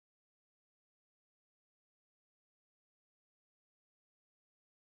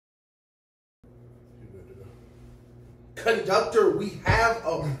Conductor, we have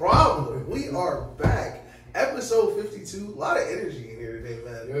a problem. We are back. Episode 52. A lot of energy in here today,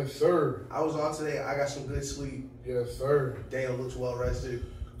 man. Yes, sir. I was on today. I got some good sleep. Yes, sir. Daniel looks well rested.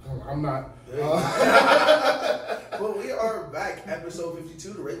 I'm not. But we are back. Episode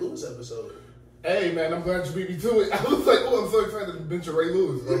 52, the Ray Lewis episode. Hey, man, I'm glad you beat me to it. I was like, oh, I'm so excited to bench Ray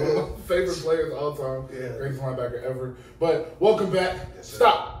Lewis. One of my favorite players of all time. Yeah. Greatest linebacker ever. But welcome back. Yes, sir.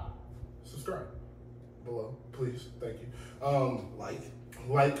 Stop. Subscribe below, please. Thank you.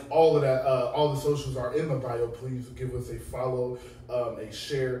 Like all of that, all the socials are in the bio. Please give us a follow, a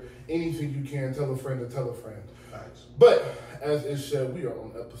share, anything you can. Tell a friend to tell a friend. Nice. But as it said, we are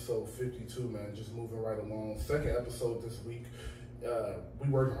on episode 52, man. Just moving right along. Second episode this week. We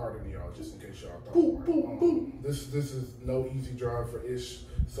working harder than y'all, just in case y'all thought. Boom, boom, boom. This is no easy drive for Ish.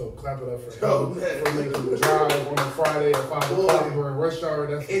 So clap it up for Oh, him man. for making the drive on a Friday at 5 o'clock during rush hour.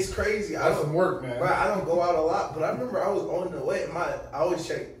 It's crazy. That's some work, man. Bro, I don't go out a lot, but I remember I was on the way. I always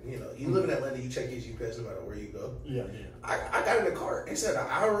check, you live in Atlanta, you check your GPS no matter where you go. Yeah. I got in the car. It said an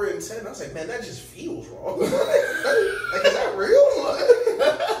hour and 10. I was like, man, that just feels wrong. Like, is that real?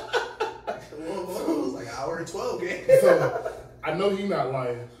 It was like an hour and 12 game. So I know you're not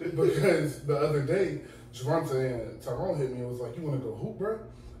lying because the other day, Javante and Tyrone hit me and was like, you want to go hoop, bro?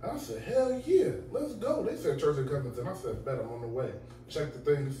 And I said, hell yeah, let's go. They said Church of Covington. I said, bet, I'm on the way. Check the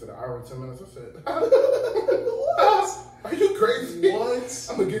thing. It said an hour and 10 minutes. I said, what? Are you crazy? What?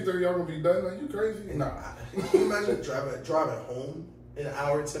 I'm going to get there. Y'all going to be done. Are you crazy? Nah. Can you imagine driving home in an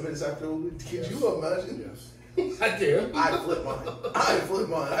hour and 10 minutes after the week? Can you imagine? Yes. I can. I flip mine.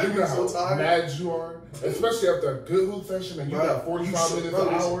 I'd be so tired. Mad you are, especially after a good hoop session and you got 45 minutes an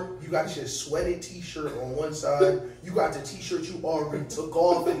hour. You got your sweated t-shirt on one side. You got the t-shirt you already took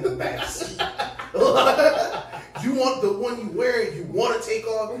off in the back seat. You want the one you wearing, you want to take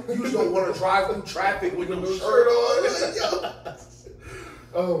off. You just don't want to drive through traffic with no shirt on. Like, yo.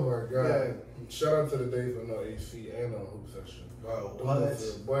 Oh my God. Yeah. Shout out to the days of no AC and no hoop session. Bro,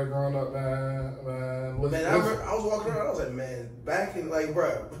 what? Boy, growing up, man. Listen, I remember I was walking around. I was like, man, back in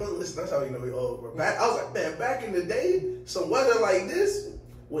bro, listen, that's how you know we old. Bro. I was like, man, back in the day, some weather like this,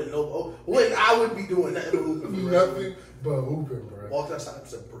 when I would be doing nothing but hooping. Nothing but hooping, bro. Walked outside, it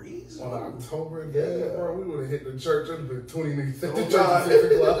was a breeze. On October, bro, we would have hit the church. It would have been 20 niggas at the church God. at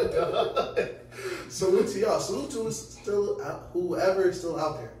 6 o'clock. Salute to y'all. Salute to us still out, whoever is still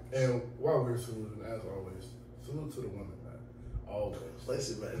out there. And while we're saluting, as always, salute to the women, man. Always.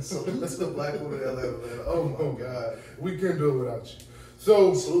 Listen, man. Salute to the black women in Atlanta, man. Oh my God. We can't do it without you.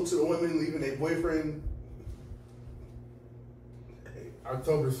 So salute to the women leaving their boyfriend.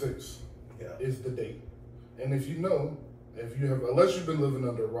 October 6th Yeah. is the date. And if you know, unless you've been living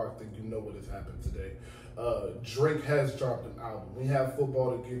under a rock, then you know what has happened today. Drake has dropped an album. We have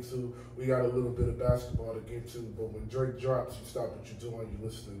football to get to. We got a little bit of basketball to get to. But when Drake drops, you stop what you're doing, you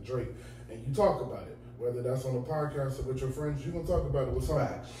listen to Drake, and you talk about it. Whether that's on a podcast or with your friends, you're going to talk about it with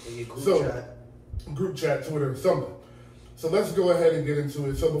somebody. In your group chat, Twitter, something. So let's go ahead and get into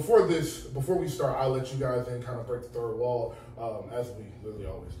it. So before we start, I'll let you guys in kind of break the third wall, as we literally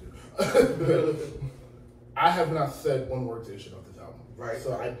always do. I have not said one word to Ish about this album. Right.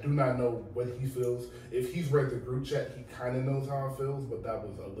 So I do not know what he feels. If he's read the group chat, he kind of knows how it feels, but that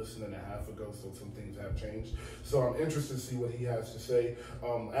was a listen and a half ago, so some things have changed. So I'm interested to see what he has to say.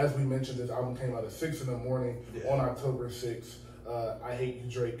 As we mentioned, this album came out at 6 in the morning on October 6th. I Hate You,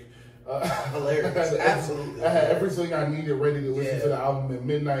 Drake. Hilarious. Absolutely. I had everything I needed ready to listen to the album at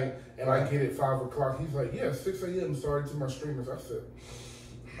midnight, and I get it 5 o'clock. He's like, 6 a.m. Sorry to my streamers. I said,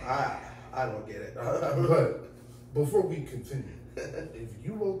 I don't get it. But before we continue, if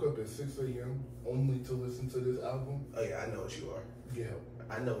you woke up at 6 a.m. only to listen to this album, oh yeah, I know what you are. Get help.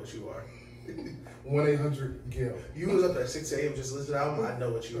 I know what you are. 1-800-GET-HELP. You was up at 6 a.m. just listening to the album. I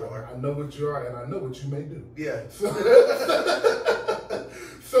know what you are. I know what you are, and I know what you may do. Yeah. So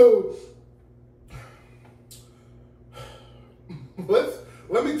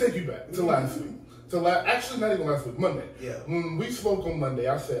let me take you back to last week. Actually, not even last week, Monday. Yeah. When we spoke on Monday,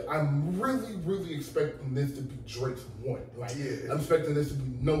 I said, I'm really, really expecting this to be Drake's one. I'm expecting this to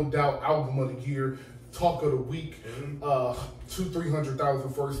be no doubt album of the year, talk of the week,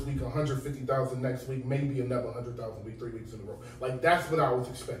 200,000-300,000 first week, 150,000 next week, maybe another 100,000 week, 3 weeks in a row. That's what I was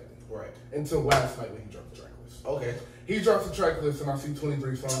expecting. Right. Until last night when he dropped the track list. Okay. He drops the track list and I see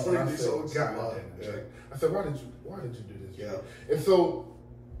 23 songs. 23 and I said, songs. God damn, Drake. I said, why did you do this? Yeah. And so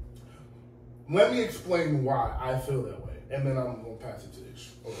let me explain why I feel that way, and then I'm going to pass it to Ish.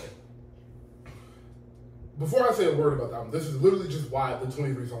 Okay. Before I say a word about the album, this is literally just why the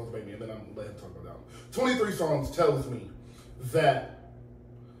 23 songs made me, and then I'm going to let him talk about the album. 23 songs tells me that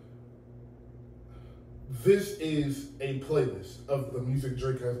This is a playlist of the music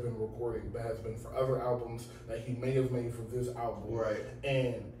Drake has been recording that has been for other albums that he may have made for this album. Right.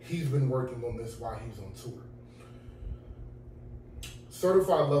 And he's been working on this while he's on tour.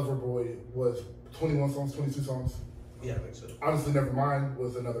 Certified Lover Boy was 21 songs, 22 songs. Yeah, I think so. Honestly, Nevermind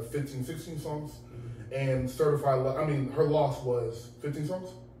was another 15, 16 songs. And her loss was 15 songs?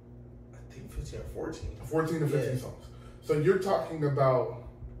 I think 15 or 14. 14 to 15 songs. So you're talking about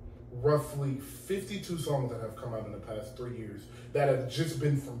roughly 52 songs that have come out in the past 3 years that have just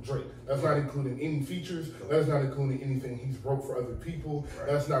been from Drake. That's not including any features. That's not including anything he's wrote for other people. Right.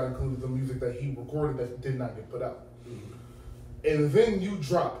 That's not including the music that he recorded that did not get put out. And then you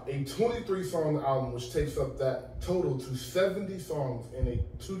drop a 23-song album, which takes up that total to 70 songs in a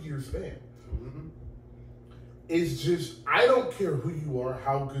 2-year span. It's just, I don't care who you are,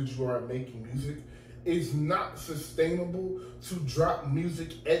 how good you are at making music. It's not sustainable to drop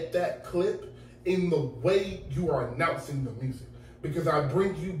music at that clip in the way you are announcing the music. Because I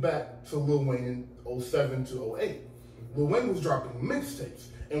bring you back to Lil Wayne in 07 to 08. Lil Wayne was dropping mixtapes.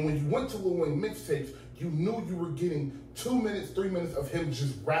 And when you went to Lil Wayne mixtapes, you knew you were getting 2 minutes, 3 minutes of him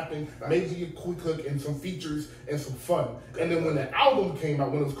just rapping, maybe a quick hook and some features and some fun. And then when the album came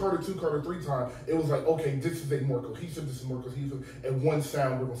out, when it was Carter 2, Carter 3 time, it was like, okay, this is a more cohesive, this is more cohesive, and one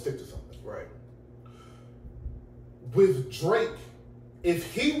sound, we're going to stick to something. Right. With Drake,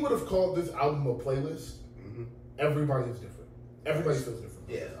 if he would have called this album a playlist, everybody is different. Everybody feels different.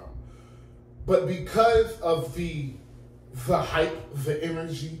 Yeah. But because of the hype, the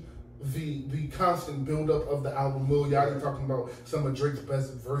energy, the constant buildup of the album, Lil Yachty talking about some of Drake's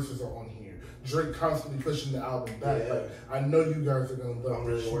best verses are on here. Drake constantly pushing the album back. Yeah. Like, I know you guys are gonna love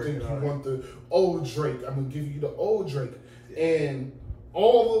this. You think you want the old Drake? I'm gonna give you the old Drake. Yeah. And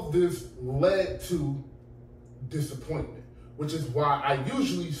all of this led to disappointment, which is why I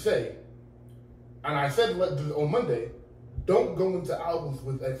usually say, and I said on Monday, don't go into albums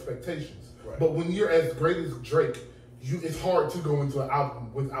with expectations. Right. But when you're as great as Drake, it's hard to go into an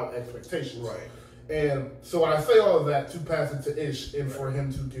album without expectations. Right. And so I say all of that to pass it to Ish and for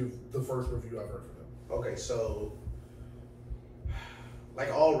him to give the first review I've heard from him. Okay, so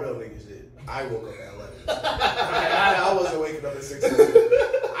like all real niggas did, I woke up at 11. I wasn't waking up at 6.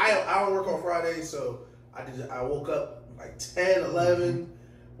 I don't work on Fridays, so I woke up like 10, 11,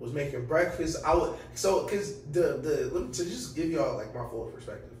 was making breakfast. Because to just give y'all like my full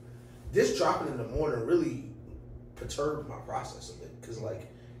perspective, this dropping in the morning really perturbed my process a bit. Because like,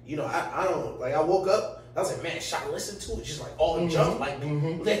 you know, I don't, like, I woke up, I was like, man, should I listen to it? Just like all jump, like,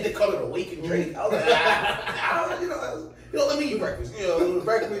 they call it Awaken Drake. I was like, let me eat breakfast. You know,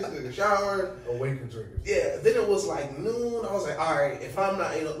 breakfast, take a shower. Awaken Drake. Yeah, then it was like noon. I was like, all right, if I'm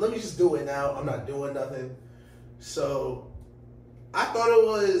not, let me just do it now. I'm not doing nothing. So I thought it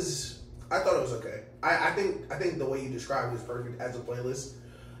was okay. I think the way you described it is perfect as a playlist.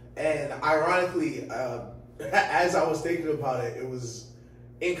 And ironically, as I was thinking about it, it was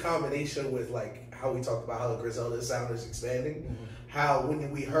in combination with like how we talked about how the Griselda sound is expanding. How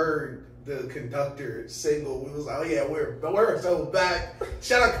when we heard the Conductor single, we was like, oh yeah, we're so back.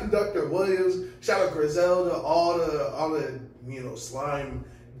 Shout out Conductor Williams, shout out Griselda, all the slime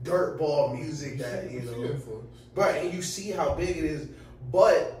dirtball music that Right, and you see how big it is,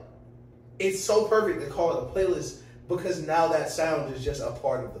 but it's so perfect to call it a playlist because now that sound is just a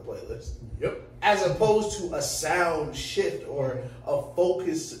part of the playlist. Yep. As opposed to a sound shift or a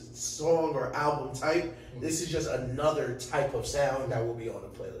focused song or album type, this is just another type of sound that will be on the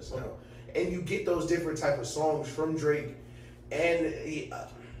playlist now. And you get those different type of songs from Drake, and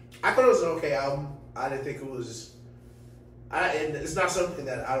I thought it was an okay album. I didn't think it was. And it's not something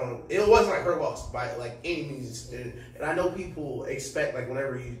that I don't. It wasn't like her loss by like any means. And I know people expect like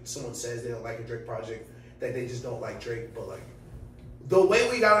whenever someone says they don't like a Drake project that they just don't like Drake, but like the way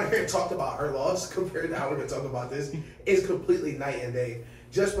we got on here and talked about her loss compared to how we're gonna talk about this is completely night and day.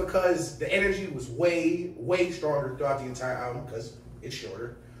 Just because the energy was way stronger throughout the entire album because it's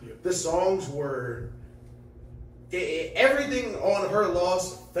shorter. Yep. The songs were. Everything on her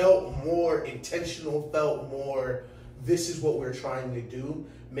loss felt more intentional. Felt more. This is what we're trying to do.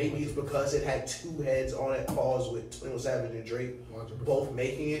 Maybe it's because it had two heads on it, pause with 21 Savage and Drake, 100%. Both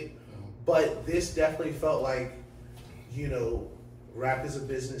making it. But this definitely felt like, rap is a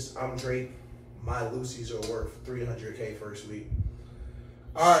business. I'm Drake. My Lucy's are worth $300K first week.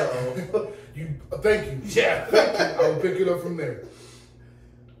 All right. So, thank you. Yeah. Thank you. I'll pick it up from there.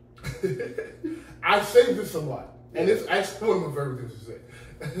 I say this a lot, and it's actually one of my favorite things to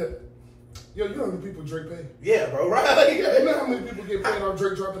say. Yo, you know how many people Drake pay? Yeah, bro, right? You know how many people get paid off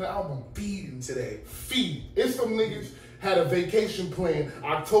Drake dropping an album? Feeding today. Feed. It's some niggas had a vacation planned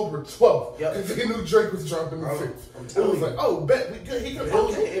October 12th because Yep. they knew Drake was dropping the 6th. It was like, oh, bet we good. He can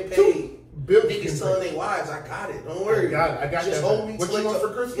Bills getting paid. Bills Niggas telling their wives, I got it. Don't worry. I got it. I got just that. hold me What till you want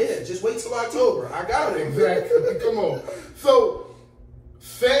for Christmas? Yeah, just wait till October. I got it. Exactly. Come on. So,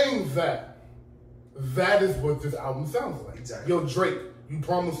 saying that is what this album sounds like. Exactly. Yo, Drake, you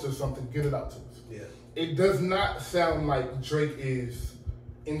promised us something. Get it out to us. Yeah. It does not sound like Drake is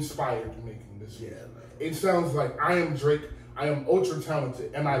inspired making this Yeah. music. No. It sounds like I am Drake. I am ultra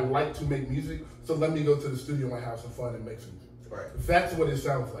talented, and I like to make music. So let me go to the studio and have some fun and make some music. Right. That's what it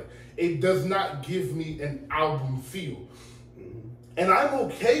sounds like. It does not give me an album feel, and I'm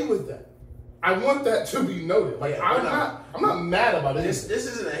okay with that. I want that to be noted. Like I'm not mad about it. This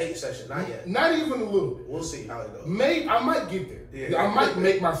isn't a hate session, not yet. Not even a little bit. We'll see how it goes. I might get there. Yeah. I might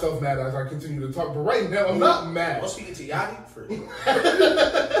make myself mad as I continue to talk, but right now I'm not mad. I'll speak it to Yachty for sure.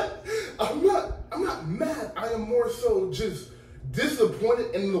 I'm not mad. I am more so just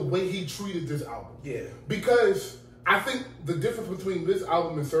disappointed in the way he treated this album. Yeah. Because I think the difference between this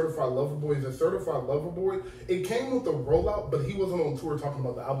album and Certified Lover Boy is that Certified Lover Boy, it came with a rollout, but he wasn't on tour talking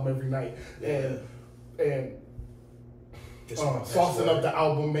about the album every night and saucing up the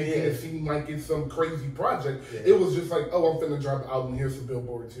album, making it seem like it's some crazy project. Yeah. It was just like, oh, I'm finna drop the album, here's some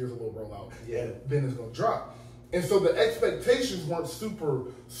billboards, here's a little rollout, and then it's gonna drop. And so the expectations weren't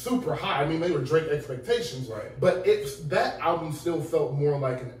super high. I mean, they were Drake expectations, right? But that album still felt more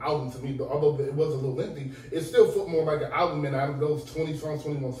like an album to me. But although it was a little lengthy, it still felt more like an album. And out of those 20 songs,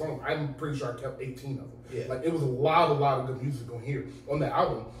 21 songs, I'm pretty sure I kept 18 of them. Yeah. Like it was a lot of good music on here on that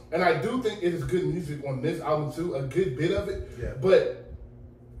album. And I do think it is good music on this album too, a good bit of it. Yeah. But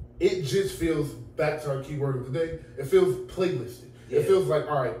it just feels, back to our keyword of the day, it feels playlisted. Yeah. It feels like,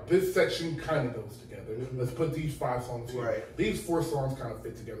 all right, this section kind of goes together. Let's put these 5 songs here. Right. These 4 songs kind of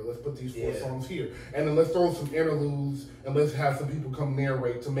fit together. Let's put these 4 songs here. And then let's throw some interludes and let's have some people come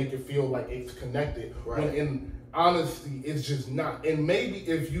narrate to make it feel like it's connected. Right. When in honesty, it's just not. And maybe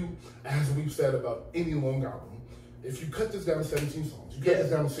if you, as we've said about any long album, if you cut this down to 17 songs, you cut this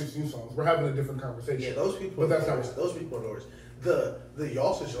down to 16 songs, we're having a different conversation. Yeah, those people. But that's not those people are yours. The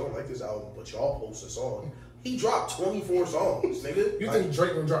y'all said you don't like this album, but y'all post a song. He dropped 24 songs, nigga. You think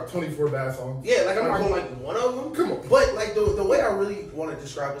Drake gonna drop 24 bad songs? Yeah, like I'm not gonna like one of them. Come on. But like the way I really want to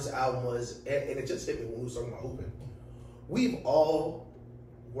describe this album was, and it just hit me when we was talking about hooping. We've all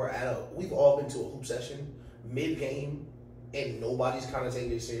been to a hoop session mid game, and nobody's kind of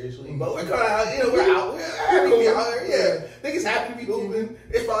taking it seriously. But we're kind of we're out. We're happy to be out there. Yeah, niggas happy to be hooping.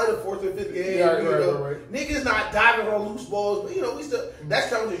 It's probably the 4th or 5th game. Yeah, right. Niggas not diving on loose balls, but we still.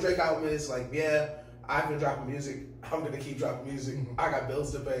 That's kind of what the Drake album is. Like, I've been dropping music. I'm gonna keep dropping music. I got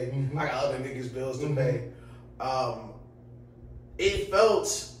bills to pay. I got other niggas' bills to pay. It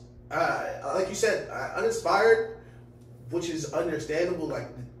felt like you said, uninspired, which is understandable. Like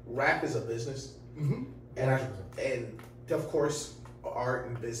rap is a business, and of course, art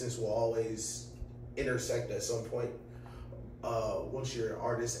and business will always intersect at some point. Once you're an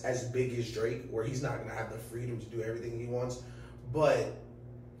artist as big as Drake, where he's not gonna have the freedom to do everything he wants, but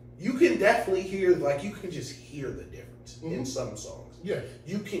you can definitely hear, like, you can just hear the difference in some songs. Yeah.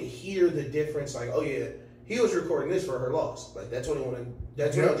 You can hear the difference, like, oh yeah, he was recording this for Her Loss. Like, that 21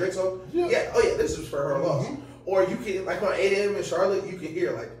 Drake song? Yeah. Oh yeah, this is for Her Loss. Or you can, like, on 8 AM in Charlotte, you can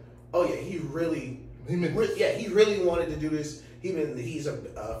hear, like, oh yeah, he really wanted to do this. He's a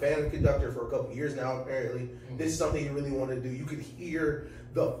fan of Conductor for a couple years now, apparently. This is something he really wanted to do. You could hear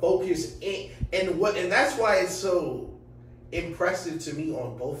the focus and that's why it's so impressive to me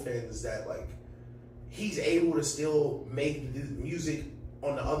on both ends that like he's able to still make the music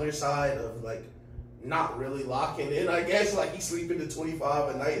on the other side of like not really locking in. I guess like he's sleeping to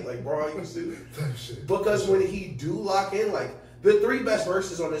 25 a night like Braun used to. Because when he do lock in, like the 3 best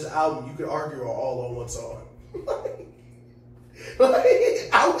verses on this album, you could argue are all on one song.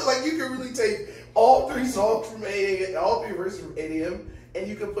 like you can really take all 3 songs from 8 AM, all 3 verses from 8 AM, and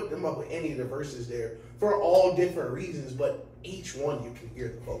you can put them up with any of the verses there for all different reasons, but each one you can hear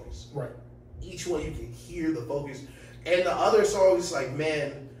the focus. Right. Each one you can hear the focus. And the other songs, like,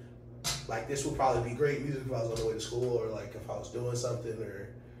 man, like this would probably be great music if I was on the way to school or like if I was doing something or,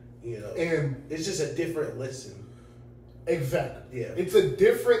 and it's just a different listen. Exactly. Yeah. It's a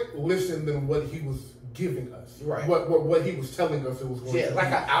different listen than what he was giving us. Right. What he was telling us it was going to be. Yeah, like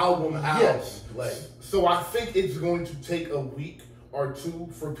an album. Yes. Like, so I think it's going to take a week or 2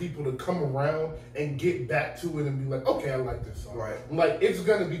 for people to come around and get back to it and be like, okay, I like this song. Right. Like, it's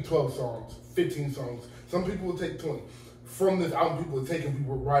going to be 12 songs, 15 songs. Some people will take 20. from this album people are taking,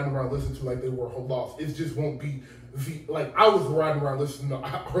 people riding around listening to like they were her loss. It just won't be like I was riding around listening to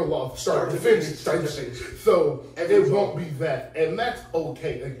her loss start to finish. So it won't be that, and that's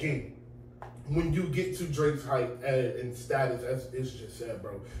okay. Again, when you get to Drake's height and status, as it's just said,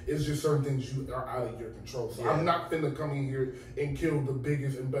 bro, it's just certain things you are out of your control. So I'm not finna come in here and kill the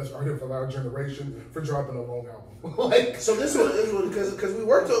biggest and best artist of our generation for dropping a wrong album. Like, so this one because we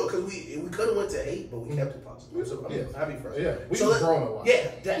worked on because we could have went to 8, but we kept it positive. So I'm happy for us. Yeah, we've grown a lot.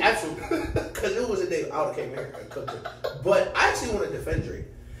 Yeah, absolutely. Because it was a day I would have came here and cooked it. But I actually want to defend Drake.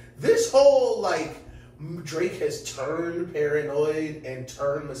 This whole like Drake has turned paranoid and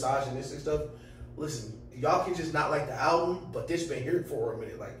turned misogynistic stuff. Listen, y'all can just not like the album, but this been here for a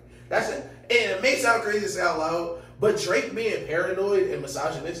minute. Like that's it. And it may sound crazy to say out loud, but Drake being paranoid and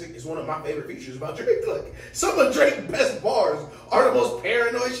misogynistic is one of my favorite features about Drake. Like some of Drake's best bars are the most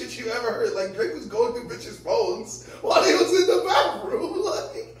paranoid shit you ever heard. Like Drake was going through bitches' phones while he was in the bathroom.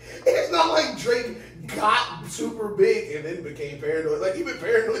 Like it's not like Drake got super big and then became paranoid. Like he been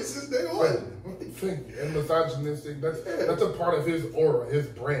paranoid since day one. Thank you. And misogynistic, that's a part of his aura, his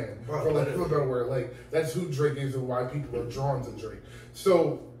brand. Bro, for like people don't wear like that's who Drake is and why people are drawn to Drake.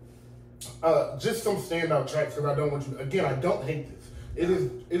 So just some standout tracks because I don't want you again, I don't hate this.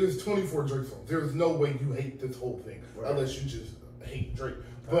 It is 24 Drake songs. There's no way you hate this whole thing unless you just hate Drake.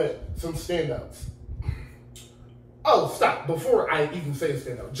 But some standouts. Oh, stop. Before I even say a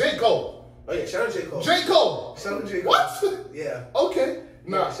standout. J. Cole. Oh yeah, shout out J. Cole. J. Cole. Shout out J. Cole. What? Yeah. Okay.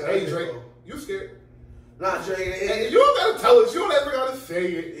 Nah, yeah, hey Drake, you scared? Nah, Drake. Hey, you don't gotta tell us. You don't ever gotta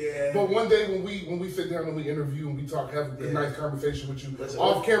say it. Yeah. But one day when we sit down and we interview and we talk, have a nice conversation with you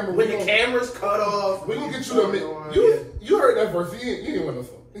off camera. When the camera's cut off, we gonna get you to admit you heard that verse. You didn't want no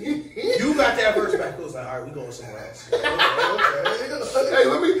song. You got that verse back. It was like, all right, we going somewhere else. Okay. Hey,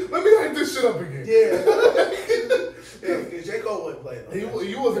 let me hype this shit up again. Yeah. J. Cole wasn't playing.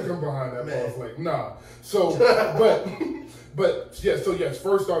 He wasn't coming behind that. I was like, nah. So, but yeah. So yes,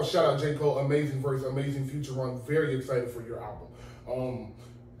 first off, shout out J. Cole. Amazing verse, amazing future run. Very excited for your album.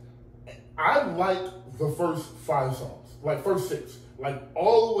 I like the first 5 songs, like first 6. Like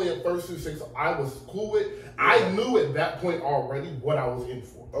all the way at first through 6, I was cool with. I knew at that point already what I was in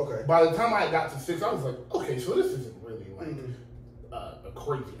for. Okay. By the time I got to 6, I was like, okay, so this isn't really like a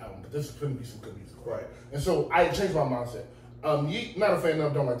crazy album, but this is going to be some good music. Right. And so I changed my mindset. Yeet, not a fan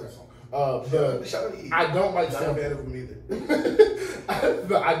of, don't like that song. I don't like samples. Not a fan of them either.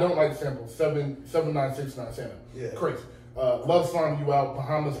 I don't like samples. 7969 Santa. Yeah. Crazy. Love Slime You Out,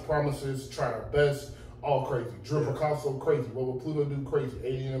 Bahamas Promises, Try Our Best. All crazy. Drill Picasso, crazy. What Will Pluto Do, crazy.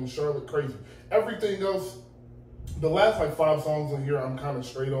 A&M Charlotte, crazy. Everything else, the last like 5 songs on here, I'm kind of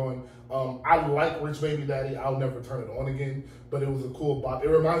straight on. I like Rich Baby Daddy. I'll never turn it on again, but it was a cool bop. It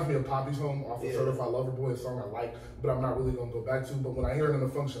reminds me of Poppy's Home off of Certified Lover Boy, a song I like, but I'm not really going to go back to. But when I hear it in the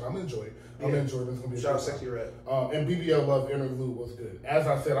function, I'm enjoy it. I'm enjoying it. It's going to be shout out Sexy Red. And BBL Love Interlude was good. As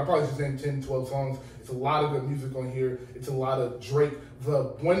I said, I probably just named 10, 12 songs. It's a lot of good music on here. It's a lot of Drake.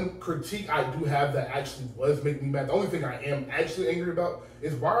 The one critique I do have that actually was making me mad, the only thing I am actually angry about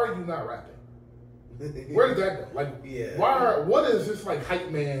is why are you not rapping? Where did that go? Like, what is this like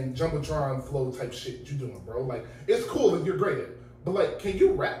hype man, Jumbotron flow type shit you doing, bro? Like, it's cool and you're great at it, but like, can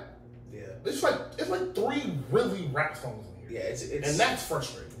you rap? Yeah. It's like 3 really rap songs in here. Yeah, it's and that's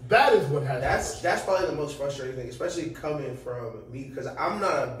frustrating. That is what has. That's probably the most frustrating thing, especially coming from me, because I'm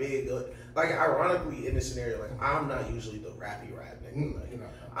not a big like. Ironically, in this scenario, like I'm not usually the rappy rap nigga. Like,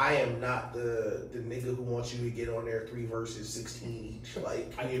 I am not the nigga who wants you to get on there 3 verses, 16 each.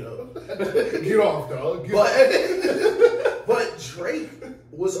 Like get off, dog. But Drake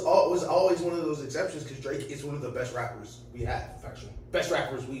was always one of those exceptions because Drake is one of the best rappers we have. Factual. Best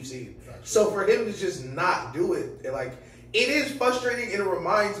rappers we've seen. Factual. So for him to just not do it, like. It is frustrating, and it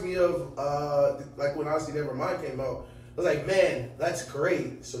reminds me of like when Honestly Nevermind came out. I was like, man, that's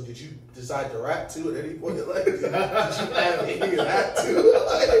great. So did you decide to rap too at any point? Like, did you have any of that too?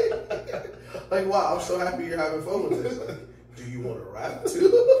 Like, wow, I'm so happy you're having fun with this. Like, do you want to rap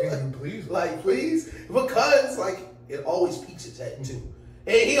too? Can you please? Like, please? Because like it always peaks its head too.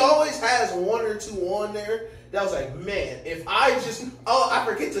 And he always has 1 or 2 on there that was like, man, if I just I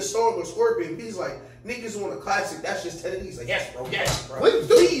forget the song with Scorpion, he's like, niggas want a classic, that's just 10 of these. Like, yes, bro.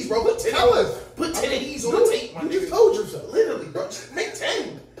 Please, bro, put 10 of these on the tape. You just told yourself. Literally, bro. Just make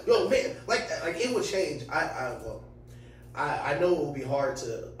 10. Yo, man, like it would change. I know it will be hard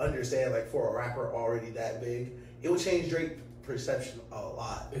to understand, like, for a rapper already that big. It would change Drake's perception a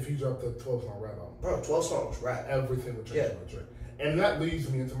lot. If he dropped a 12-song rap album. Bro, 12 songs rap. Everything would change about Drake. And that leads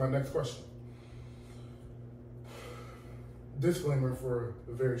me into my next question. disclaimer for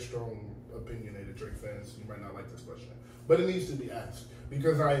a very strong opinionated Drake fans. You might not like this question, but it needs to be asked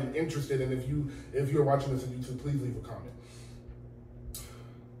because I am interested. And if you're watching this on YouTube, please leave a comment.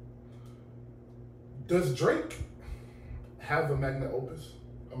 Does Drake have a magnum opus?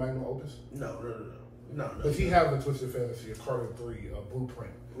 A magnum opus? No. Does he have a Twisted Fantasy, a Carter 3, a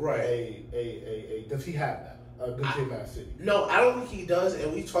Blueprint? Right. Does he have that? A Good Kid, Mad City? No, I don't think he does.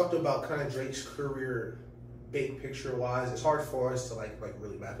 And we talked about kind of Drake's career, big picture wise. It's hard for us to like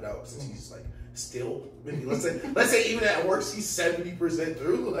really map it out since he's like still maybe let's say even at worst he's 70%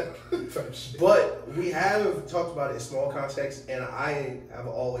 through. Like, but we have talked about it in small context, and I have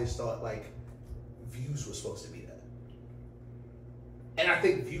always thought like Views was supposed to be that. And I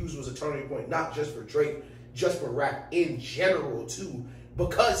think Views was a turning point, not just for Drake, just for rap in general too,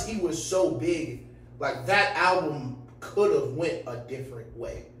 because he was so big. Like that album could have went a different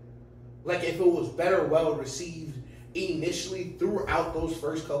way. Like if it was better, well received initially throughout those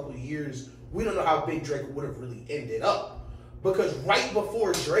first couple of years, we don't know how big Drake would have really ended up. Because right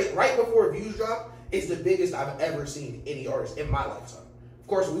before Views dropped, it's the biggest I've ever seen any artist in my lifetime. Of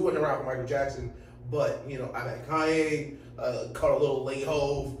course, we wasn't around for Michael Jackson, but you know, I've had Kanye, caught a little late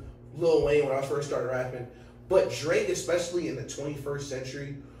Hove, Lil Wayne when I first started rapping. But Drake, especially in the 21st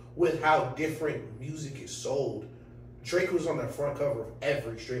century, with how different music is sold, Drake was on the front cover of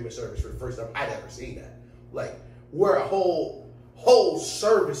every streaming service for the first time I'd ever seen that. Like, where a whole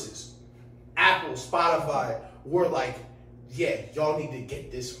services, Apple, Spotify, were like, yeah, y'all need to get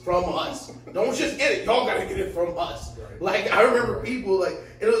this from us. Don't just get it, y'all gotta get it from us. Right. Like, I remember people, like,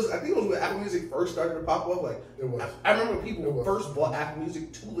 I think it was when Apple Music first started to pop up, like, it was. I remember people first bought Apple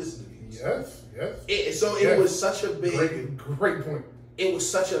Music to listen to Views. Yes. It was such a big... Great point. It was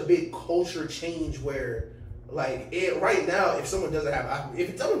such a big culture change where, like, right now, if someone doesn't have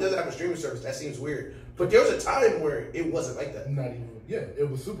a streaming service, that seems weird. But there was a time where it wasn't like that. Not even. Yeah, it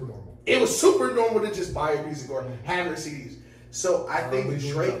was super normal. It was super normal to just buy your music or have your CDs. So I think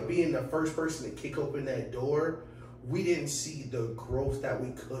Drake being the first person to kick open that door, we didn't see the growth that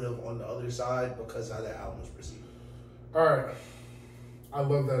we could have on the other side because how that album was perceived. All right. I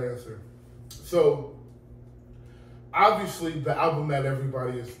love that answer. So, obviously, the album that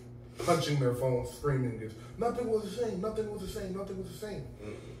everybody is punching their phones, screaming is, nothing was the same, nothing was the same, nothing was the same.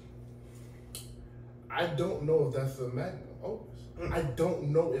 Mm-hmm. I don't know if that's the magnum opus. Mm-hmm. I don't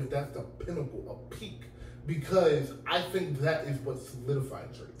know if that's the pinnacle, a peak, because I think that is what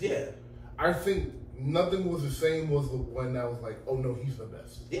solidified Drake. Yeah. I think Nothing Was the Same was the one that was like, oh no, he's the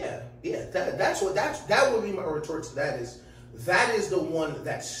best. Yeah. That would be my retort to that is the one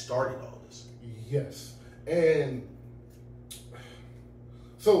that started all this. Yes. And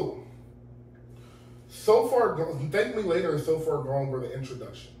so far, Thank Me Later and So Far Gone were the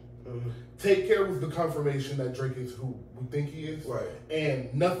introduction. Mm-hmm. Take Care was the confirmation that Drake is who we think he is. Right.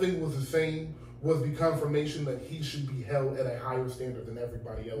 And Nothing Was the Same was the confirmation that he should be held at a higher standard than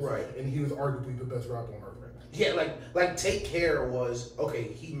everybody else. Right. And he was arguably the best rapper on earth right now. Yeah, like Take Care was,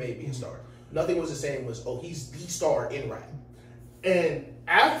 okay, he may be a star. Nothing Was the Same was, oh, he's the star in rap. And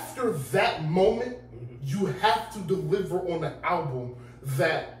after that moment, you have to deliver on an album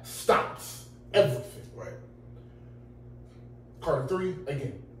that stops everything. Right. Carter 3,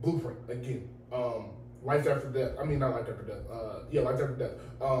 again. Blueprint, again. Life After Death. I mean, not Life After Death. Life After Death.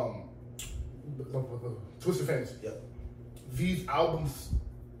 Twisted Fantasy. Yep. These albums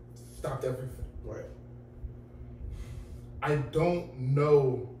stopped everything. Right. I don't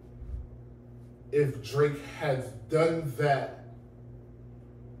know if Drake has done that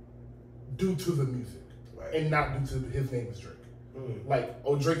due to the music, right, and not due to his name is Drake. Mm. Like,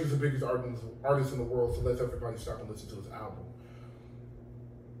 oh, Drake is the biggest artist in the world, so let's everybody stop and listen to his album.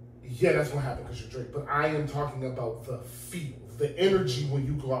 Yeah, that's gonna happen because you're Drake. But I am talking about the feel, the energy when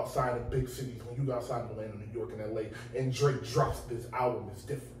you go outside of big cities, when you go outside of Atlanta, New York, and LA, and Drake drops this album is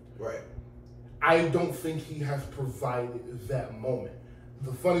different. Right. I don't think he has provided that moment.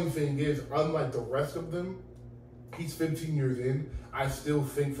 The funny thing is, unlike the rest of them, he's 15 years in. I still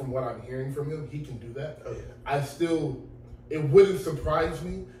think, from what I'm hearing from him, he can do that. Oh yeah. It wouldn't surprise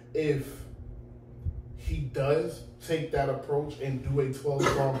me if he does take that approach and do a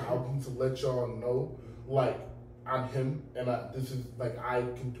 12-song album to let y'all know, like, I'm him, and this is, like, I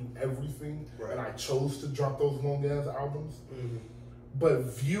can do everything, right, and I chose to drop those long-ass albums. Mm-hmm. But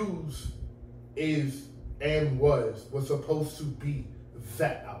Views is, and was supposed to be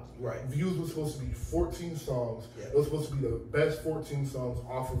that album. Right. Views was supposed to be 14 songs. Yeah. It was supposed to be the best 14 songs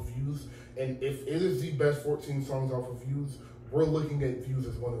off of Views. And if it is the best 14 songs off of Views, we're looking at Views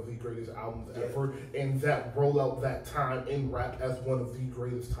as one of the greatest albums ever. And that roll out that time in rap as one of the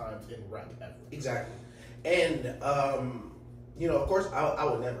greatest times in rap ever. Exactly. And of course, I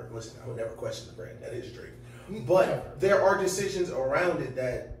would never question the brand. That is Drake. But there are decisions around it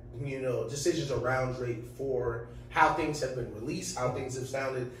that, decisions around Drake for how things have been released, how things have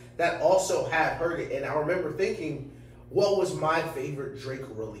sounded, that also have hurt it. And I remember thinking, what was my favorite Drake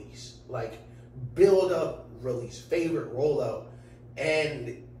release? Like, build up release, favorite rollout.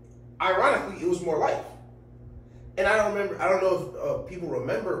 And ironically, it was More Life. And I don't know if people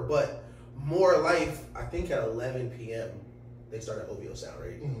remember, but More Life, I think at 11 p.m., they started OVO Sound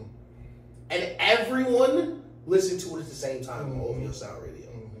Radio. Mm-hmm. And everyone listened to it at the same time on OVO Sound Radio.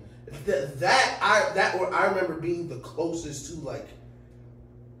 I remember being the closest to like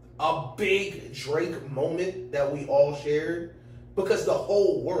a big Drake moment that we all shared, because the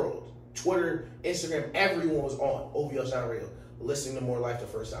whole world, Twitter, Instagram, everyone was on OVO Sound Radio listening to More Life the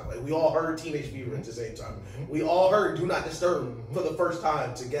first time. Like, we all heard Teenage Fever at the same time. We all heard Do Not Disturb for the first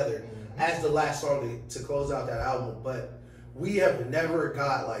time together as the last song to close out that album. But we have never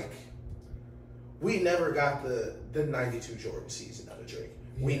got the 92 Jordan season out of Drake.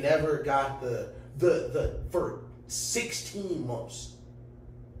 We never got the for 16 months,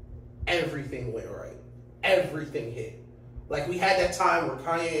 everything went right. Everything hit. Like, we had that time where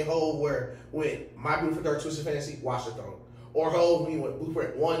Kanye and Hov when My Beautiful Dark Twisted Fantasy, Watch the Throne. Or Hov when he went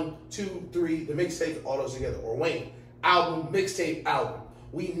Blueprint 1, 2, 3, the mixtape, all those together. Or Wayne, album, mixtape, album.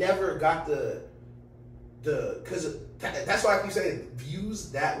 We never got because that's why I keep saying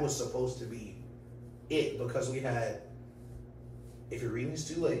Views, that was supposed to be it, because we had If You're Reading It's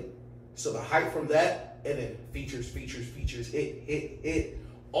Too Late. So the hype from that, and then features, hit,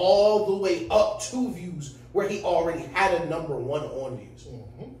 all the way up to Views, where he already had a number one on Views.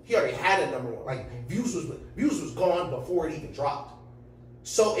 He already had a number one. Like, Views was gone before it even dropped.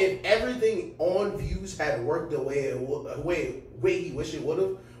 So if everything on Views had worked the way he wished it would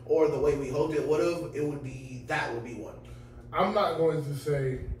have, or the way we hoped it would have, that would be one. I'm not going to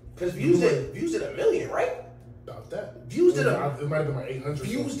say, because Views did $1 million, right? About that. It might have been like 800.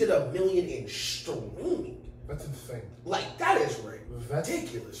 Views did $1 million in streaming. That's insane. Like, that is ridiculous.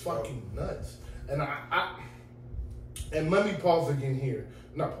 That's fucking nuts. And and let me pause again here.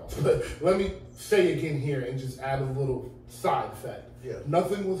 Not pause, but let me say again here and just add a little side fact. Yeah.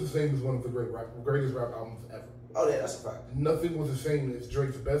 Nothing was the same as one of the greatest rap albums ever. Oh yeah, that's a fact. Nothing was the same as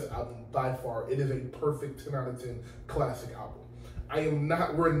Drake's best album by far. It is a perfect 10 out of 10 classic album.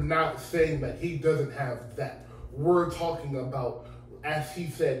 We're not saying that he doesn't have that. We're talking about, as he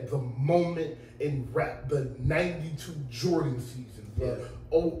said, the moment in rap, the 92 Jordan season, the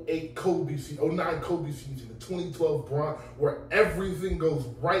 08 Kobe season, 09 Kobe season, the 2012 Bron, where everything goes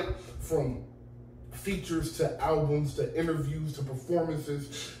right from features to albums to interviews to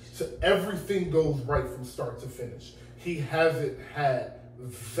performances to everything goes right from start to finish. He hasn't had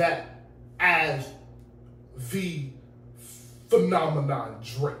that as the phenomenon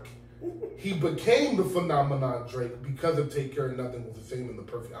Drake. He became the phenomenon Drake because of Take Care of Nothing Was the Same and the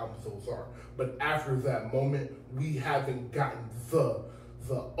perfect album Souls Are. But after that moment, we haven't gotten the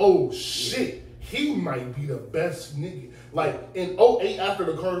oh shit, he might be the best nigga. Like, in 08 after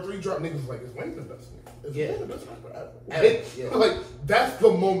the Carter 3 drop, niggas was like, is Wayne the best nigga? Is Wayne the best rapper ever? Like, that's the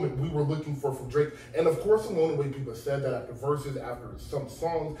moment we were looking for from Drake. And of course, the only way people said that after verses, after some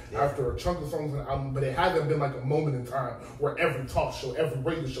songs, after a chunk of songs in the album, but it hasn't been like a moment in time where every talk show, every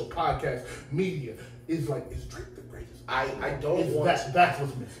radio show, podcast, media is like, is Drake the greatest? That's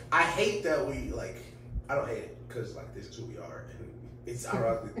what's missing. I hate that I don't hate it because this is who we are. And it's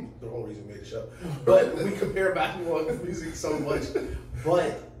ironically the whole reason we made the show. But we compare basketball and music so much.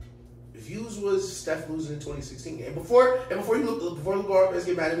 But Views was Steph losing in 2016. And before LeBron fans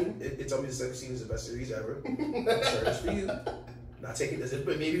get mad at me, it told me the second season is the best series ever. I'm sure it's for you. Not taking this,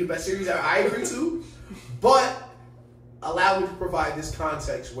 but maybe the best series ever. I agree too. But allow me to provide this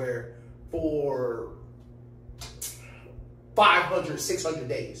context where for 500, 600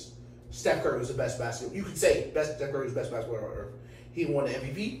 days, Steph Curry was the best basketball. You could say Steph Curry was the best basketball on earth. He won the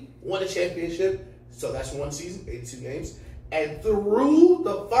MVP, won the championship, so that's one season, 82 games. And through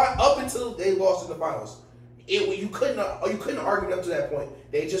up until they lost in the finals, you couldn't argue up to that point.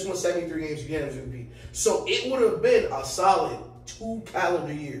 They just won 73 games, unanimous MVP. So it would have been a solid 2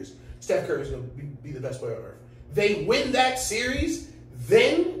 calendar years. Steph Curry is going to be the best player on earth. They win that series,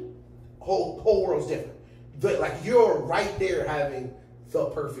 then whole world's different. You're right there having the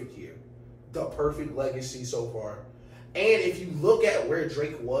perfect year, the perfect legacy so far. And if you look at where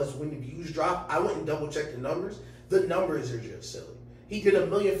Drake was when the Views dropped, I went and double checked the numbers. The numbers are just silly. He did $1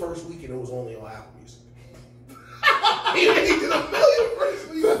 million first week and it was only on Apple Music. he did $1 million first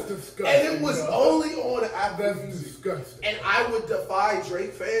week. disgusting. And it was only on Apple That's Music. disgusting. And I would defy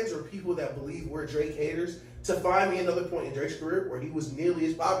Drake fans or people that believe we're Drake haters to find me another point in Drake's career where he was nearly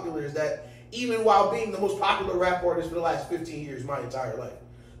as popular as that, even while being the most popular rap artist for the last 15 years, my entire life.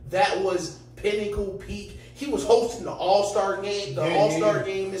 That was pinnacle, peak. He was hosting the All-Star game,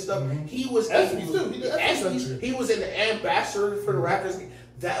 game and stuff. Mm-hmm. He was he was an ambassador for the Raptors.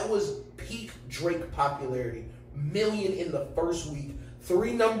 That was peak Drake popularity. Million in the first week.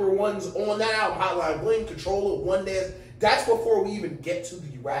 3 number ones on that album. Hotline Bling, Controller, One Dance. That's before we even get to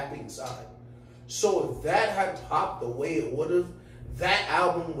the rapping side. So if that had popped the way it would have, that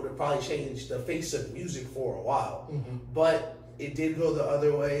album would have probably changed the face of music for a while. Mm-hmm. But it did go the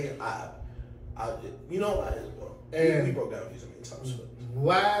other way. We broke down these many times. But.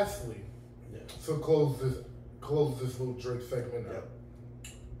 Lastly, to close this little Drake segment out.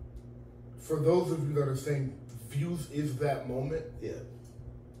 For those of you that are saying views is that moment,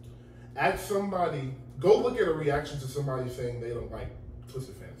 ask somebody, go look at a reaction to somebody saying they don't like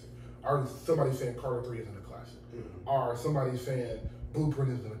Twisted Fantasy. Or somebody saying Carter 3 isn't a classic. Mm-hmm. Or somebody saying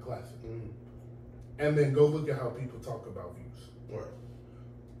Blueprint isn't a classic. Mm-hmm. And then go look at how people talk about views. Right.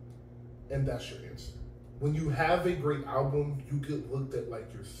 And that's your answer. When you have a great album, you get looked at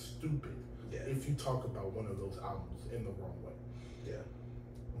like you're stupid if you talk about one of those albums in the wrong way. Yeah.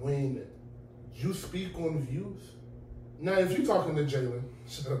 When you speak on views, now if you're talking to Jalen,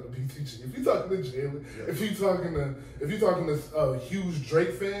 shout out to BTG. If you're talking to Jalen, if you're talking to a huge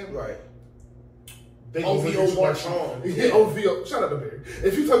Drake fan, right? They OVO Marchon. OVO. Shout out to Barry.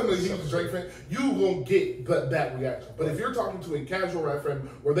 If you're talking to a huge Drake fan, you won't get that reaction. But if you're talking to a casual rap fan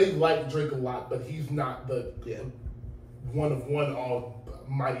where they like Drake a lot, but he's not the one of one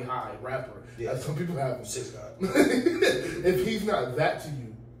almighty high rapper, as some people have him. If he's not that to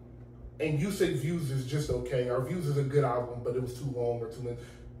you, and you say Views is just okay, or Views is a good album, but it was too long or too late,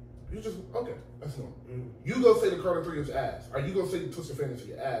 you just, okay, that's normal. Mm-hmm. You go say the Carter 3 is ass, or you go say Twisted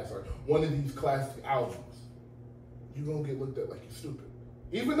Fantasy ass, or one of these classic albums, you gonna get looked at like you're stupid.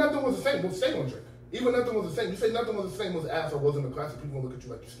 Even Nothing Was the Same, we'll stay on Drake. Even Nothing Was the Same. You say Nothing Was the Same was ass or wasn't a classic, people gonna look at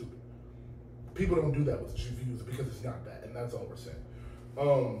you like you're stupid. People don't do that with Views because it's not that, and that's all we're saying.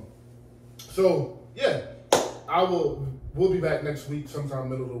 So, yeah, we'll be back next week, sometime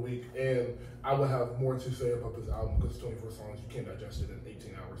middle of the week, and I will have more to say about this album because 24 songs, you can't digest it in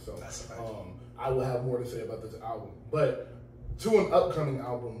 18 hours. So I will have more to say about this album. But to an upcoming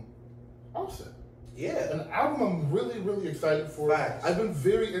album, Offset. Yeah. An album I'm really, really excited for. Facts. I've been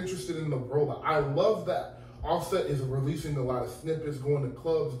very interested in the rollout. I love that Offset is releasing a lot of snippets, going to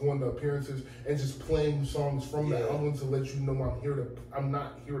clubs, going to appearances, and just playing songs from the album to let you know I'm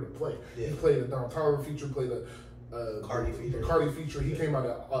not here to play. Yeah. He played a Don Toliver feature, played a Cardi feature. Cardi feature. He came out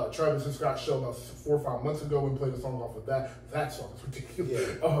at Travis and Scott's show about 4 or 5 months ago and played a song off of that. That song is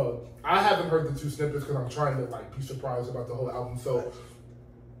ridiculous. Yeah. I haven't heard the 2 snippets because I'm trying to be surprised about the whole album. So,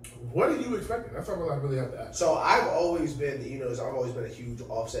 what are you expecting? That's all I really have to ask. So I've always been, I've always been a huge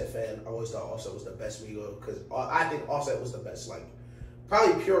Offset fan. I always thought Offset was the best Migo because I think Offset was the best,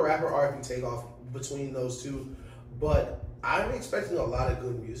 probably pure rapper R&B takeoff between those two. But I'm expecting a lot of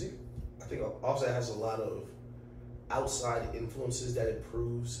good music. I think Offset has a lot of outside influences that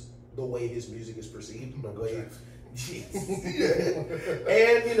improves the way his music is perceived.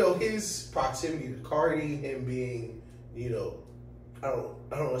 And his proximity to Cardi, him being, I don't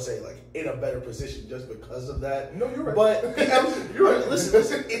want to say in a better position just because of that. No, you're right. But you're right.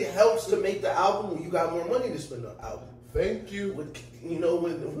 Listen, it helps to make the album when you got more money to spend on the album. Thank you.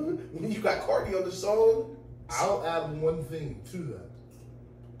 When you got Cardi on the song. I'll add one thing to that.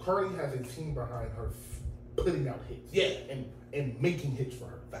 Cardi has a team behind her putting out hits. Yeah. And making hits for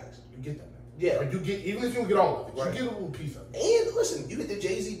her. Facts. You get that now. Yeah. You get, even if you don't get all of it, right. You get a little piece of it. And listen, you get the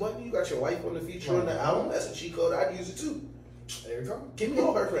Jay-Z button, you got your wife on the feature on the album, that's a cheat code, I'd use it too. Every time. Give me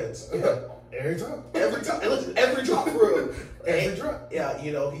all her friends. Yeah. Every time. Every time. And listen, every drop for real. Every drop. Yeah,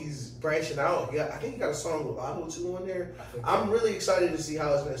 he's branching out. Yeah, I think he got a song with Auto-Tune on there. I'm really excited to see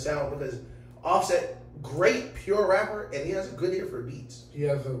how it's going to sound because Offset, great pure rapper, and he has a good ear for beats. He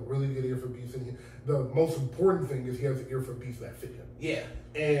has a really good ear for beats, and the most important thing is he has an ear for beats that fit him. Yeah.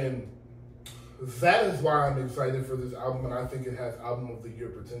 And that is why I'm excited for this album, and I think it has Album of the Year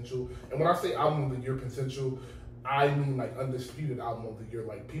potential. And when I say Album of the Year potential, I mean undisputed Album of the Year.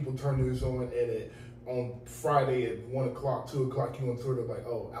 People turn this on, and on Friday at 1 o'clock, 2 o'clock, you on Twitter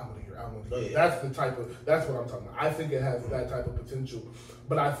oh, Album of the Year, Album of the Year. Yeah. That's what I'm talking about. I think it has that type of potential,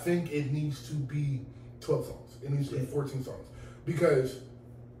 but I think it needs to be 12 songs. It needs to be 14 songs. Because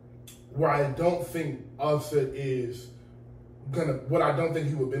where I don't think Offset is what I don't think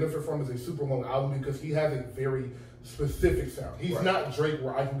he would benefit from is a super long album because he has a very specific sound. He's Right. not Drake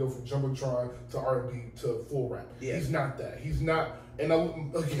where I can go from Jumbotron to R&B to full rap. Yeah. He's not that. He's not. And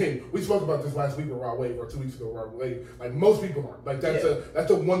again, we spoke about this last week with Rod Wave, or 2 weeks ago with Rod Wave. Like, most people aren't. Like, that's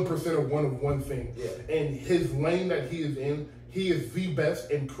a 1% of one thing. Yeah. And his lane that he is in, he is the best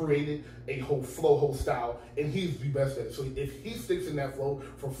and created a whole flow, whole style, and he's the best at it. So if he sticks in that flow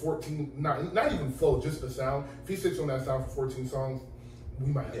for 14, not even flow, just the sound, if he sticks on that sound for 14 songs,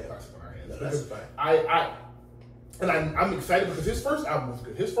 we might have a classic on our hands. No, that's fine. I'm excited because his first album was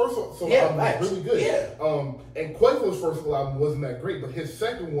good. His first solo album was really good. Yeah. And Quavo's first solo album wasn't that great, but his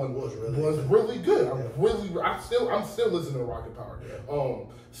second one was really good. I'm still listening to Rocket Power. Yeah.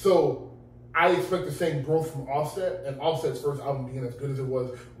 So I expect the same growth from Offset, and Offset's first album being as good as it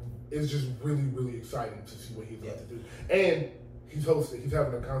was is just really, really exciting to see what he's about to do. And he's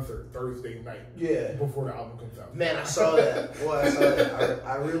having a concert Thursday night. Yeah. Before the album comes out. Man, I saw that. Boy, I saw that.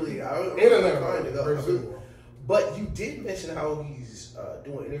 I really trying to go. But you did mention how he's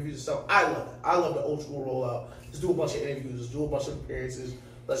doing interviews and stuff. I love it. I love the old school rollout. Let's do a bunch of interviews. Let's do a bunch of appearances.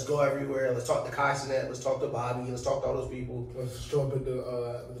 Let's go everywhere. Let's talk to Kai Cenat. Let's talk to Bobby. Let's talk to all those people. Let's show up at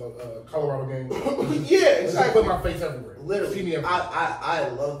the Colorado game. Yeah, exactly. Put my face everywhere. Literally. See me everywhere. I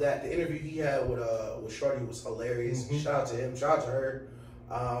love that. The interview he had with Shorty was hilarious. Mm-hmm. Shout out to him. Shout out to her.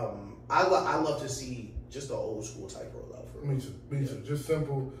 I love to see just the old school type rollout. Me too. Just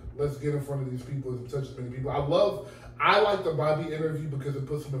simple. Let's get in front of these people and touch as many people. I like the Bobby interview because it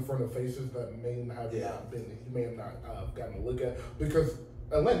puts him in front of faces that may have not gotten a look at, because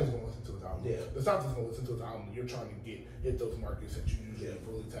Atlanta's going to listen to his album. Yeah. The South is going to listen to his album. You're trying to hit those markets that you usually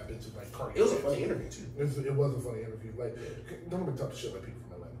really tap into, like Cardi. It was a funny interview too. It was a funny interview. Like, don't ever talk shit like people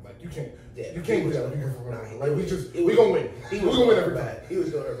from Atlanta. Like, you can't do that. People from Atlanta. Like, we gonna win. We gonna win every time. He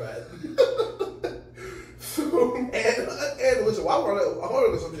was doing her bad. And listen, I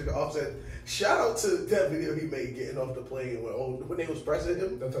want to something to Offset. Shout out to that video he made getting off the plane when they was pressing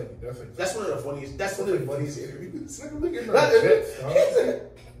him. That's one of the funniest. That's one of the funniest interviews. Y'all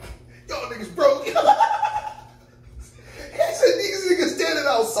niggas broke. He said these niggas standing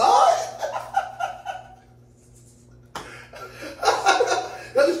outside.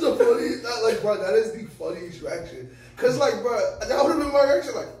 That is the funniest. Like, bro, that is the funniest reaction. Cause, like, bro, that would have been my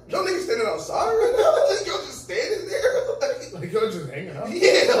reaction. Like, y'all niggas standing outside right now? Like, y'all just standing there? Like y'all just hanging out?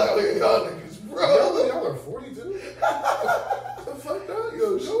 Yeah, like, y'all niggas, bro. Y'all are 42? The fuck up?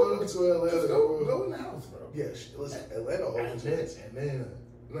 Yo, show up to Atlanta. Go in the house, bro. Yeah, listen, Atlanta always wins. And then,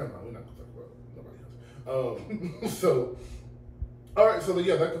 never mind, we're not going to talk about nobody else. So, all right, so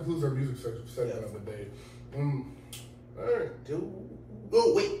that concludes our music segment of the day. All right. Dude.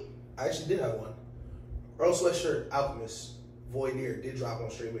 Oh, wait. I actually did have one. Earl Sweatshirt, Alchemist, Void Near did drop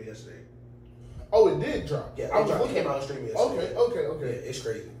on streaming yesterday. Oh, it did drop? Yeah, it came out on streaming yesterday. Okay. Yeah, it's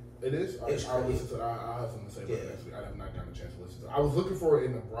crazy. It is? I'll listen to it. I'll have something to say about it next week. I have not gotten a chance to listen to it. I was looking for it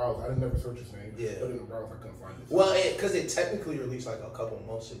in the browser. I didn't never search his name. Yeah. But in the browser, I couldn't find it. Well, because it technically released like a couple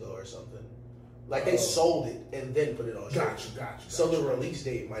months ago or something. Like, they sold it and then put it on streaming. Gotcha. So the release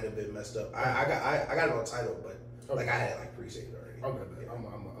date might have been messed up. I got it on title, but like I had like pre-saved already. Okay, I'm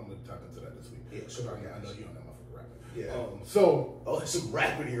gonna tap into that this week. Yeah, because I know you don't have motherfucking rapping. Yeah. It's some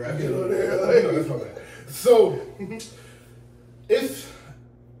rappity rapping on there. That's my bad. So it's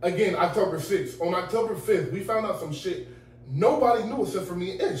again October 6th. On October 5th, we found out some shit nobody knew except for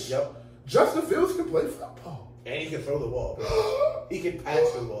me and Ish. Yep. Justin Fields can play football. And he can throw the ball, bro. He can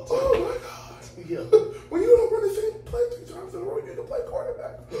pass the ball too. Oh my god. Yeah. When you don't run the same play 3 times in a row, you can play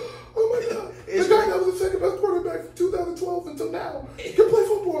quarterback. Oh my god. The guy that was the second best quarterback from 2012 until now can play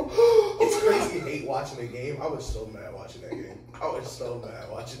football. It's crazy you hate watching the game. I was so mad watching that game.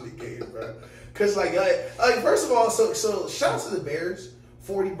 Bro. Cause like first of all, so shout out to the Bears.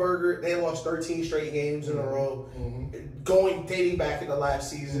 40 burger. They lost 13 straight games in a row. Mm-hmm. Dating back into last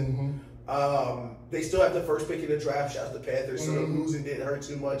season. Mm-hmm. They still have the first pick in the draft. Shout out to the Panthers. So them losing didn't hurt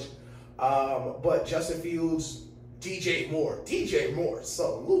too much. But Justin Fields, DJ Moore.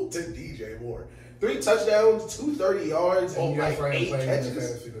 Salute to DJ Moore. 3 touchdowns, 230 yards, and like 8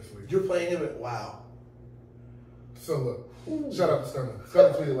 catches. You're playing him at wow. So look, shout out to Stunner.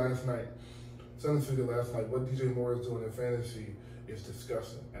 Stunner tweeted last night. What DJ Moore is doing in fantasy is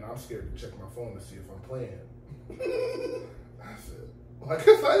disgusting, and I'm scared to check my phone to see if I'm playing him. I said, well, I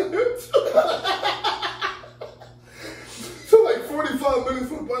guess I am. So like 45 minutes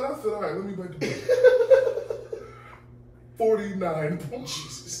went by, and I said, all right, let me break the ball. 49 points.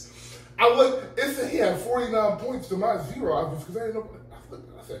 Jesus. It said he had 49 points to my 0. Because I didn't know.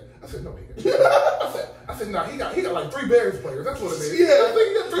 I said, no, he got. I said, nah, he got like 3 Bears players. That's what it is. Yeah, I think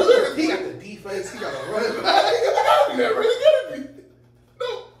he got 3 Bears. He got the defense. He got a running back. He got me.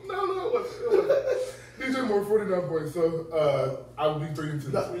 No, it wasn't. DJ Moore, 49 points. so I will be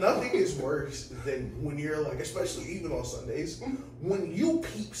 3-2. Nothing is worse than when you're like, especially even on Sundays, when you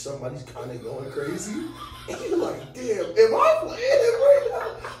peep somebody's kind of going crazy, and you're like, damn, am I playing it right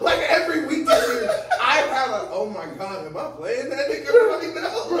now? Like every week this year, I have a, oh my God, am I playing that nigga right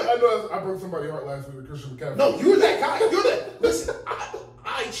now? Like, I know I broke somebody's heart last week with Christian McCaffrey. no, you're that guy. You're that. Listen,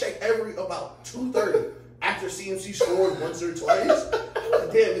 I check every about 2:30 after CMC scored once or twice. I'm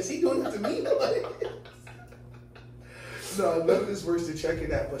like, damn, is he doing it to me? Like, no, none of this worse than checking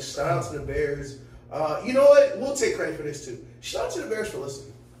that. But shout out to the Bears. You know what? We'll take credit for this too. Shout out to the Bears for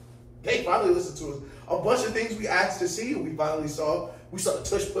listening. They finally listened to us. A bunch of things we asked to see, and we finally saw. We saw the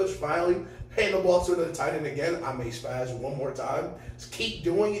tush push finally. Hand the ball to the tight end again. I may spaz one more time. Just keep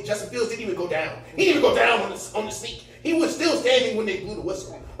doing it. Justin Fields didn't even go down. He didn't even go down on the sneak. He was still standing when they blew the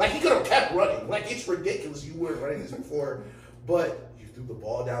whistle. Like, he could have kept running. Like, it's ridiculous. You weren't running this before. But you threw the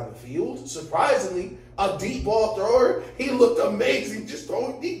ball down the field. Surprisingly, a deep ball thrower. He looked amazing just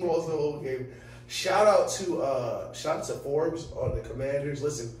throwing deep balls the whole game. Shout out to Forbes on the Commanders.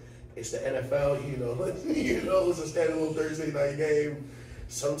 Listen, it's the NFL. You know, it's a standalone Thursday night game.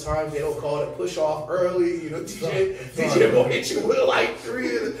 Sometimes they don't call it a push off early. You know, DJ will hit you with like 3.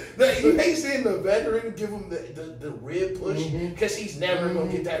 You may send the veteran give him the rib push because he's never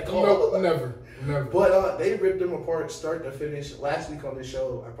gonna get that call. No, never. But they ripped him apart, start to finish. Last week on the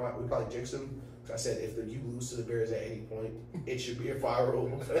show, we probably jinxed him. I said if you lose to the Bears at any point, it should be a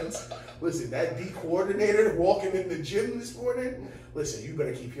viral offense. Listen, that D coordinator walking in the gym this morning. Listen, you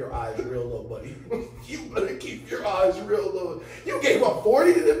better keep your eyes real low, buddy. You better keep your eyes real low. You gave up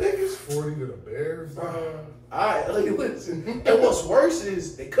 40 to the niggas? 40 to the Bears? All right, listen. And what's worse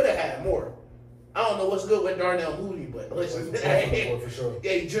is they could have had more. I don't know what's good with Darnell Mooney, but listen. For sure.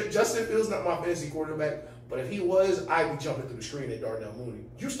 Yeah, Justin Fields not my fantasy quarterback, but if he was, I'd be jumping through the screen at Darnell Mooney.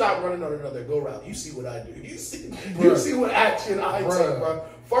 You stop running on another go route. You see what I do. You see what action I take, bro.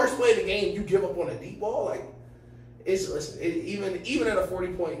 First play of the game, you give up on a deep ball, like. Even at a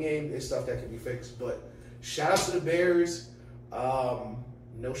 40-point game, there's stuff that can be fixed. But shout out to the Bears.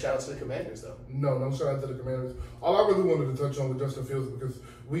 No shout out to the Commanders though. No shout out to the Commanders. All I really wanted to touch on with Justin Fields because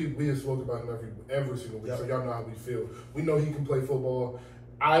we have spoken about him every single week, so y'all know how we feel. We know he can play football.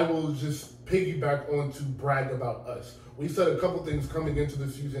 I will just piggyback on to brag about us. We said a couple things coming into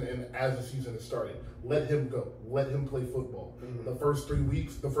the season and as the season has started. Let him go. Let him play football. The first 3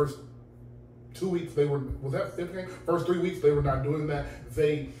 weeks, the first 2 weeks was that 5th game? First 3 weeks they were not doing that.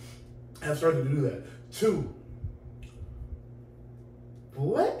 They have started to do that. 2,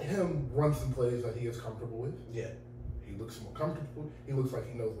 let him run some plays that he is comfortable with. Yeah. He looks more comfortable. He looks like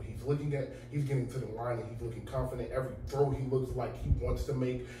he knows what he's looking at. He's getting to the line and he's looking confident. Every throw he looks like he wants to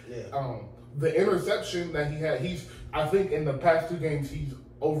make. Yeah. The interception that he had, I think in the past 2 games he's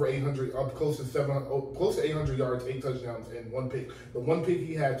over 800, up close to 800 yards, 8 touchdowns, and 1 pick. The 1 pick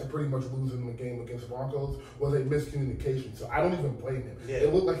he had to pretty much lose in the game against Broncos was a miscommunication. So I don't even blame him. Yeah.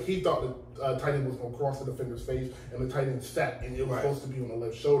 It looked like he thought the tight end was going to cross the defender's face, and the tight end sat, and it was supposed to be on the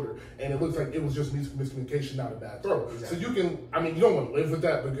left shoulder. And it looks like it was just miscommunication, not a bad throw. Exactly. So you don't want to live with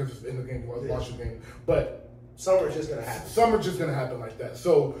that because in the game, you watch the game. But some are just going to happen. Some are just going to happen like that.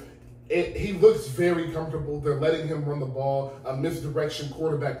 So he looks very comfortable. They're letting him run the ball, a misdirection,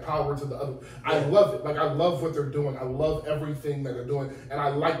 quarterback power to the other. I love it. Like, I love what they're doing. I love everything that they're doing, and I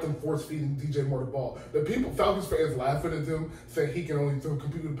like them force-feeding DJ Moore the ball. The people, Falcons fans laughing at him, saying he can only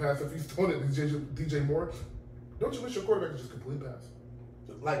complete the pass if he's throwing it to DJ Moore. Don't you wish your quarterback could just complete pass?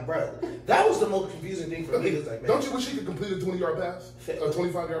 Like, bro, that was the most confusing thing for me. It's like, man, don't you wish he could complete a 20-yard pass? A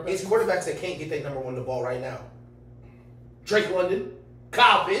 25-yard pass? It's quarterbacks that can't get their number 1 the ball right now. Drake London.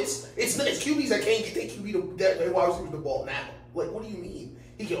 Kyle Pitts. It's QBs that can't get their QB their wide receiver the ball now. Like, what do you mean?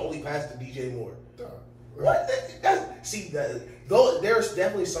 He can only pass to DJ Moore. What? Though there's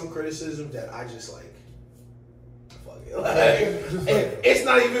definitely some criticism that I just like. Fuck it. Like, it's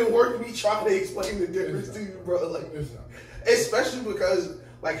not even worth me trying to explain the difference to you, bro. Like, it's not. Especially because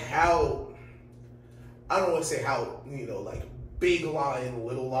like how I don't want to say how like big lion,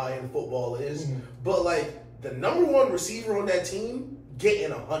 little lion football is, but like the number 1 receiver on that team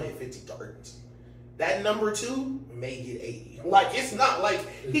getting 150 targets. That number 2 may get 80. Like, it's not like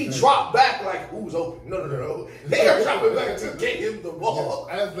he dropped back like, who's open? No. They are dropping back to get him the ball.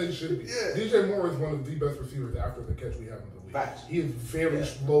 Yeah, as they should be. Yeah. DJ Moore is one of the best receivers after the catch we have in the league. Facts. He is very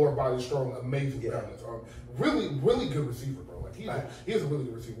lower body strong, amazing balance. Really, really good receiver, bro. Like, he is a really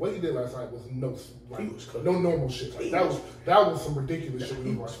good receiver. What he did last night was no normal shit. Like, that was some ridiculous shit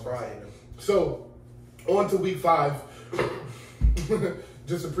we watched. So, on to week 5.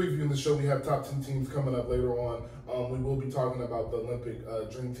 just a preview in the show, we have top 10 teams coming up later on. We will be talking about the Olympic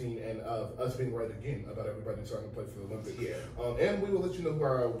Dream Team and us being right again about everybody starting to play for the Olympics. Yeah. And we will let you know who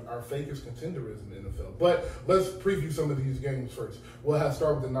our fakest contender is in the NFL. But let's preview some of these games first. We'll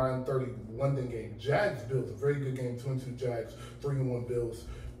start with the 9:30 London game. Jags Bills, a very good game. 2-2 Jags, 3-1 Bills.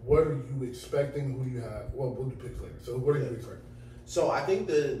 What are you expecting? Who do you have? Well, we'll do picks later. So what are you expecting? So I think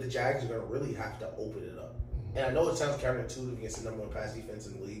the Jags are going to really have to open it up. And I know it sounds counterintuitive against the number one pass defense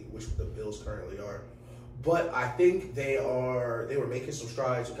in the league, which the Bills currently are. But I think they were making some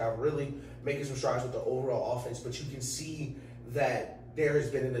strides with Calvin Ridley, making some strides with the overall offense. But you can see that there has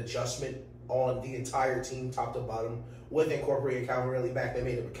been an adjustment on the entire team, top to bottom, with incorporating Calvin Ridley back. They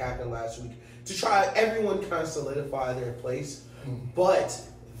made him a captain last week to try everyone kind of solidify their place. But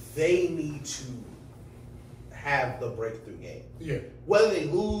they need to have the breakthrough game. Yeah. Whether they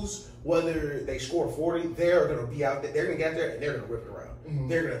lose, whether they score 40, they're going to be out there. They're going to get there and they're going to rip it around.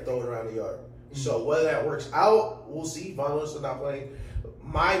 They're going to throw it around the yard. So whether that works out, we'll see. Von Miller's still not playing.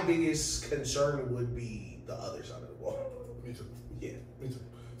 My biggest concern would be the other side of the ball. Me too. Yeah. Me too.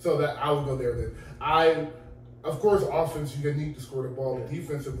 So that I would go there then. Of course, offense, you need to score the ball. But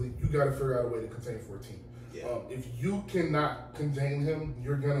defensively, you got to figure out a way to contain 14. Yeah. If you cannot contain him,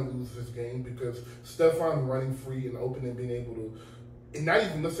 you're going to lose this game because Stephon running free and open and being able to, and not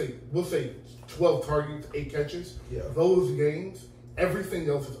even, we'll say 12 targets, 8 catches. Yeah. Those games, everything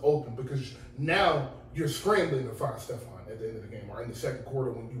else is open because now you're scrambling to find Stephon at the end of the game or in the second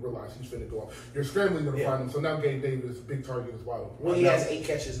quarter when you realize he's finna go off. You're scrambling to find him. So now Gabe Davis' big target is wide open. When he has 8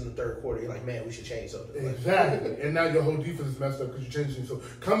 catches in the third quarter, you're like, man, we should change something. Exactly. And now your whole defense is messed up because you're changing. So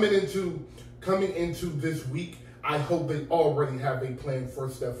coming into this week, I hope they already have a plan for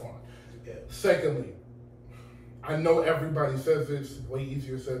Stephon. Yeah. Secondly, I know everybody says it's way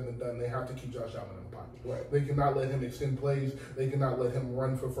easier said than done. They have to keep Josh Allen in the pocket. Right. They cannot let him extend plays. They cannot let him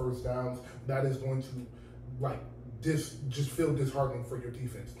run for first downs. That is going to just feel disheartening for your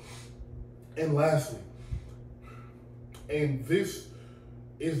defense. And lastly, and this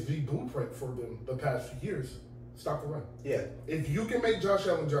is the blueprint for them the past few years, stop the run. Yeah. If you can make Josh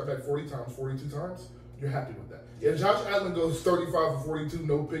Allen drop back 40 times, 42 times, you're happy with that. If Josh Allen goes 35 for 42,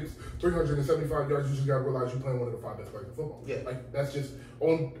 no picks, 375 yards, you just got to realize you're playing one of the 5 best players in football. Yeah. Like, that's just,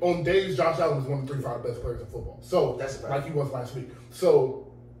 on days, Josh Allen is one of the 3-5 best players in football. So, that's like he was last week. So,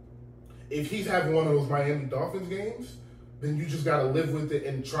 if he's having one of those Miami Dolphins games, then you just got to live with it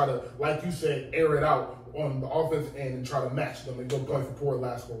and try to, like you said, air it out on the offense end and try to match them and go play for poor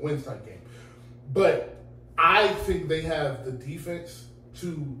last score wins type game. But I think they have the defense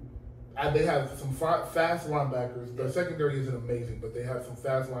to. They have some fast linebackers. Their secondary isn't amazing, but they have some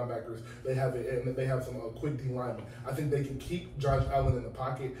fast linebackers. They have some quick D linemen. I think they can keep Josh Allen in the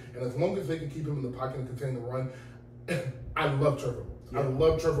pocket, and as long as they can keep him in the pocket and contain the run, I love Trevor Lawrence. Yeah. I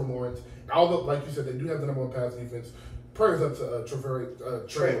love Trevor Lawrence. Although, like you said, they do have the number one pass defense. Prayers up to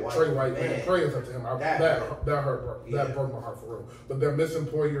Trey White. Man. Prayers up to him. That hurt. That broke my heart for real. But they're missing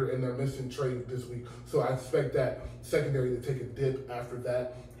Poyer and they're missing Trey this week, so I expect that secondary to take a dip after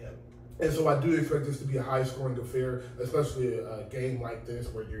that. And so I do expect this to be a high-scoring affair, especially a game like this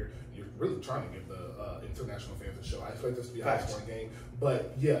where you're really trying to give the international fans a show. I expect this to be a high-scoring game.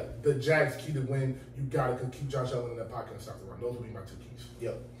 But, yeah, the Jags' key to win, you got to keep Josh Allen in that pocket and stop the run. Those will be my 2 keys.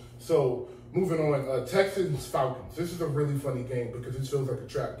 Yep. So, moving on, Texans-Falcons. This is a really funny game because it feels like a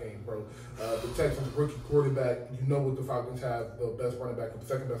trap game, bro. The Texans rookie quarterback, you know what the Falcons have, the best running back, the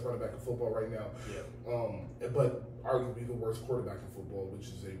second best running back in football right now. Yeah. But arguably the worst quarterback in football, which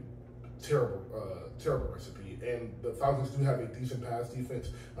is a terrible recipe. And the Falcons do have a decent pass defense.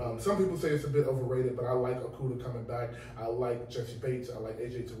 Some people say it's a bit overrated, but I like Okuda coming back. I like Jesse Bates. I like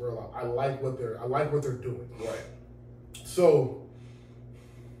AJ Terrell. I like what they're doing. Right. So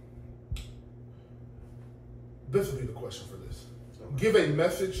this will be the question for this. Okay. Give a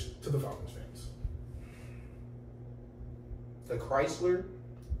message to the Falcons fans. The Chrysler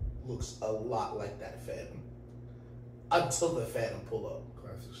looks a lot like that Phantom until the Phantom pull up.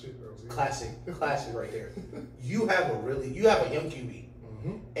 Classic shit, bro. Classic right there. You have a young QB.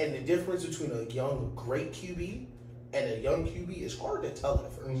 And the difference between a young, great QB and a young QB is hard to tell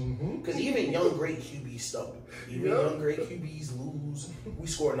at first. Because even young, great QBs stumble. Even young, great QBs lose. We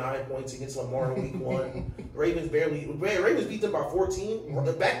scored 9 points against Lamar in week 1. Ravens beat them by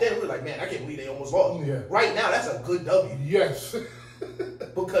 14. Back then, we were like, man, I can't believe they almost lost. Yeah. Right now, that's a good W. Yes.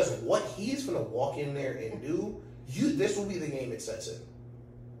 Because what he's going to walk in there and do, this will be the game it sets in.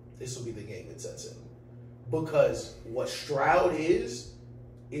 Because what Stroud is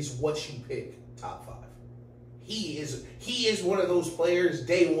what you pick top 5. He is one of those players,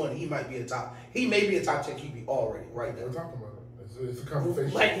 day one, he may be a top 10 QB already, right now. We're talking about it. It's a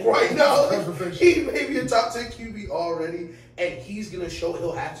conversation. Like right now, Conversation. he may be a top 10 QB already, and he's gonna show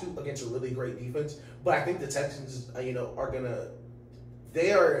he'll have to against a really great defense. But I think the Texans, are gonna.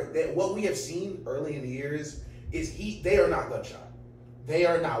 What we have seen early in the years is they are not gunshot. They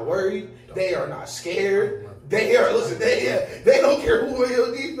are not worried. They are not scared. They don't care who in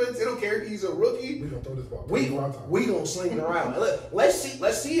your defense. They don't care if he's a rookie. We gonna throw this ball. We gonna sling it around. Let's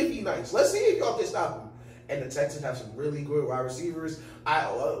see if he's nice. Let's see if y'all can stop him. And the Texans have some really good wide receivers.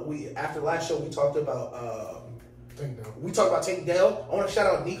 After last show we talked about Tank Dell. I want to shout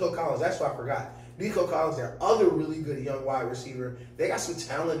out Nico Collins. That's what I forgot. Nico Collins, their other really good young wide receiver. They got some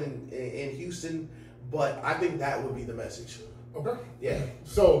talent in Houston, but I think that would be the message. Okay. Yeah.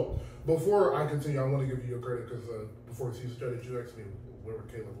 So before I continue, I want to give you your credit because before the season started, you asked me where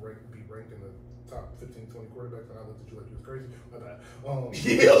would Caleb be ranked in the top 15, 20 quarterbacks, and I looked at you like you was crazy. My bad.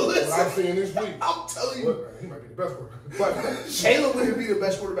 Listen. What I'm saying this week, I'm telling you, look, he might be the best quarterback. but Caleb wouldn't be the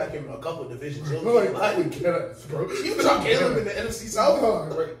best quarterback in a couple of divisions. Bro. You talk Caleb in the NFC South.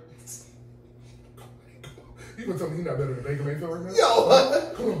 Right. You gonna tell me he's not better than Baker Mayfield right now?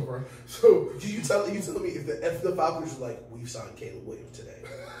 Yo, come on, bro. So you telling me if the Falcons were like, we've signed Caleb Williams today,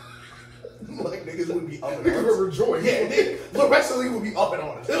 like niggas would be up and niggas on would us. rejoice. Yeah, the rest of the league would be up and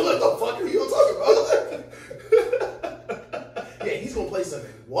on us. They're like, the fuck are you talking about? Yeah, he's gonna play Sunday.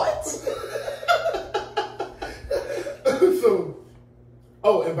 What? So,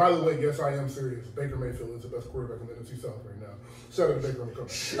 and by the way, yes, I am serious. Baker Mayfield is the best quarterback in the NFC South right now. Shout out to Baker on the cover.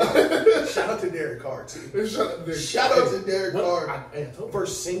 Shout out to Derek Carr, too. Shout out to Derek Carr for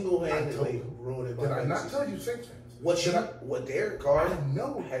single-handedly ruining my Did I not tell you Saints fans? What Derek Carr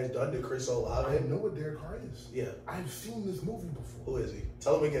has done to Chris Olave. I know what Derek Carr is. Yeah. I've seen this movie before. Who is he?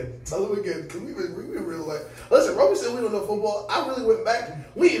 Tell him again. Because we've been real like. Listen, Roby said we don't know football. I really went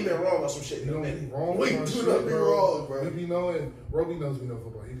back. We ain't been wrong about some shit. You don't be wrong. We do not be wrong, bro. We be knowing. Roby knows we know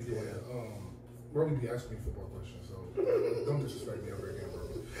football. He be Roby be asking me football questions, so don't disrespect me over again,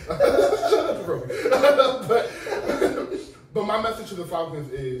 Roby. Shout out to Roby. But my message to the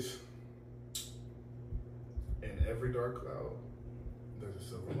Falcons is, in every dark cloud, there's a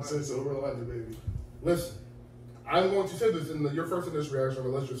silver lining. It's a silver lining, baby. Listen, I'm going to say this in your first initial reaction,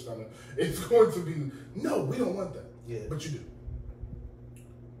 unless you're stunning. It's going to be, no, we don't want that. Yeah. But you do.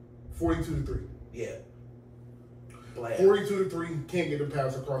 42-3. Yeah. 42-3, can't get a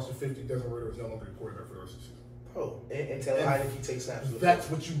pass across the 50. Desmond Ridder is no longer a quarterback for the rest of the season. Bro, and tell Heineke takes snaps. That's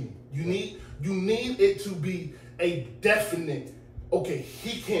what you need. You need it to be a definite, okay,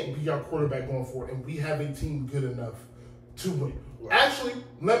 he can't be our quarterback going forward, and we have a team good enough to win. Right. Actually,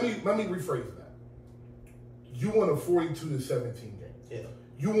 let me rephrase that. You want a 42-17 game. Yeah.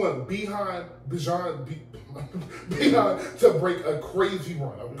 You want Bijan to break a crazy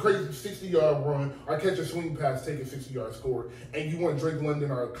run, a crazy 60-yard run, or catch a swing pass, take a 60-yard score, and you want Drake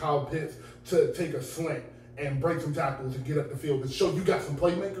London or Kyle Pitts to take a slant and break some tackles and get up the field and show you got some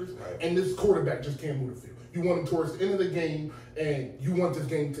playmakers, right. And this quarterback just can't move the field. You want him towards the end of the game, and you want this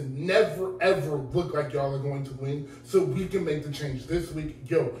game to never, ever look like y'all are going to win, so we can make the change this week.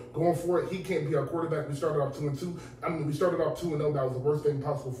 Going forward, he can't be our quarterback. We started off 2-2. We started off 2-0. That was the worst thing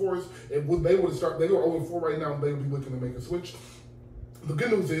possible for us. They were 0-4 right now, and they would be looking to make a switch. The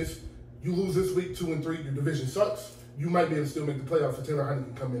good news is, you lose this week, 2-3. Your division sucks. You might be able to still make the playoffs, so Taylor Heineke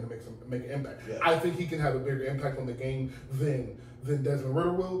can come in and make an impact. Yeah. I think he can have a bigger impact on the game than Desmond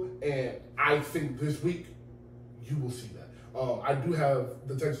Ridder will, and I think this week you will see that. I do have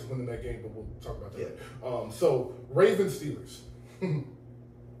the Texans winning that game, but we'll talk about that later. So, Ravens Steelers.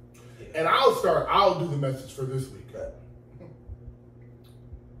 And I'll do the message for this week. Okay.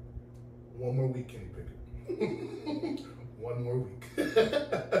 One more week, Kenny Pickett. One more week.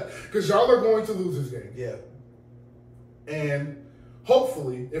 Because y'all are going to lose this game. Yeah. And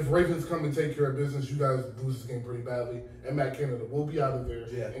hopefully, if Ravens come and take care of business, you guys lose this game pretty badly, and Matt Canada will be out of there,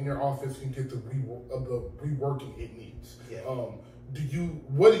 and your offense can get the reworking it needs. Yeah.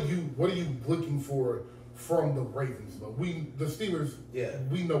 What are you looking for from the Ravens? The Steelers,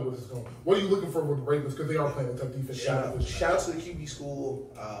 we know what is going on. What are you looking for with the Ravens? Because they are playing a tough defense. Shout out to the QB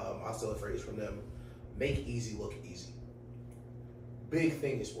school. I'll steal a phrase from them. Make easy look easy. Big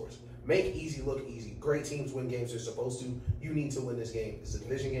thing in sports. Make easy look easy. Great teams win games they're supposed to. You need to win this game. It's a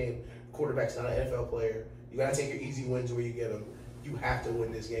division game. Quarterback's not an NFL player. You got to take your easy wins where you get them. You have to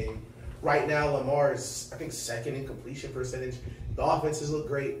win this game. Right now, Lamar is, I think, second in completion percentage. The offenses look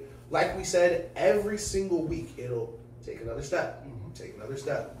great. Like we said, every single week, it'll take another step. Take another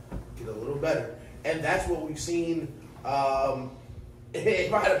step. Get a little better. And that's what we've seen.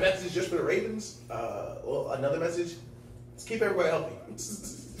 If I had a message just for the Ravens, another message, let's keep everybody healthy.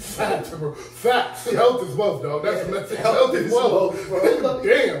 Facts, bro. Facts. Health is wealth, dog. That's the message. Health is wealth, bro.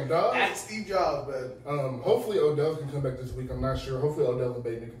 Damn, dog. Ask Steve Jobs, man. Hopefully Odell can come back this week. I'm not sure. Hopefully Odell and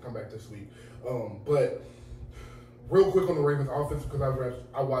Bateman can come back this week. But real quick on the Ravens offense, because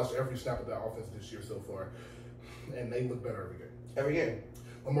I watched every snap of that offense this year so far, and they look better every game. Every game.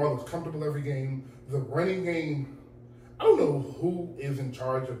 Lamar looks comfortable every game. The running game, I don't know who is in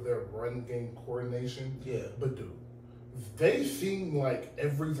charge of their run game coordination. Yeah. But dude, they seem like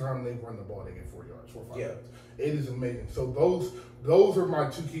every time they run the ball, they get 4 yards, 4 or 5 yards. It is amazing. So those are my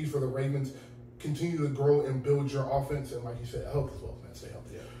 2 keys for the Ravens. Continue to grow and build your offense, and like you said, health as well, man. Stay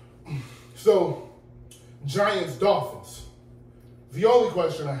healthy. Yeah. So, Giants, Dolphins. The only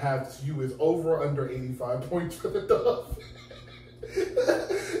question I have to you is over or under 85 points for the Dolphins.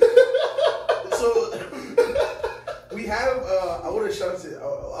 So we have. I want to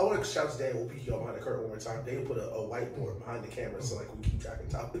shout to Dan. We'll peek y'all behind the curtain one more time. They put a whiteboard behind the camera, so like we keep track of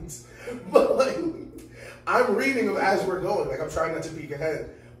topics. But like, I'm reading them as we're going. Like I'm trying not to peek ahead,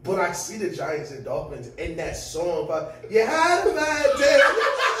 but I see the Giants and Dolphins in that song. You had a bad day.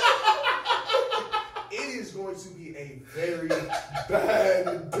 It is going to be a very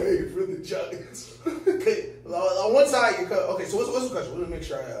bad day for the Giants. Okay, on one side, okay. So what's the question? Let me make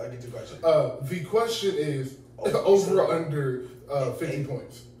sure I get to the question. The question is over or under 50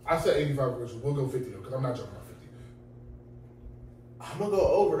 points. I said 85 version. We'll go 50 though, because I'm not jumping on 50. I'm gonna go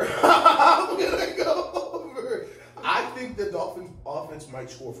over. I'm gonna go over. I think the Dolphins offense might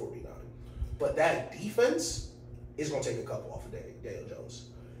score 49, but that defense is gonna take a couple off of Daniel Jones.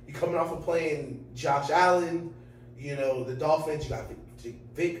 You're coming off of playing Josh Allen. You know, the Dolphins, you got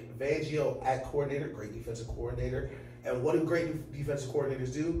Vic Fangio at coordinator, great defensive coordinator. And what do great defensive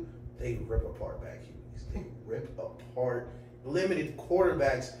coordinators do? They rip apart back humans. They rip apart limited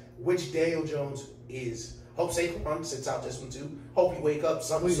quarterbacks, which Daniel Jones is. Hope Saquon sits out this one too. Hope you wake up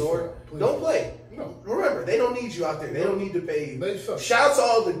something sore. Don't play. No. Remember, they don't need you out there. They don't need to pay you. Shout out to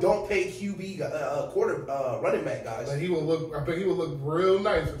all the don't pay QB running back guys. Like I bet he would look real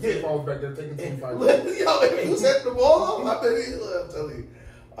nice if Saquon was back there taking 25. Yo, if he was setting the ball up, I bet I'm telling you.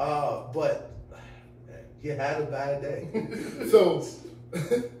 But you had a bad day. So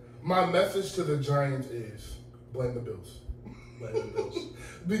my message to the Giants is blame the Bills. Blame the Bills.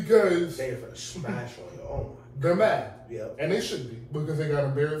 Because they're gonna smash on you. Oh my. They're mad. Yeah. And they should be, because they got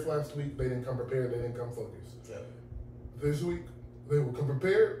embarrassed last week. They didn't come prepared. They didn't come focused. Yeah. This week, they will come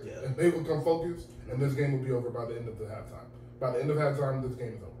prepared. Yeah. And they will come focused. And this game will be over by the end of the halftime. By the end of halftime, this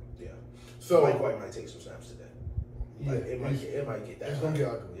game is over. Yeah. So Mike White might take some snaps today. Yeah. It might get that. It's gonna get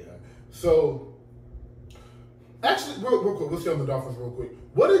ugly. Yeah. So, actually, real quick, let's get on the Dolphins real quick.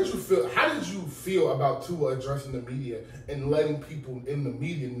 What did you feel? How did you feel about Tua addressing the media and letting people in the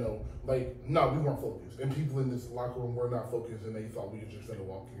media know, like, no, we weren't focused, and people in this locker room were not focused, and they thought we were just gonna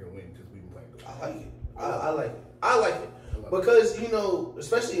walk here and win because we were playing good. I like it. I like it because you know,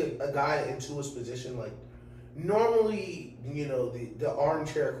 especially a guy in Tua's position, like normally, you know, the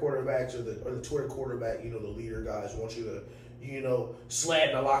armchair quarterbacks or the Twitter quarterback, you know, the leader guys want you to, you know,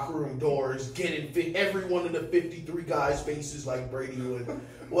 slam the locker room doors, get in every one of the 53 guys' faces like Brady would.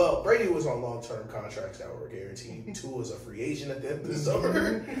 Well, Brady was on long-term contracts that were guaranteed. Tua was a free agent at the end of the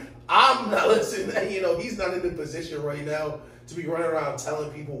summer. I'm not listening. You know, he's not in the position right now to be running around telling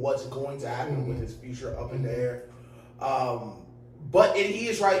people what's going to happen with his future up in the air. But he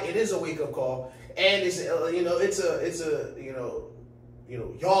is right. It is a wake-up call, and it's it's a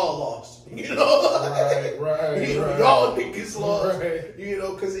y'all lost. You know, right. Y'all niggas lost. Right. You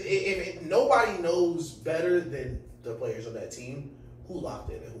know, because if nobody knows better than the players on that team who locked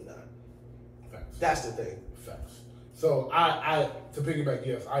in and who not. Facts. That's the thing. Facts. So I to piggyback,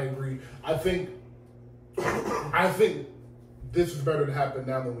 yes, I agree. I think this is better to happen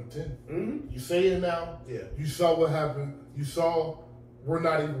now than week 10. Mm-hmm. You say it now. Yeah. You saw what happened. You saw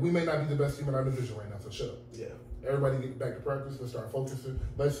we may not be the best team in our division right now. So shut up. Yeah. Everybody get back to practice. Let's start focusing.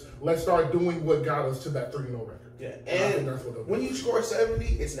 Let's start doing what got us to that 3-0 record. Yeah, and when you score 70,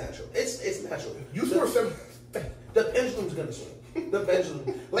 it's natural. It's natural. You score 70. The pendulum's gonna swing. The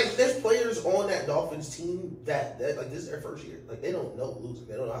pendulum. Like there's players on that Dolphins team that like this is their first year. Like they don't know losing.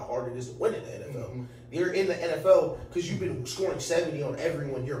 They don't know how hard it is to win in the NFL. Mm-hmm. You're in the NFL because you've been scoring 70 on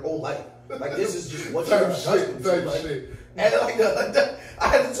everyone your whole life. Like this is just what you're accustomed to. Like, and like I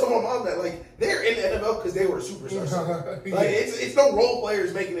had to tell my mom that like they're in the NFL because they were superstars. Like it's no role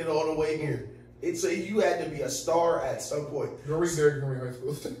players making it all the way here. It's you had to be a star at some point. Go read Derrick Henry High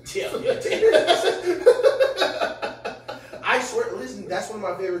School. Yeah. I swear, listen, that's one of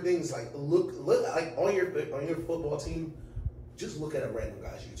my favorite things. Like look like on your football team, just look at a random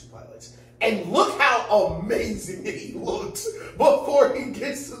guy's YouTube highlights and look how amazing he looked before he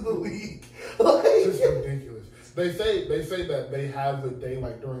gets to the league. Like, it's just ridiculous. They say that they have a day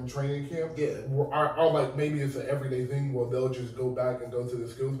like during training camp, or like maybe it's an everyday thing where they'll just go back and go to the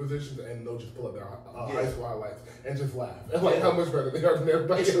skills positions and they'll just pull up their high school highlights and just laugh and like how much better they are than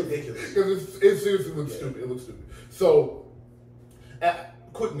everybody. It's ridiculous because it seriously looks stupid. It looks stupid. So,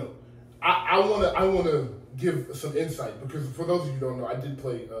 quick note, I wanna give some insight because for those of you who don't know, I did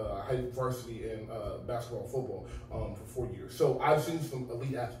play high varsity in basketball and football for 4 years. So I've seen some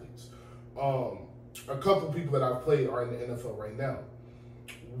elite athletes. A couple people that I've played are in the NFL right now.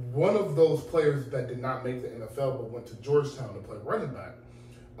 One of those players that did not make the NFL but went to Georgetown to play running back,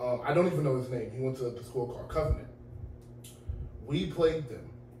 I don't even know his name. He went to the school called Covenant. We played them.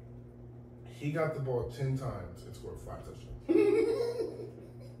 He got the ball 10 times and scored 5 touchdowns.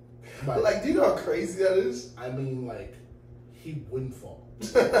 Like, do you know how crazy that is? I mean, like, he wouldn't fall.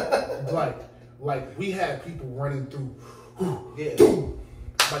 like we had people running through,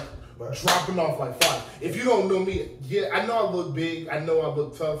 like, dropping off like 5. If you don't know me, I know I look big. I know I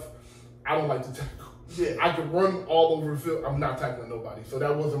look tough. I don't like to tackle. Yeah. I can run all over the field. I'm not tackling nobody. So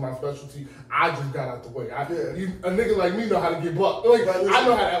that wasn't my specialty. I just got out the way. A nigga like me know how to get bucked. Like, I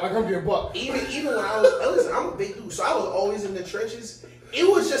know how to act like I'm getting bucked. Even when I was, listen, I'm a big dude, so I was always in the trenches. It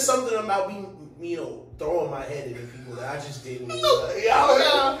was just something about me, throwing my head into people that I just didn't. I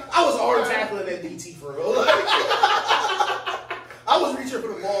was hard tackling at DT for real. I was reaching for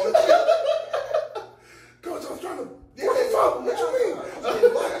the ball. Coach, I was trying to. What you mean? I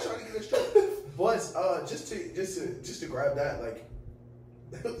was trying to get it straight. But just to grab that, like,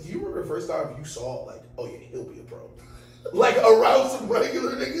 you remember the first time you saw, like, oh yeah, he'll be a pro. Like, around some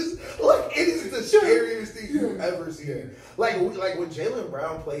regular niggas, like, it is the scariest thing you've ever seen. Like when Jaylen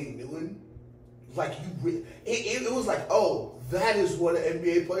Brown played Newland, like, it was like, oh, that is what an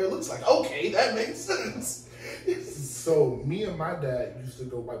NBA player looks like. Okay, that makes sense. So me and my dad used to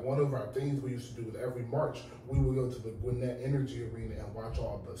go, like, one of our things we used to do with every March, we would go to the Gwinnett Energy Arena and watch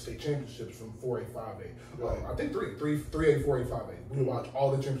all the state championships from 4A, 5A. Right. I think 3A, 4A, 5A. We would watch all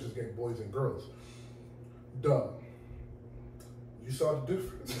the championships games, boys and girls. Duh. You saw the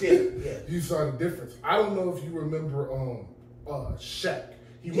difference. Yeah. You saw the difference. I don't know if you remember Shaq.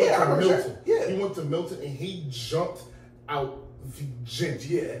 He went to Milton. Yeah. He went to Milton and he jumped out the gym.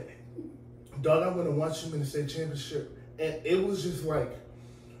 Yeah. Dog, I went and watched him in the state championship, and it was just like,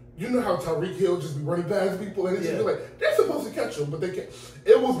 you know how Tyreek Hill just be running past people, and it's just like, they're supposed to catch him, but they can't.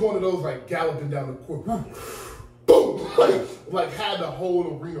 It was one of those, like, galloping down the court, boom, like had the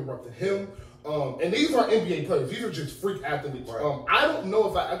whole arena erupted. Him, and these are NBA players. These are just freak athletes. Right. I don't know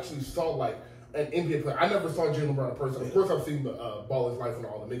if I actually saw, like, an NBA player. I never saw Jaylen Brown in person. Of course, I've seen the Ball His Life and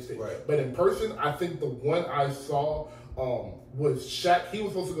all the mixtapes. Right. But in person, I think the one I saw was Shaq. He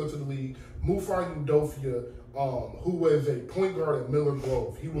was supposed to go to the league. Mufar Udofia, who was a point guard at Miller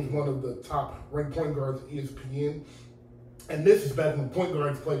Grove. He was one of the top ranked point guards at ESPN. And this is back when point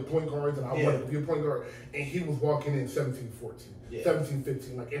guards played point guards, and I wanted to be a point guard. And he was walking in 17-14,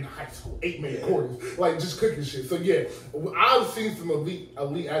 17-15, like in high school, 8-man quarters, like just cooking shit. So I've seen some elite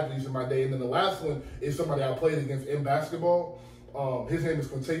athletes in my day. And then the last one is somebody I played against in basketball. His name is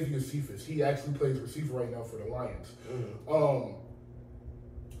Quintavious Cephas. He actually plays receiver right now for the Lions.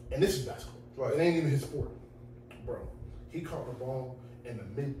 And this is basketball. Right. It ain't even his sport. Bro, he caught the ball in the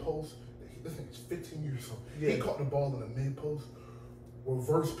mid-post. This thing is 15 years old. Yeah. He caught the ball in the mid-post,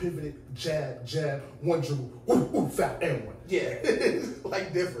 reverse pivoted, jab, one dribble, foul, and one. Yeah,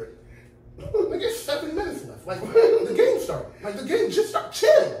 like different. Like, it's 7 minutes left. Like, the game started. Like, the game just started.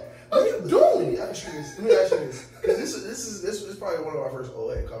 Chill. What are you doing? Let me ask you this. Because this is probably one of our first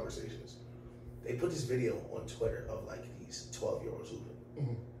OA conversations. They put this video on Twitter of, like, these 12-year-olds hooping.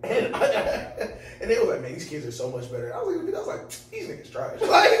 Mm-hmm. And they were like, man, these kids are so much better. I was like, these niggas trash.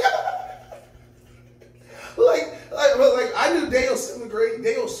 Like I knew Dale 7th grade.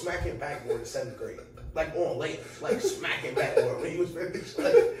 Dale smacking backboard in 7th grade, like on layups, like smacking backboard when he was finished.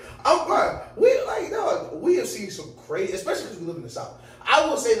 Like, I'm fine. We have seen some crazy, especially because we live in the South. I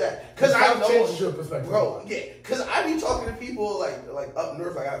will say that because I know, bro. Yeah, because I be talking to people like up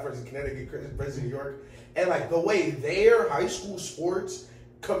north, like I have friends in Connecticut, friends in New York, and like the way their high school sports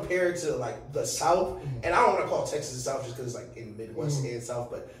compared to like the South, and I don't want to call Texas the South just because it's like in the Midwest and South,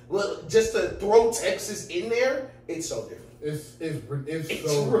 but just to throw Texas in there, it's so different. It's so different.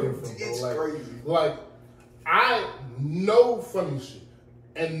 It's crazy. Like, I know funny shit,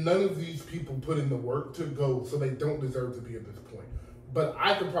 and none of these people put in the work to go, so they don't deserve to be at this point. But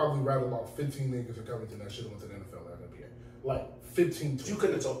I could probably rattle off 15 niggas who come into that shit onto the NFL and NBA. like 15 to. You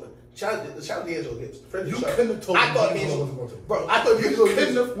couldn't have told me. Shout out D'Angelo Gibbs. You couldn't have told me. I thought D'Angelo D'Angelo wasn't going to. Bro, I thought D'Angelo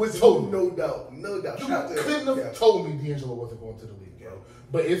couldn't have was told me. no doubt. No doubt. You Shout out to couldn't have told me D'Angelo wasn't going to the league, bro.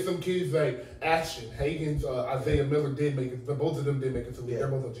 But it's some kids like Ashton, Hagens, Isaiah Miller did make it. Both of them did make it to the league. They're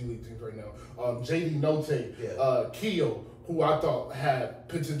both on G League teams right now. JD Note, Keo, who I thought had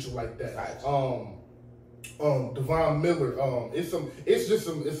potential like that. Devon Miller. It's some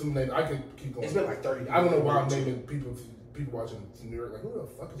names. I could keep going. It's been like 30. I don't know why I'm naming people watching New York like, who the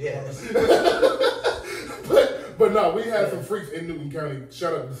fuck is but no, we had some freaks in Newton County.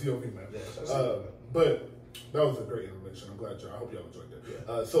 Shout out to COV, man. But that was a great information. I'm glad I hope y'all enjoyed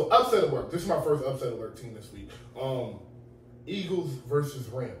that. So upset alert. This is my first upset alert team this week. Eagles versus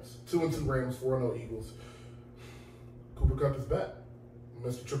Rams. 2-2 Rams, 4-0 Eagles. Cooper Kupp is back.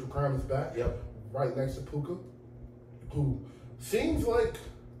 Mr. Triple Crown is back. Yep. Right next to Puka, who seems like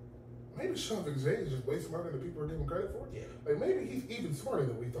maybe Sean McVay is just way smarter than people are giving credit for. Yeah. Like maybe he's even smarter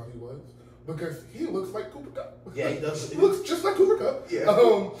than we thought he was because he looks like Cooper Kupp. Yeah, he does. He looks just like Cooper Kupp.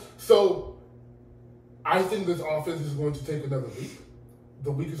 Yeah. So I think this offense is going to take another leap.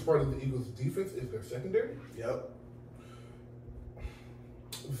 The weakest part of the Eagles' defense is their secondary. Yep.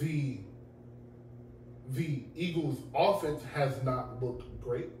 The Eagles' offense has not looked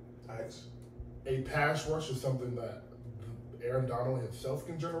great. Nice. A pass rush is something that Aaron Donald himself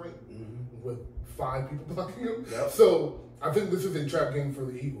can generate with 5 people blocking him. Yep. So I think this is a trap game for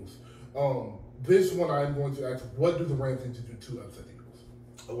the Eagles. This one I'm going to ask, what do the Rams need to do to upset the Eagles?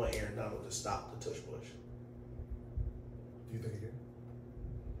 I want Aaron Donald to stop the tush push. Do you think he can?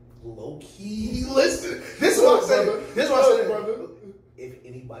 Low key, listen. This is what I'm saying. This is what I'm saying. Brother. If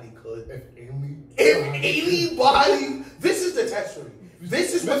anybody could, If anybody, this is the test for me.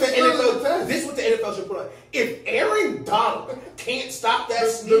 This is what the NFL. This is what the NFL should put on. If Aaron Donald can't stop that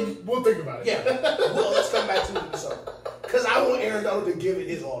sneak, we'll think about it. Yeah. Well, let's come back to it. Because I want Aaron Donald to give it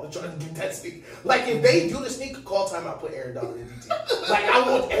his all to try to get that sneak. Like if they do the sneak, call timeout, put Aaron Donald in DT. Like I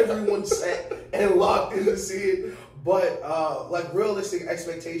want everyone set and locked in to see it. But like realistic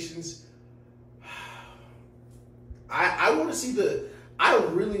expectations, I want to see I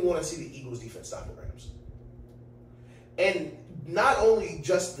really want to see the Eagles defense stop the Rams. And not only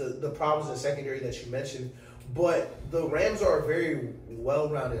just the problems in the secondary that you mentioned, but the Rams are a very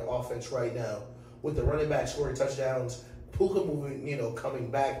well-rounded offense right now with the running back scoring touchdowns, Puka moving, coming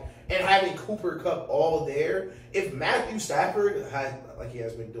back, and having Cooper Kupp all there. If Matthew Stafford, like he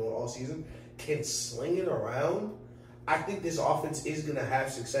has been doing all season, can sling it around, I think this offense is going to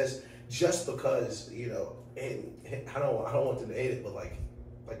have success just because, and I don't want them to hate it, but like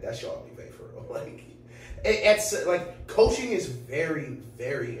that's Sean McVay for real. Like coaching is very,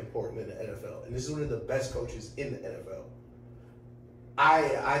 very important in the NFL, and this is one of the best coaches in the NFL.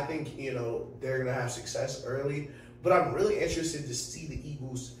 I think they're gonna have success early, but I'm really interested to see the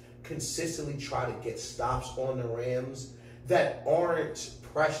Eagles consistently try to get stops on the Rams that aren't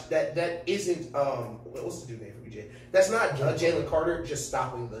pressure. That isn't what's the dude name for BJ? That's not Jalen Carter just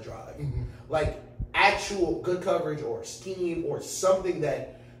stopping the drive. Mm-hmm. Like actual good coverage or scheme or something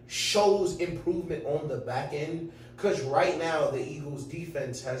that shows improvement on the back end. Because right now the Eagles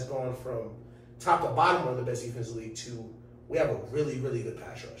defense has gone from top to bottom of the best defense in the league to we have a really, really good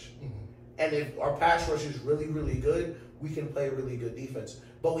pass rush. Mm-hmm. And if our pass rush is really, really good, we can play really good defense.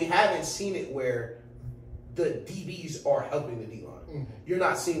 But we haven't seen it where the DBs are helping the D-line. Mm-hmm. You're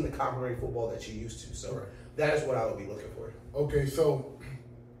not seeing the complementary football that you used to. So that is what I would be looking for. Okay, so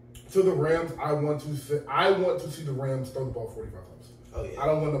to the Rams, I want to see the Rams throw the ball 45 times. Oh, yeah. I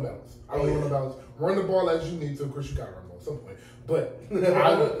don't want no balance. I don't want no balance. Run the ball as you need to. Of course, you got to run the ball at some point. But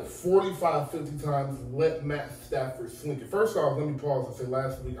I want 45, 50 times, let Matt Stafford slink it. First off, let me pause and say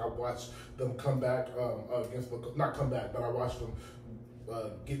last week I watched them come back not come back, but I watched them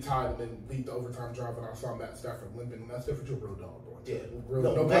get tied and then beat the overtime drive, and I saw Matt Stafford limping. Matt Stafford's a real dog, bro. Yeah.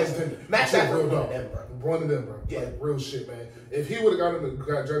 No pun intended. Matt Stafford real dog. One of them, bro. Yeah. Like, real shit, man. If he would have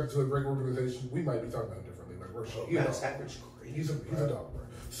got drafted to a great organization, we might be talking about it differently. Like, real shit. Matt Stafford's crazy. He's a dog, bro.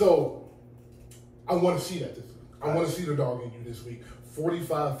 So, I want to see that this week. I want to see the dog in you this week.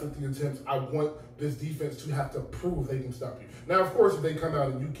 45, 50 attempts. I want this defense to have to prove they can stop you. Now, of course, if they come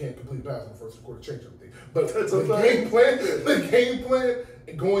out and you can't complete pass in the first quarter, change everything. But the game plan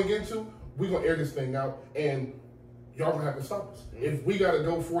going into, we're going to air this thing out, and y'all going to have to stop us. Mm-hmm. If we got to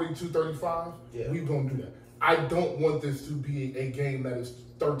go 42-35, we're going to do that. I don't want this to be a game that is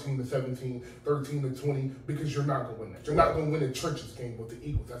 13-17, 13-20, because you're not going to win that. You're not going to win a trenches game with the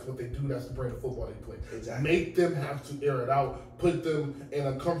Eagles. That's what they do. That's the brand of football they play. Exactly. Make them have to air it out. Put them in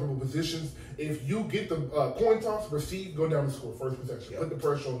uncomfortable positions. If you get the coin toss, receive, go down and score first possession. Yep. Put the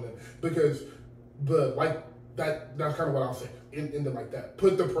pressure on them. Because like That's kind of what I'll say. In them like that.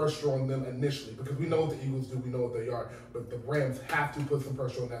 Put the pressure on them initially because we know what the Eagles do, we know what they are, but the Rams have to put some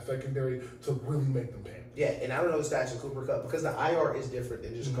pressure on that secondary to really make them pay. Yeah, and I don't know the stats of Cooper Kupp because the IR is different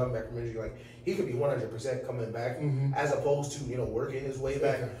than just coming back from injury. Like he could be 100% coming back as opposed to working his way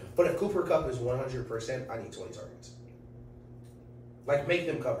back. Exactly. But if Cooper Kupp is 100%, I need 20 targets. Like make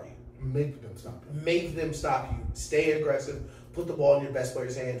them cover you. Make them stop you. Make them stop you. Stay aggressive. Put the ball in your best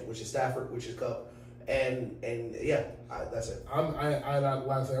player's hands, which is Stafford, which is Kupp. And yeah, that's it. I want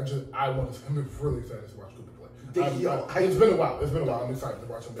to. I'm really excited to watch Cooper play. It's been a while. I'm excited to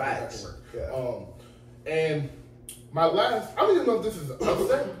watch him get back to work. Yeah. And my last, I don't even know if this is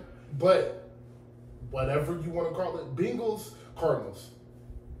upset, but whatever you want to call it, Bengals, Cardinals.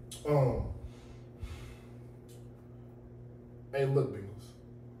 Hey, look, Bengals.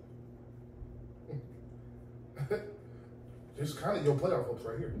 This kind of your playoff hopes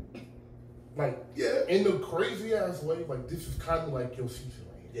right here. Like, yeah, in the crazy ass way, like this is kind of like your season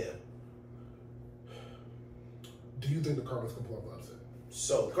right here. Yeah. Do you think the Cardinals can pull off the upset?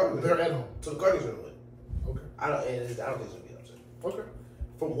 So the Cardinals, they're at home. So the Cardinals are gonna win. Okay. I don't think it's gonna be an upset. Okay.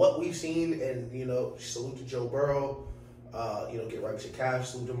 From what we've seen, and salute to Joe Burrow. Get right with your cash.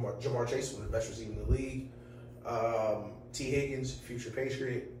 Salute to Jamar Chase, one of the best receivers in the league. T. Higgins, future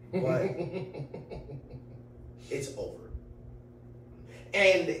Patriot, but it's over.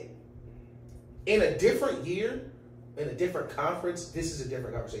 And in a different year, in a different conference, this is a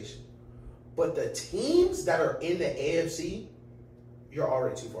different conversation. But the teams that are in the AFC, you're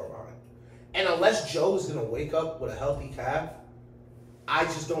already too far behind. And unless Joe is going to wake up with a healthy calf, I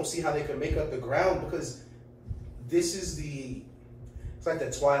just don't see how they can make up the ground because it's like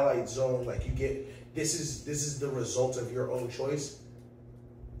the Twilight Zone. Like this is the result of your own choice.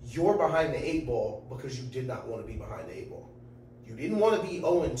 You're behind the 8 ball because you did not want to be behind the 8 ball. You didn't want to be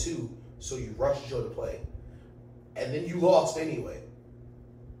 0-2, so you rushed Joe to play. And then you lost anyway.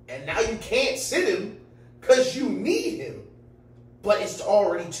 And now you can't sit him because you need him. But it's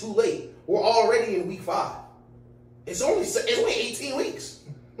already too late. We're already in week 5. It's only 18 weeks.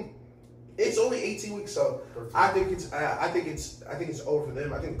 It's only 18 weeks, so I think it's over for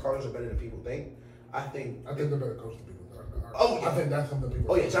them. I think the Cardinals are better than people think. I think they're better coached than people think. Oh yeah, I think that's something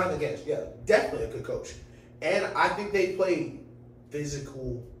people. Oh yeah, Jonathan Gannon, yeah, definitely a good coach, and I think they play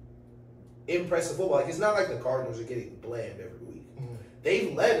physical, impressive football. Like it's not like the Cardinals are getting bland every week. Mm-hmm.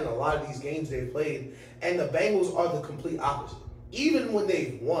 They've led in a lot of these games they've played, and the Bengals are the complete opposite. Even when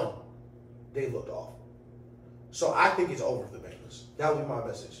they've won, they looked off. So I think it's over for the Bengals. That would be my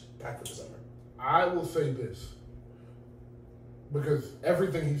message. Pack for the summer. I will say this. Because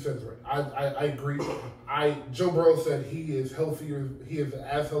everything he said is right. I agree. Joe Burrow said he is healthier. He is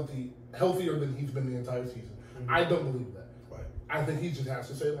healthier than he's been the entire season. Mm-hmm. I don't believe that. Right. I think he just has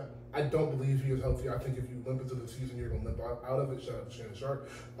to say that. I don't believe he is healthy. I think if you limp into the season, you're going to limp out of it. Shout out to Shannon Sharp.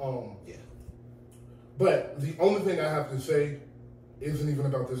 Yeah. But the only thing I have to say isn't even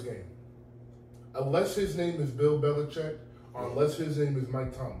about this game. Unless his name is Bill Belichick or unless his name is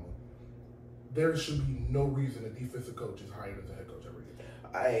Mike Tomlin, there should be no reason a defensive coach is hired as a head coach every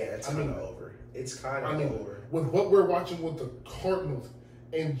year. It's kind of over. It's kind of over. With what we're watching with the Cardinals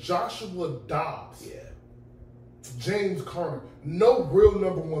and Joshua Dobbs, James Conner, no real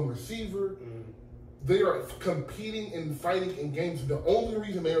number 1 receiver. Mm-hmm. They are competing and fighting in games. The only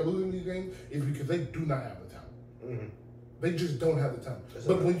reason they are losing these games is because they do not have the talent. Mm-hmm. They just don't have the talent.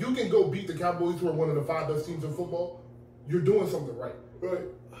 But when you can go beat the Cowboys, who are one of the 5 best teams in football, you're doing something right. Right.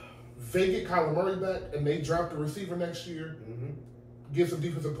 They get Kyler Murray back, and they draft a receiver next year, get some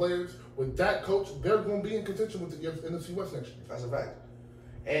defensive players. With that coach, they're going to be in contention with the NFC West next year. That's a fact.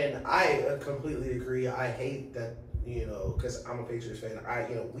 And I completely agree. I hate that, because I'm a Patriots fan.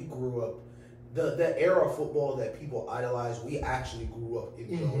 We grew up, the era of football that people idolize, we actually grew up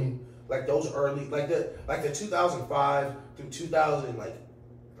enjoying. Mm-hmm. Like those early, like the 2005 through 2000,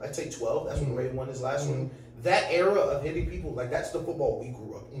 I'd say 12. That's when Ray won his last one. That era of hitting people, that's the football we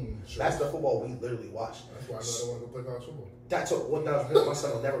grew up in. Sure. That's the football we literally watched. That's why I don't want to play college football. That's what 1,000%. My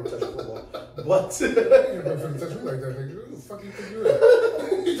son will never touch football. But you're not going to touch me like that, nigga. Who the fuck you think you're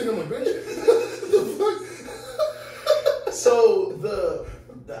at? You think I'm a bitch? The fuck? So the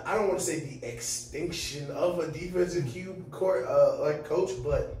I don't want to say the extinction of a defensive coach,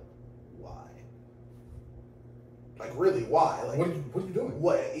 but why? Really, why? What are you doing?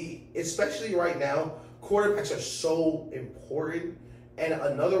 What? Especially right now, quarterbacks are so important. And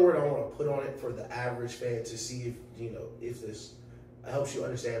another word I want to put on it for the average fan to see if this helps you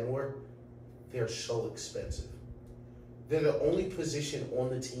understand more, they're so expensive. They're the only position on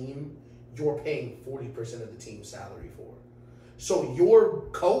the team you're paying 40% of the team's salary for. So your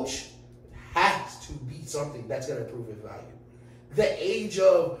coach has to be something that's going to improve his value. The age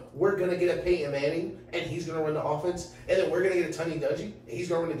of we're going to get a Peyton Manning and he's going to run the offense, and then we're going to get a Tony Dungy and he's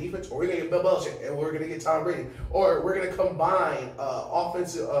going to run the defense, or we're going to get Bill Belichick and we're going to get Tom Brady, or we're going to combine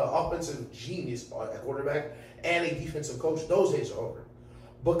offensive genius at quarterback and a defensive coach. Those days are over.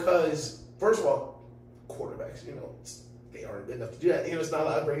 Because, first of all, quarterbacks, they aren't good enough to do that. It's not a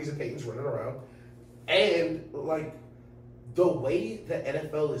lot of Brady's and Peytons running around. And, like, the way the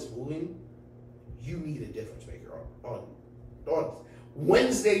NFL is moving, you need a difference maker on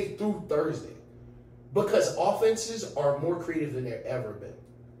Wednesday through Thursday, because offenses are more creative than they've ever been.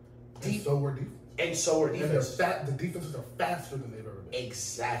 And so are defense. And so are defenses. And the defenses are faster than they've ever been.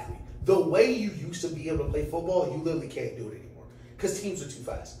 Exactly. The way you used to be able to play football, you literally can't do it anymore because teams are too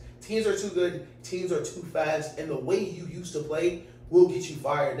fast. Teams are too good. Teams are too fast. And the way you used to play will get you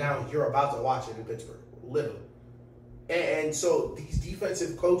fired now. You're about to watch it in Pittsburgh, literally. And so these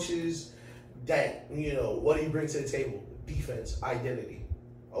defensive coaches that, what do you bring to the table? Defense, identity.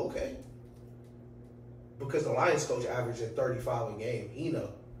 Okay. Because the Lions coach averaging 35 a game.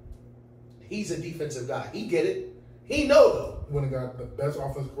 He's a defensive guy. He get it. He know, though. When he got the best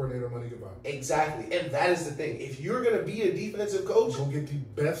offensive coordinator money goodbye. Exactly. And that is the thing. If you're going to be a defensive coach, go get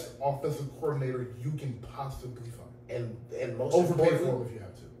the best offensive coordinator you can possibly find. And most overpay importantly, for him if you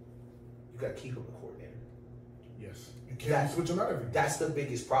have to. You got to keep him a coordinator. Yes. You can't switch him out every day. That's the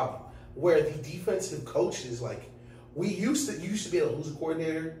biggest problem. Where the defensive coaches, we used to be able to lose a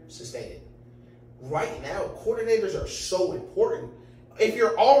coordinator, sustain it. Right now, coordinators are so important. If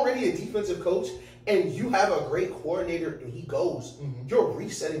you're already a defensive coach and you have a great coordinator and he goes, you're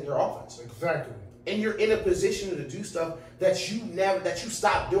resetting your offense. Exactly. And you're in a position to do stuff that you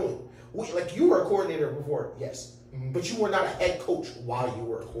stopped doing. You were a coordinator before, yes, but you were not a head coach while you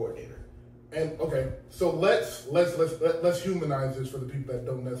were a coordinator. And okay, so let's humanize this for the people that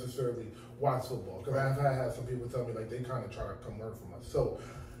don't necessarily watch football, because I've had some people tell me they kind of try to come learn from us. So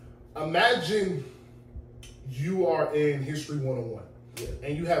imagine you are in History 101,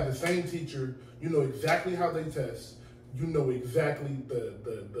 and you have the same teacher. You know exactly how they test. You know exactly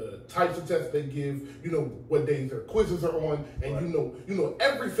the types of tests they give. You know what days their quizzes are on, and you know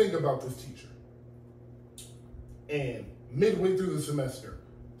everything about this teacher. And midway through the semester,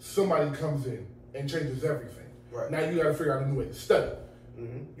 somebody comes in and changes everything. Right. Now you got to figure out a new way to study.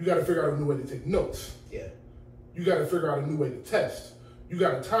 You got to figure out a new way to take notes. Yeah. You got to figure out a new way to test. You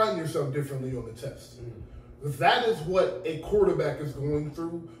got to time yourself differently on the test. That is what a quarterback is going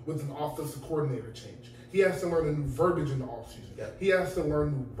through with an offensive coordinator change. He has to learn a new verbiage in the offseason. Yeah. He has to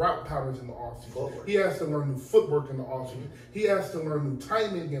learn new route patterns in the offseason. He has to learn new footwork in the offseason. He has to learn new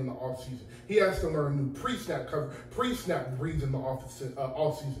timing in the offseason. He has to learn new pre-snap cover, pre-snap reads in the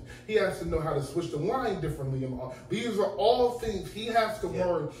offseason. He has to know how to switch the line differently in the offseason. These are all things he has to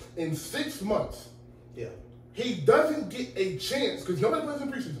learn in 6 months. Yeah. He doesn't get a chance, because nobody plays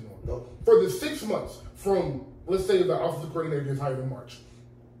in preseason anymore. No. For the 6 months, from, let's say the offensive coordinator gets hired in March.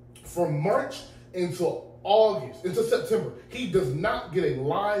 From March until August, until September, he does not get a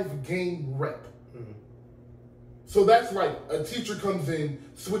live game rep. So that's like a teacher comes in,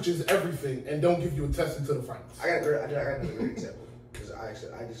 switches everything, and don't give you a test until the finals. I got a great example, because I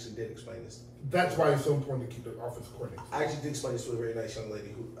actually did explain this. That's why it's so important to keep the offensive coordinator. I actually did explain this to a very nice young lady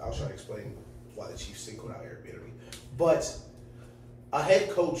who I was trying to explain why the Chiefs singled out Eric Bieniemy. But a head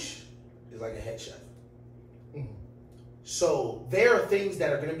coach is like a head chef. So there are things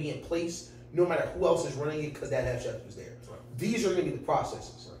that are going to be in place no matter who else is running it, because that head chef is there. Right. These are going to be the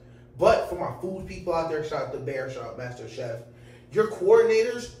processes. Right. But for my food people out there, shout out to Bear, shout out Master Chef, your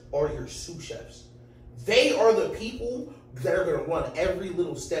coordinators are your sous chefs. They are the people that are going to run every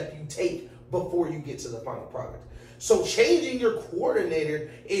little step you take before you get to the final product. So changing your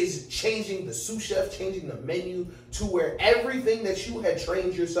coordinator is changing the sous chef, changing the menu to where everything that you had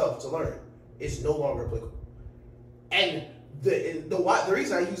trained yourself to learn is no longer applicable. And the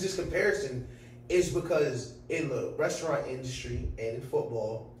reason I use this comparison is because in the restaurant industry and in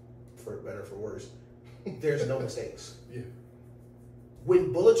football, for better or for worse, there's no mistakes. Yeah.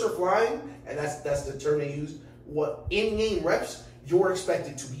 When bullets are flying, and that's the term they use, what in-game reps, you're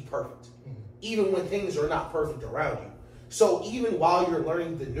expected to be perfect. Even when things are not perfect around you. So even while you're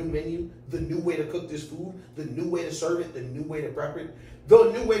learning the new menu, the new way to cook this food, the new way to serve it, the new way to prep it,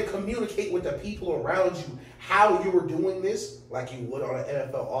 the new way to communicate with the people around you, how you were doing this, like you would on an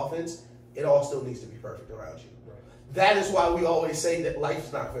NFL offense, it all still needs to be perfect around you. Right. That is why we always say that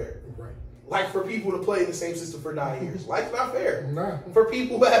life's not fair. Right. Like for people to play in the same system for 9 years, life's not fair. No. For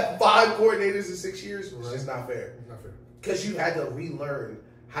people who have 5 coordinators in 6 years, it's just not fair. It's not fair. Because you had to relearn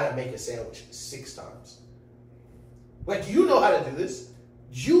how to make a sandwich 6 times. Like, you know how to do this.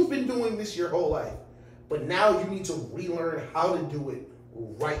 You've been doing this your whole life, but now you need to relearn how to do it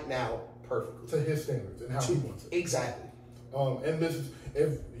right now perfectly. To his standards and how he wants it. Exactly. And this is,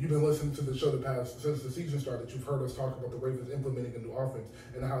 if you've been listening to the show the past, since the season started, you've heard us talk about the Ravens implementing a new offense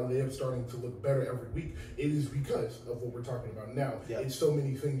and how they are starting to look better every week. It is because of what we're talking about now. Yep. It's so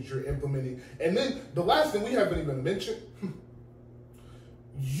many things you're implementing. And then the last thing we haven't even mentioned,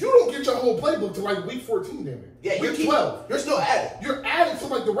 you don't get your whole playbook to like week 14, damn it. Yeah, week 12. You're still adding. You're adding, so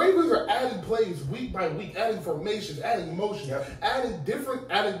like the Ravens are adding plays week by week, adding formations, adding motions, Yep.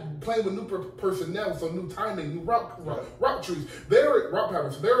 playing with new personnel, so new timing, new route trees. Route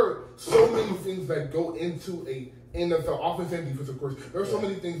patterns. There are so many things that go into a NFL offense and defense, of course. There are so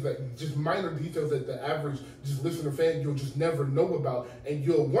many things that just minor details that the average just listener fan you'll just never know about, and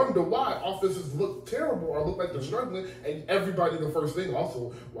you'll wonder why offenses look terrible or look like they're struggling. And everybody, the first thing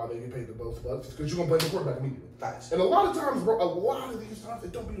also why they get paid the most bucks is because you're gonna blame the quarterback immediately. Facts. And a lot of times, bro, a lot of these times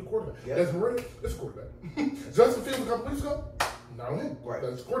it don't be the quarterback. Yep. That's Marino, it's a quarterback. Justin Fields a couple weeks ago, not on him. Right.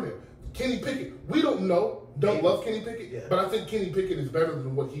 That's the coordinator. Kenny Pickett, we don't love Kenny Pickett, but I think Kenny Pickett is better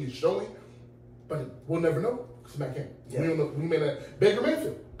than what he is showing. But we'll never know because Matt can't. Yeah. We don't know. We may not. Baker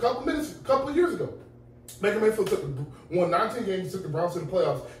Mayfield, a couple of years ago, Baker Mayfield won 19 games, took the Browns to the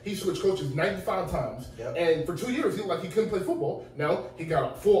playoffs. He switched coaches 95 times, and for 2 years he looked like he couldn't play football. Now he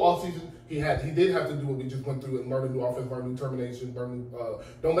got a full offseason. He did have to do what we just went through and learn a new offense, learn new termination,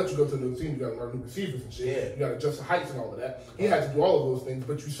 don't let you go to a new team. You got to learn new receivers and shit. Yeah. You got to adjust the heights and all of that. He had to do all of those things,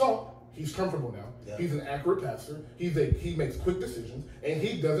 but you saw he's comfortable now. Yeah. He's an accurate passer. He makes quick decisions, and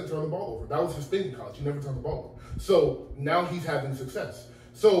he doesn't turn the ball over. That was his thing in college. He never turned the ball over. So now he's having success.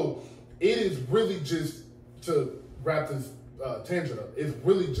 So it is really just, to wrap this tangent up, it's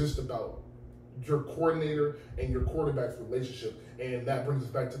really just about your coordinator and your quarterback's relationship. And that brings us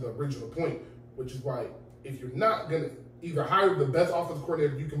back to the original point, which is why if you're not going to either hire the best offensive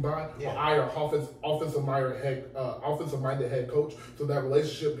coordinator you can buy or hire an offensive-minded head coach, so that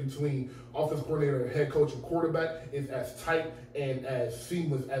relationship between offensive coordinator and head coach and quarterback is as tight and as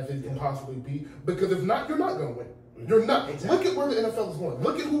seamless as it can possibly be. Because if not, you're not going to win. You're not. Exactly. Look at where the NFL is going.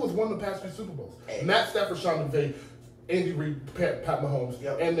 Look at who has won the past 3 Super Bowls. Hey. Matt Stafford, Sean McVay, Andy Reid, Pat Mahomes,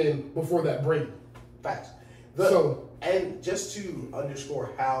 and then before that, Brady. Facts. And just to underscore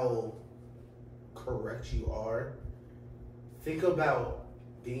how correct you are, think about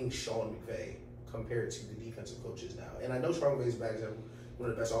being Sean McVay compared to the defensive coaches now. And I know Sean McVay's back as one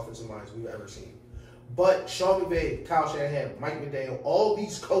of the best offensive minds we've ever seen. But Sean McVay, Kyle Shanahan, Mike McDaniel, all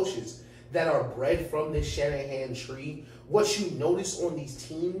these coaches that are bred from this Shanahan tree, what you notice on these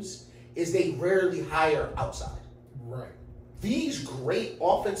teams is they rarely hire outside. Right. These great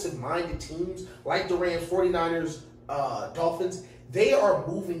offensive-minded teams, like the Rams, 49ers, Dolphins, they are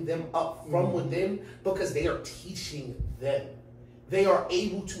moving them up from within because they are teaching them. They are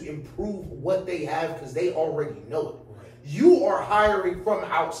able to improve what they have because they already know it. Right. You are hiring from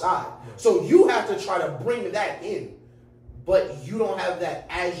outside. So you have to try to bring that in. But you don't have that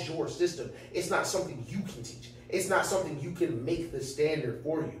as your system. It's not something you can teach. It's not something you can make the standard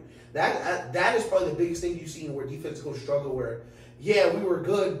for you. That is probably the biggest thing you've seen where defensive coaches struggle where, yeah, we were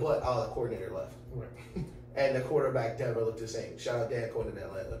good, but the coordinator left. Right. And the quarterback never looked the same. Shout out Dan Quinn in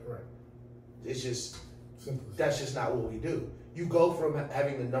Atlanta. Right. It's just, that's just not what we do. You go from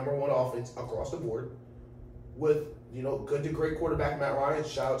having the number 1 offense across the board with, good to great quarterback Matt Ryan,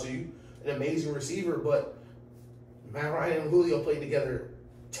 shout out to you, an amazing receiver, but Matt Ryan and Julio played together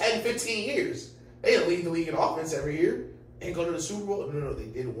 10, 15 years. They didn't lead the league in offense every year and go to the Super Bowl. No, they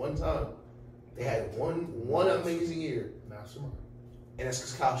did one time. They had one amazing year. Mastermind. And that's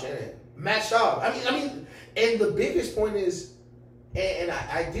because Kyle Shanahan. Matt Schaub. I mean, and the biggest point is, and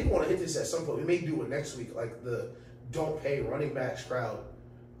I did want to hit this at some point. We may do it next week, like the don't pay running backs crowd.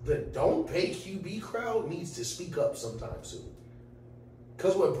 The don't pay QB crowd needs to speak up sometime soon.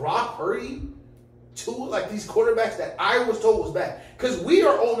 Because with Brock Purdy, Tua, like these quarterbacks that I was told was bad. Because we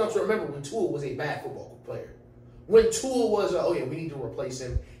are old enough to remember when Tua was a bad football player. When Tua was, we need to replace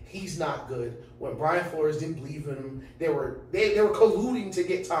him. He's not good. When Brian Flores didn't believe in him, they were colluding to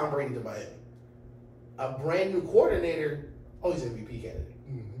get Tom Brady to Miami. A brand new coordinator, he's an MVP candidate.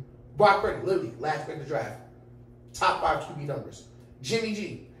 Mm-hmm. Brock Purdy, literally, last pick of the draft. Top 5 QB numbers. Jimmy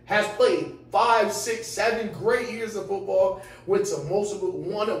G has played 5, 6, 7 great years of football. Won a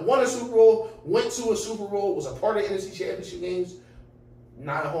Super Bowl, went to a Super Bowl, was a part of NFC Championship games.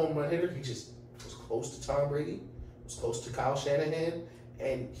 Not a home run hitter. He just was close to Tom Brady, was close to Kyle Shanahan,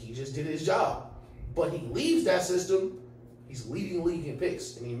 and he just did his job. But he leaves that system, he's leading the league in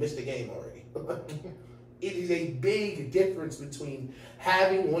picks, and he missed a game already. It is a big difference between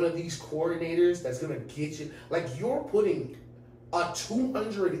having one of these coordinators that's going to get you. Like, you're putting a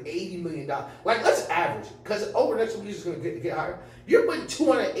 $280 million. Like, let's average, because over the next couple years it's going to get higher. You're putting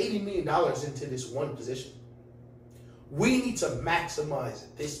 $280 million into this one position. We need to maximize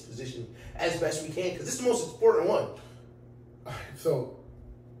this position as best we can, because it's the most important one. So,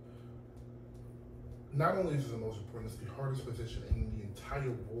 not only is it the most important, it's the hardest position in the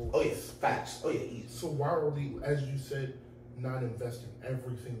entire world. Oh yeah, facts. Oh yeah, easy. So why are we, as you said, not investing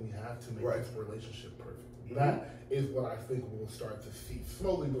everything we have to make this relationship perfect? Mm-hmm. That is what I think we'll start to see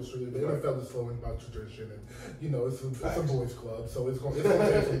slowly but surely. The NFL is slowing about tradition, and you know it's a boys' club, so it's going to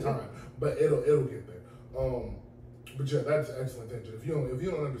take some time, but it'll get there. But yeah, that's an excellent tangent. If you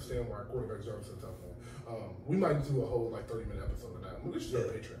don't understand why quarterbacks are so tough, man, we might do a whole like 30-minute episode of that. We should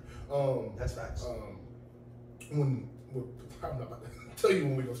start Patreon. That's facts. I'm not about to tell you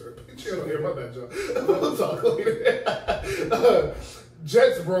when we gonna start Patreon here. My bad, John. We'll talk later.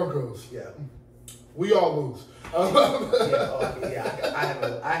 Jets Broncos. Yeah. We all lose. I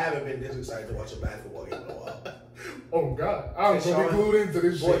haven't been this excited to watch a bad football game in a while. Oh God, I'm gonna be glued into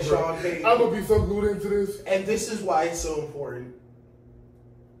this shit, bro. I'm gonna be so glued into this. And this is why it's so important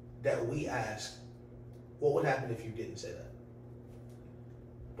that we ask, what would happen if you didn't say that?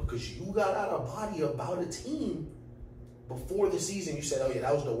 Because you got out of body about a team before the season. You said, "Oh yeah,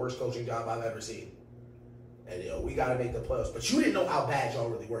 that was the worst coaching job I've ever seen," and we got to make the playoffs. But you didn't know how bad y'all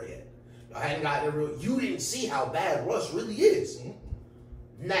really were yet. Y'all hadn't gotten you didn't see how bad Russ really is. Mm-hmm.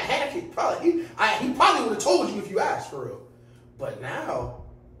 Now, he probably would have told you if you asked for real. But now,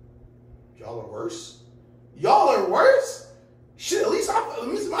 y'all are worse. Y'all are worse. Shit, at least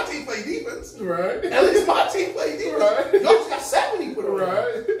my team play defense. Right. At least my team play defense. Right. Y'all just got 70 put on.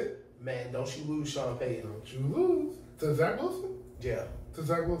 Right. Man, don't you lose Sean Payton. Don't you lose. To Zach Wilson? Yeah. To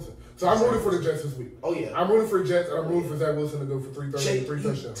Zach Wilson. So I'm rooting for the Jets this week. Oh, yeah. I'm rooting for the Jets, and I'm rooting for Zach Wilson to go for 330 and 3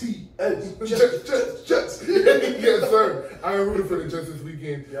 touchdowns. Jets. Yes, sir. I am rooting for the Jets this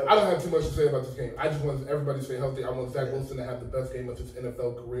weekend. Yep. I don't have too much to say about this game. I just want everybody to stay healthy. I want Zach Wilson to have the best game of his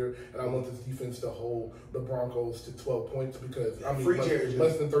NFL career, and I want this defense to hold the Broncos to 12 points because,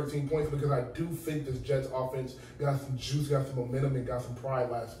 less than 13 points, because I do think this Jets offense got some juice, got some momentum, and got some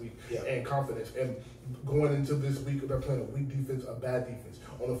pride last week and confidence. And going into this week, they're playing a weak defense, a bad defense.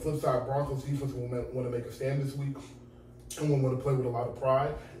 On the flip side, Broncos defense will want to make a stand this week and will want to play with a lot of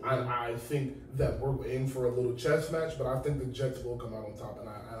pride. And I think that we're in for a little chess match, but I think the Jets will come out on top. And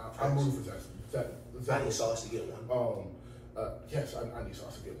I'm rooting for Zach. I need Sauce to get one. Yes, I need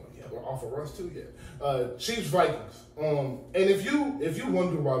Sauce to get one. Yeah, we're off of Russ too. Yeah. Chiefs Vikings. And if you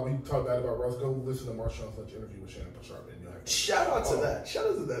wonder why we talk bad about Russ, go listen to Marshawn's Lynch interview with Shannon Sharp. Shout out to that. Shout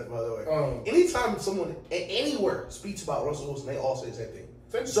out to that, by the way. Anytime someone anywhere speaks about Russell Wilson, they all say the same thing.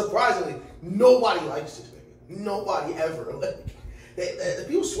 Surprisingly, nobody likes this nigga. Nobody ever. Like,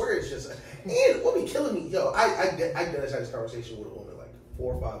 people swear it's just. And what be killing me, yo, I had this conversation with a woman like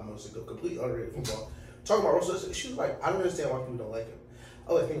 4 or 5 months ago, completely unrelated football, talking about Russell Wilson. She was like, I don't understand why people don't like him.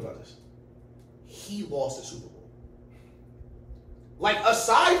 I was like, think about this. He lost the Super Bowl. Like,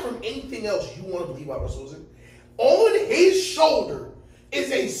 aside from anything else you want to believe about Russell Wilson, on his shoulder is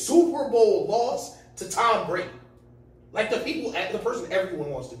a Super Bowl loss to Tom Brady. Like the person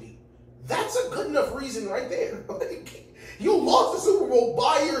everyone wants to be. That's a good enough reason right there. Like, you lost the Super Bowl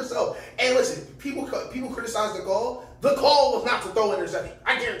by yourself. And listen, people criticize the call. The call was not to throw an interception.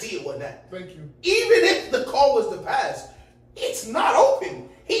 I guarantee it wasn't that. Thank you. Even if the call was to pass, it's not open.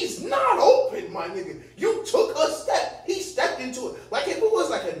 He's not open, my nigga. You took a step. He stepped into it. Like if it was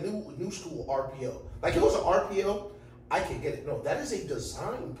like a new school RPO. Like it was an RPO, I can get it. No, that is a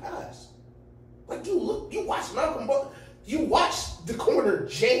design pass. Like you watch Malcolm Butler, you watch the corner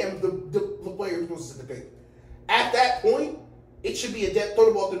jam the player who's supposed to sit the pick. At that point, it should be a dead throw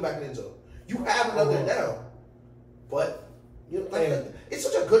the ball to the back of the end zone. You have another down. But it's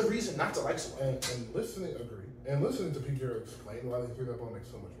such a good reason not to like someone. And listening to Peter explain why they threw that ball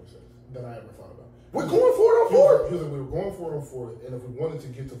makes so much more sense than I ever thought about. We're going for it on fourth. We were going for it on fourth, and if we wanted to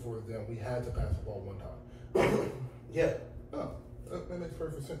get to fourth down, we had to pass the ball one time. Yeah. No, that makes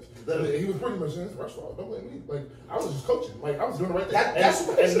perfect sense. He was pretty much in his rush fault. Don't blame me. Like I was just coaching. Like I was doing the right thing.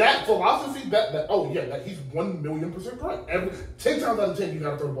 And that philosophy, he's 1,000,000% correct. 10 times out of 10, you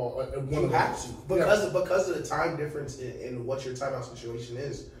got to throw the ball. You have to because of the time difference in what your timeout situation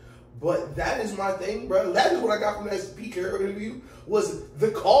is. But that is my thing, bro. That is what I got from that Pete Carroll interview. Was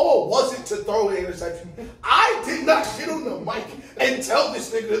the call wasn't to throw an interception. I did not get on the mic and tell this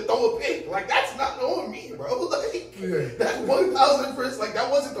nigga to throw a pick. Like that's not on me, bro. Like that 1,000%. Like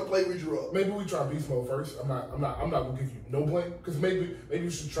that wasn't the play we drew up. Maybe we try beast mode first. I'm not gonna give you no blame because maybe you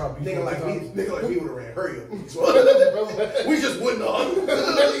should try beast mode. Nigga like me would have ran. Hurry up. We just wouldn't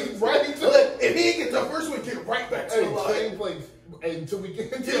have. Right. If he didn't get the first one, get right back to the line. Same place. until we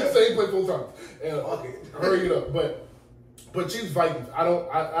get into the same play full time. And hurry it up. But Chiefs Vikings. I don't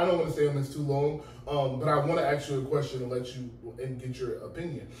want to stay on this too long. But I want to ask you a question and let you and get your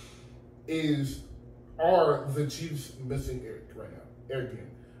opinion. Are the Chiefs missing Eric right now? Eric Bieniemy.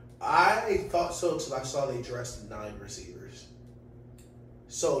 I thought so until I saw they dressed 9 receivers.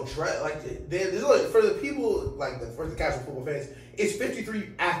 So there's like, for the people for the casual football fans, it's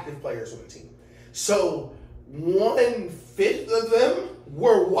 53 active players on the team. So 1/5 of them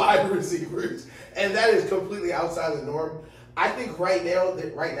were wide receivers, and that is completely outside the norm. I think right now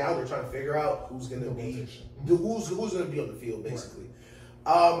they're trying to figure out who's going to be on the field basically.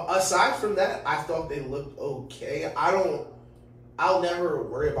 Right. Aside from that, I thought they looked okay. I'll never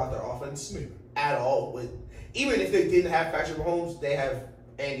worry about their offense at all. Even if they didn't have Patrick Mahomes, they have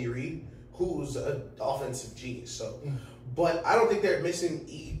Andy Reid, who's an offensive genius. So, but I don't think they're missing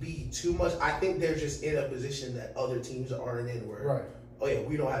EB too much. I think they're just in a position that other teams aren't in where, oh yeah,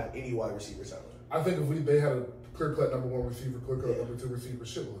 we don't have any wide receivers out there. I think if they had a clear-cut number 1 receiver, clear-cut number 2 receiver,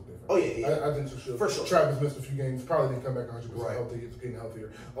 shit will look different. Oh yeah. I think so. Sure. For sure. Travis missed a few games, probably didn't come back 100% healthy. He's getting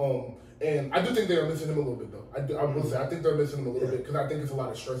healthier. And I do think they are missing him a little bit, though. I will say, I think they're missing him a little bit because I think it's a lot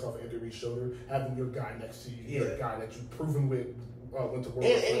of stress off Andy Reid's shoulder, having your guy next to you, your guy that you've proven with went to work.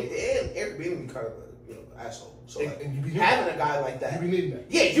 And Eric Bieniemy kind of asshole. So having a guy like that, you be needing that.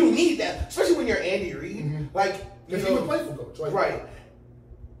 Yeah, you need that, especially when you're Andy Reid. He's a playful coach, right?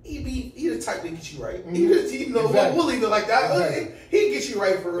 He the type to get you right. We'll leave it like that. Exactly. He get you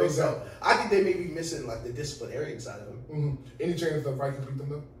right for real. Exactly. So I think they may be missing the disciplinarian side of him. Any chance the Vikings beat them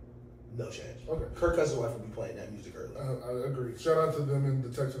though? No chance. Okay. Kirk Cousins' wife will be playing that music early. I agree. Shout out to them in the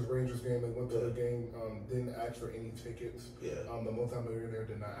Texas Rangers game. They went to the game, didn't ask for any tickets. Yeah. The multimillionaire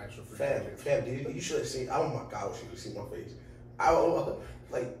did not ask for free tickets. Fam, you should have seen. Oh my God, you should have seen my face.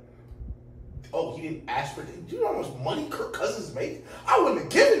 He didn't ask for it. Do you know how much money Kirk Cousins makes? I wouldn't have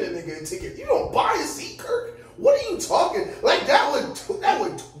given the nigga a ticket. You don't buy a seat, Kirk. What are you talking? That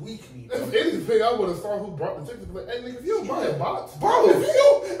would tweak me. If anything, I would have saw who brought the tickets. Hey, nigga, if you don't buy a box, bro. If you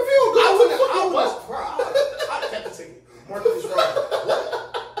don't I'd have kept the ticket. Marcus right. What?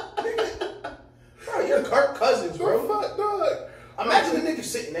 Nigga, bro, you're Kirk Cousins, bro. Imagine the nigga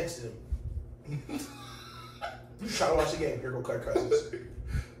sitting next to him. You trying to watch the game? Here go Kirk Cousins.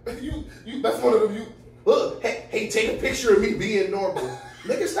 That's one of them. Look, hey, take a picture of me being normal.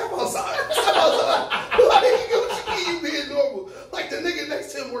 Nigga, step outside. You being normal. Like the nigga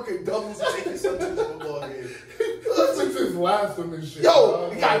next to him working doubles and taking some to the football game. That's his last on this shit. Yo,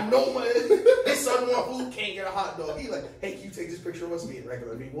 he got no money. His son want food, can't get a hot dog. He like, hey, can you take this picture of us being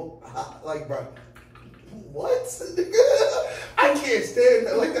regular people? Like, bro, what? I can't stand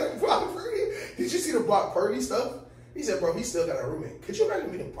that. Like that Brock Purdy. Did you see the Brock Purdy stuff? He said, bro, he still got a roommate. Could you imagine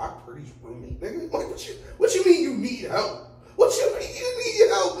being Brock Purdy's roommate, nigga? Like, what you mean you need help? What you mean you need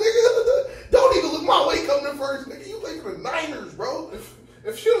help, nigga? Don't even look my way coming in first, nigga. You play for the Niners, bro. If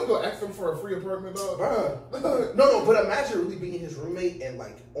you don't go ask him for a free apartment, dog. Bruh. No, but imagine really being his roommate and,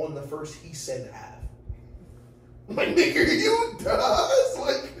 on the first, he said half. Like, nigga, you does?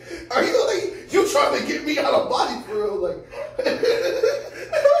 Like, are you, you trying to get me out of body for real? Like,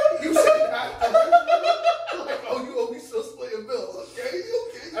 you said half. You owe me still splitting bills, okay?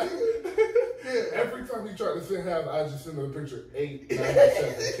 Yeah. Every time he tried to send half, I just send him a picture.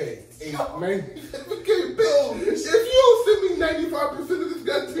 897K. 897K bill. If you don't send me 95% of this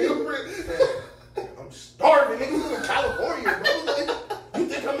goddamn rent, I'm starving, nigga. You in California, bro. Like, you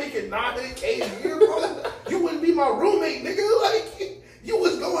think I'm making $900K a year, bro? You wouldn't be my roommate, nigga. Like, you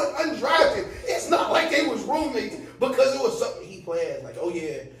was going undrafted. It's not like they was roommates because it was something he planned. Like, oh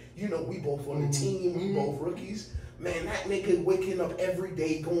yeah, we both on the team, we both rookies. Man, that nigga waking up every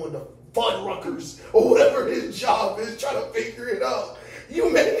day going to Fuddruckers or whatever his job is, trying to figure it out. You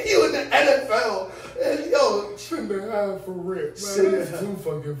in the NFL, and yo, send the half for rent. Man, that's too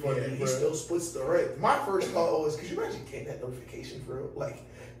fucking funny, yeah, bro. He still splits the rent. My first thought was, could you imagine getting that notification for real? Like,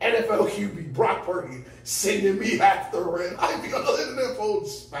 NFL QB Brock Purdy sending me half the rent. I'd be on the internet phone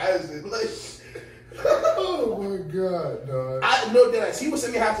spazzing. Like, oh my God, dog. I know that he would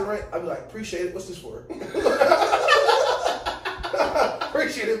send me half the rent. I'd be like, appreciate it. What's this for?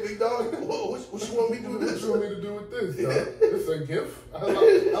 Appreciate it, big dog. What you want me to do with this? What you want me to do with this, dog? It's a gift. I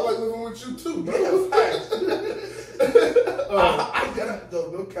like living with you too, dog.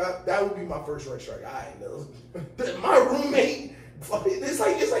 No cap. That would be my first red strike. I ain't know. My roommate, it's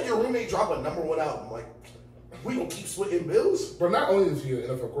like your roommate drop a number 1 album. Like, we gonna keep splitting bills? But not only is he an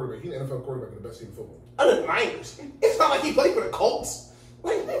NFL quarterback, he's an NFL quarterback in the best team in football. Other than Niners. It's not like he played for the Colts.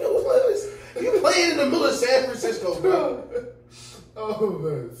 Like, nigga, you playing in the middle of San Francisco, bro. Oh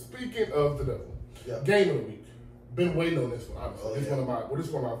man. Speaking of the devil, game of the week. Been waiting on this one, honestly. This one of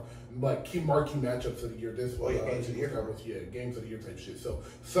my like key marquee matchups of the year. This one, games of the year. Games of the year type shit. So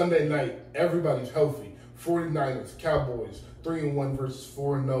Sunday night, everybody's healthy. 49ers, Cowboys, 3-1 versus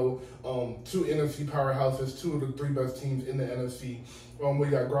 4-0. Two NFC powerhouses, two of the three best teams in the NFC. We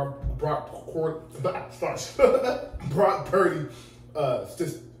got Brock Purdy.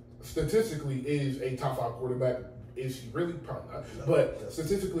 Statistically, is a top 5 quarterback. Is he really? Probably not. No, but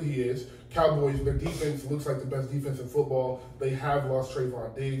statistically, he is. Cowboys, their defense looks like the best defense in football. They have lost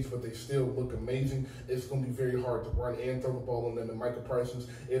Trayvon Diggs, but they still look amazing. It's going to be very hard to run and throw the ball on them. And Micah Parsons,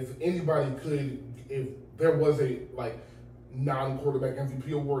 if anybody could, if there was a non-quarterback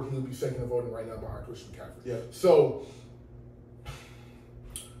MVP award, he would be second in voting right now behind Christian McCaffrey. Yeah. So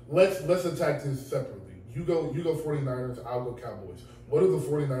let's attack this separately. You go 49ers, I'll go Cowboys. What do the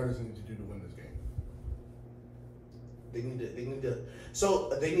 49ers need to do to win this game? They need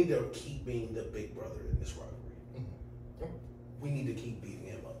to keep being the big brother in this rivalry. Mm-hmm. We need to keep beating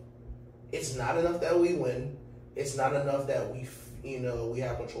him up. It's not enough that we win. It's not enough that we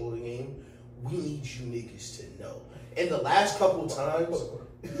have control of the game. We need you niggas to know. And the last couple times,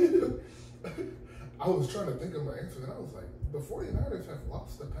 I was trying to think of my answer, and I was like, the 49ers have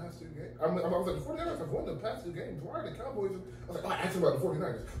lost the past 2 games. I was like, the 49ers have won the past 2 games. Why are the Cowboys? I was like, I asked about the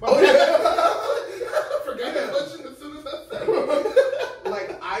 49ers. I forgot that question as soon as I said it.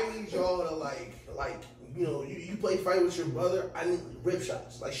 Like, I need y'all to you play fight with your brother. I need rip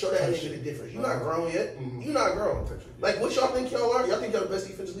shots. Like, show that nigga the difference. You're not grown yet. Mm-hmm. You're not grown. Like, what y'all think y'all are? Y'all think y'all the best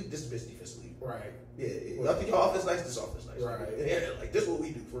defensive league? This is the best defensive league. Right. Yeah. Y'all think y'all offense nice? This offense nice. Right. Yeah. Like, this is what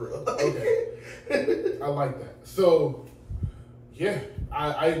we do for real. Okay. I like that. So, yeah,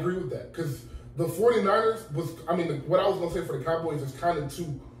 I agree with that. Because the 49ers what I was going to say for the Cowboys is kind of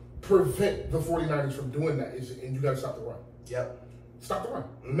to prevent the 49ers from doing that. And you got to stop the run. Yep. Stop the run.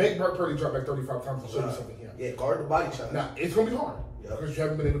 Make Brock Purdy drop back 35 times and show you something here. Yeah, guard the body shot. Now, it's going to be hard. Because you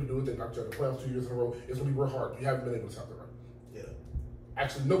haven't been able to do it. They knocked you out of the playoffs 2 years in a row. It's going to be real hard. You haven't been able to stop the run. Yeah.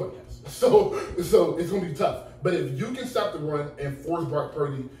 Actually, nobody has. So it's going to be tough. But if you can stop the run and force Brock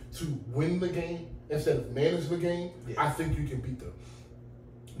Purdy to win the game instead of manage the game, I think you can beat them.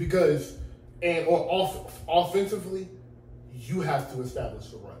 Because, and offensively, you have to establish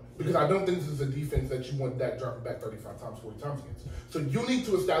the run. Because I don't think this is a defense that you want Dak dropping back 35 times, 40 times against. So you need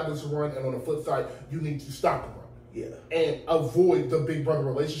to establish a run, and on the flip side, you need to stop the run. Yeah. And avoid the big brother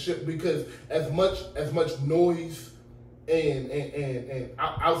relationship, because as much noise and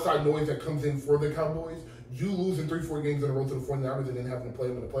outside noise that comes in for the Cowboys, you losing 3-4 games in a row to the 49ers and then having to play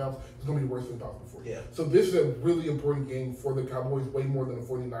them in the playoffs is going to be the worst thing possible for you. Yeah. So this is a really important game for the Cowboys, way more than the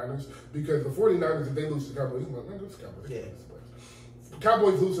 49ers, because the 49ers, if they lose to the Cowboys, they're like, this Cowboys. Yeah.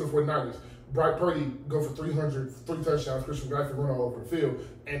 Cowboys lose to the 49ers. Brock Purdy go for 3 touchdowns, Christian McCaffrey run all over the field,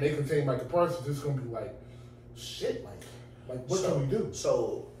 and they contain Micah Parsons. It's going to be like, shit, like what can we do?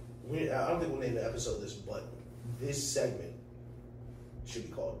 So, I don't think we'll name the episode this, but this segment should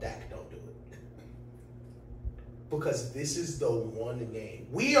be called Dak Don't Do It. Because this is the one game.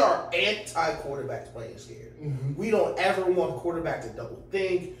 We are anti-quarterbacks playing scared. Mm-hmm. We don't ever want a quarterback to double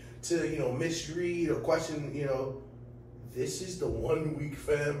think, to, misread or question, This is the 1 week,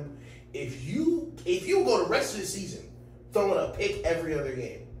 fam. If you go the rest of the season throwing a pick every other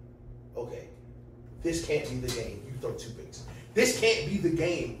game, okay, this can't be the game. You throw 2 picks. This can't be the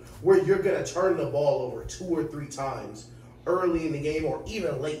game where you're going to turn the ball over 2 or 3 times early in the game or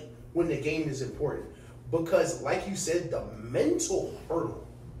even late when the game is important. Because, like you said, the mental hurdle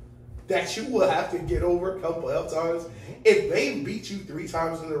that you will have to get over a couple of times, if they beat you 3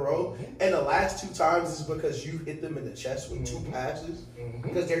 times in a row, and the last 2 times is because you hit them in the chest with 2 passes,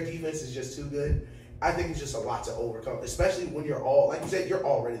 because their defense is just too good, I think it's just a lot to overcome, especially when you're all, like you said, you're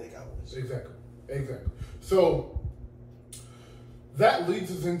already the Cowboys. Exactly. So, that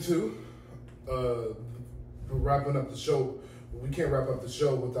leads us into wrapping up the show. We can't wrap up the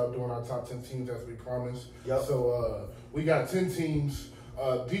show without doing our top 10 teams as we promised. Yep. So, we got 10 teams.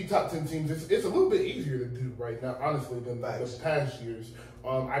 The top 10 teams, it's a little bit easier to do right now, honestly, than the past years.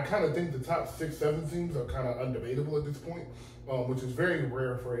 I kind of think the top 6, 7 teams are kind of undebatable at this point, which is very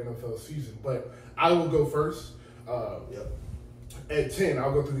rare for an NFL season. But I will go first. At 10,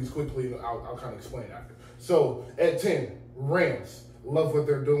 I'll go through these quickly, and I'll kind of explain after. So, at 10, Rams. Love what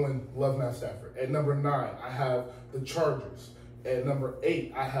they're doing. Love Matt Stafford. At number 9, I have the Chargers. At number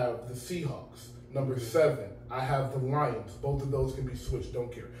 8, I have the Seahawks. Number 7, I have the Lions. Both of those can be switched.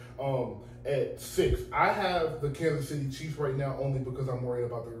 Don't care. At 6, I have the Kansas City Chiefs right now only because I'm worried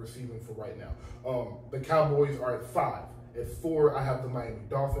about the receiving for right now. The Cowboys are at 5. At 4, I have the Miami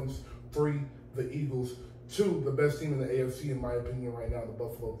Dolphins. 3, the Eagles. 2, the best team in the AFC, in my opinion, right now, the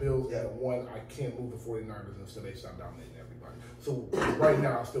Buffalo Bills. Yeah. And 1, I can't move the 49ers until they stop dominating everybody. So right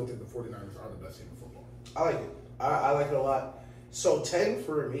now, I still think the 49ers are the best team in football. I like it. I like it a lot. So 10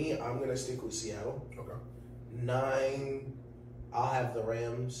 for me, I'm going to stick with Seattle. Okay. 9, I'll have the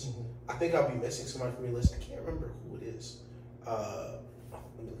Rams. Mm-hmm. I think I'll be missing somebody from your list. I can't remember who it is. Let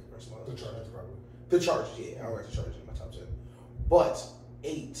me look at the rest of my The list. Chargers, probably. The Chargers, yeah. I'll write the Chargers in my top 10. But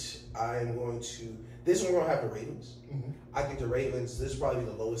 8, I'm going to... This one, we're going to have the Ravens. Mm-hmm. I think the Ravens, this is probably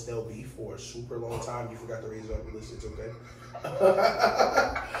the lowest they'll be for a super long time. You forgot the Ravens on your list. It's okay.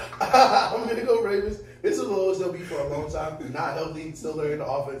 I'm going to go Ravens. This is the lowest they'll be for a long time. Not healthy. Still learning the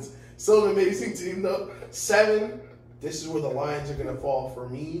offense. Still an amazing team, though. 7, this is where the Lions are going to fall for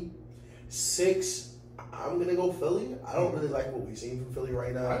me. 6, I'm going to go Philly. I don't really like what we've seen from Philly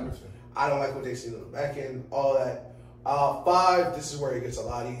right now. I understand. I don't like what they've seen on the back end, all that. 5, this is where it gets a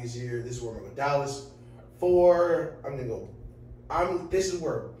lot easier. This is where I'm going to go Dallas. 4, I'm going to go. This is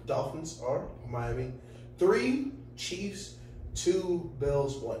where Dolphins are, Miami. 3, Chiefs. 2,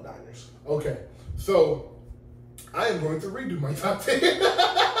 Bills. 1, Niners. Okay, so I am going to redo my top 10.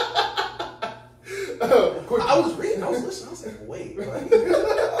 I was reading, I was listening, I was like, wait. Like,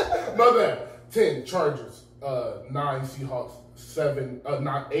 my bad. 10, Chargers. 9, Seahawks. 7,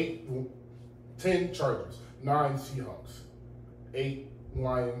 9, 8, 10, Chargers. 9, Seahawks. 8,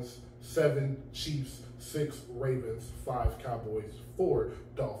 Lions. 7, Chiefs. 6, Ravens. 5, Cowboys. 4,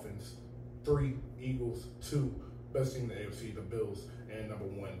 Dolphins. 3, Eagles. 2, best team in the AFC, the Bills. And number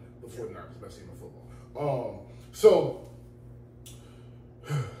 1, the 49ers, best team in football. So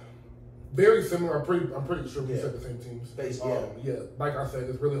very similar. I'm pretty sure we said the same teams. Yeah, like I said,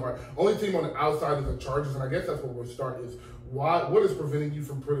 it's really hard. Only team on the outside is the Chargers, and I guess that's where we'll start. Is what is preventing you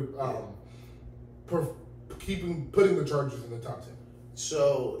from putting the Chargers in the top 10?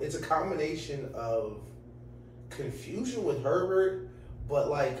 So it's a combination of confusion with Herbert, but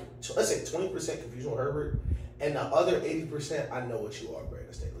like let's say 20% confusion with Herbert, and the other 80%, I know what you are,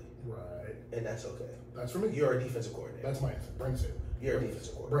 Brandon Staley. Right, and that's okay. That's for me. You're a defensive coordinator. That's my answer. Brandon Staley. You're a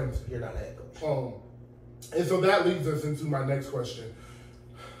defensive coordinator. You're not a head coach. And so that leads us into my next question.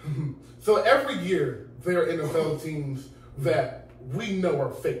 So every year there are NFL teams that we know are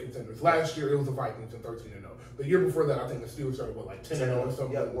fake contenders. Last year it was the Vikings and 13-0. The year before that, I think the Steelers started like 10-0 or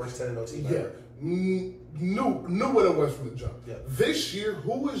something. Yeah, worst 10-0 team yeah. ever. Knew what it was from the jump. Yeah. This year,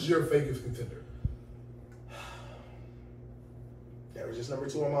 who is your fakest contender? That was just number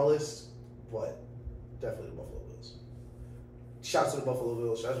 2 on my list, but definitely the Buffalo Bills. Shout out to the Buffalo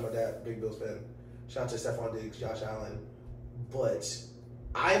Bills. Shout out to my dad, big Bills fan. Shout out to Stephon Diggs, Josh Allen. But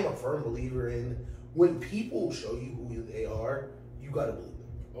I'm a firm believer in when people show you who they are, you got to believe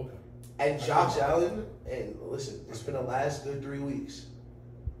them. Okay. And Josh Allen, and listen, it's been the last good 3 weeks.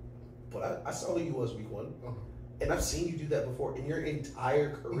 But I saw who you was week 1. And I've seen you do that before. And your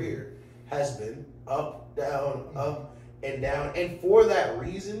entire career has been up, down, up, and down. And for that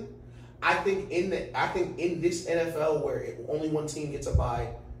reason, I think in this NFL where only one team gets a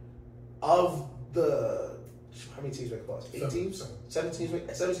bye, of the how many teams make the playoffs? 8 teams? 7 teams make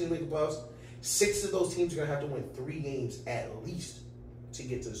the playoffs. 6 of those teams are gonna have to win 3 games at least to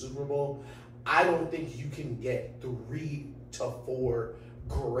get to the Super Bowl. I don't think you can get 3 to 4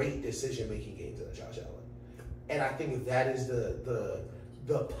 great decision-making games out of Josh Allen. And I think that is the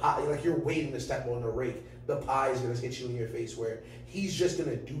pie. Like, you're waiting to step on the rake. The pie is going to hit you in your face where he's just going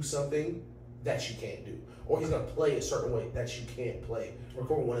to do something that you can't do. Or he's going to play a certain way that you can't play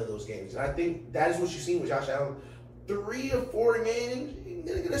for one of those games. And I think that is what you've seen with Josh Allen. 3 or 4 games, you're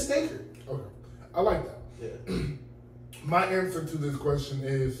going to get a stinker. Okay. I like that. Yeah. My answer to this question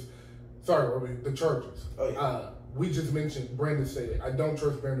is, sorry, Robbie, the Chargers. Oh, yeah. We just mentioned Brandon Staley. I don't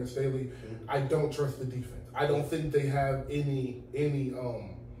trust Brandon Staley. Mm-hmm. I don't trust the defense. I don't think they have any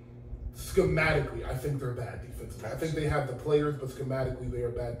schematically. I think they're bad defensively. I think they have the players, but schematically they are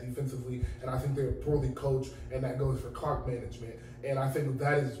bad defensively, and I think they're poorly coached, and that goes for clock management. And I think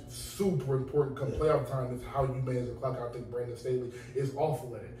that is super important come playoff time is how you manage the clock. I think Brandon Staley is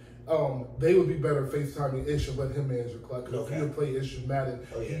awful at it. They would be better FaceTiming Ish and let him manage the clock. Because if you would play Ish and Madden,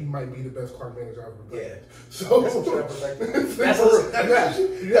 he might be the best clock manager I've ever played. Yeah. So that's some shot perspective. That's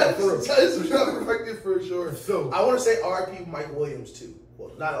some shot perspective for sure. So I want to say RP Mike Williams too.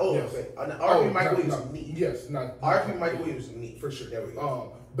 Well, not RP Mike Williams me. Yes, not RP Mike Williams me for sure. There we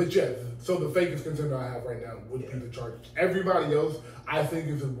go. But yes, so the fakest contender I have right now would be the Chargers. Everybody else, I think,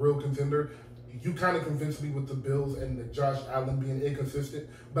 is a real contender. You kind of convinced me with the Bills and the Josh Allen being inconsistent,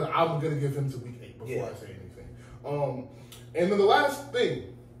 but I'm going to give him to week 8 before I say anything. And then the last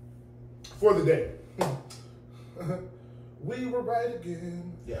thing for the day. We were right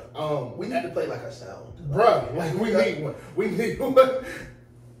again. Yeah. We need to play like a sound. Bruh, like we need one. We need one.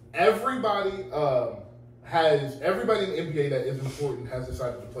 Everybody in the NBA that is important has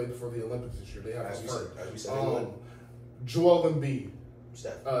decided to play for the Olympics this year. They have As we said, Joel Embiid,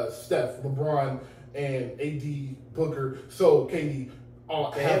 Steph, LeBron, and AD Booker. So KD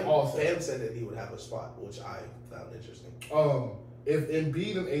have also. Bam said that he would have a spot, which I found interesting. If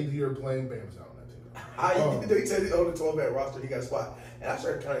Embiid and AD are playing, Bam's out on that team. They said on the 12-man roster he got a spot, and I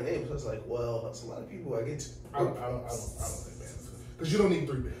started counting names. I was like, well, that's a lot of people I get to. I don't think Bam's because you don't need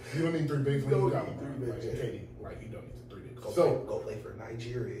 3 bigs. You don't need 3 bigs when you got LeBron. Like KD, like you don't need 3 bigs. Go play for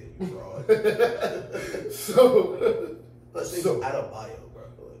Nigeria, you fraud. Let's say Adebayo, bro.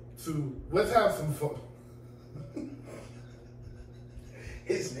 Let's have some fun.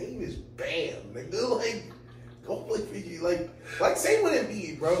 His name is Bam, nigga. Like, go play for you. Like same with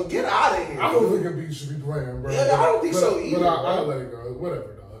Embiid, bro. Get out of here. I don't think Embiid should be playing, bro. Yeah, I don't think so either. But I'll let it go.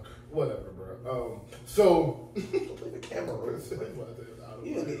 Whatever, dog. Whatever, bro. So go play the Cameroon.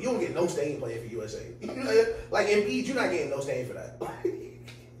 You don't get no stain playing for USA. Like Embiid, you're not getting no stain for that.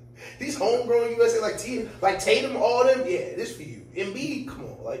 These homegrown USA like Tatum, all them, yeah, this for you. Embiid, come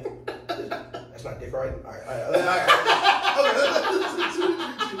on, like that's not dick riding. All right.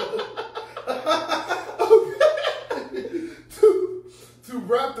 To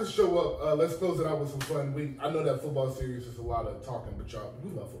wrap the show up, let's close it out with some fun. I know that football series is a lot of talking, but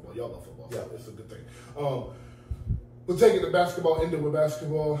we love football. Y'all love football. Yeah, it's a good thing. We'll take it to basketball, end it with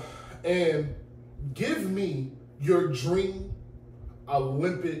basketball, and give me your dream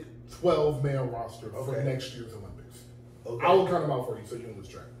Olympic 12-man roster for next year's Olympics. Okay. I will count them out for you so you can lose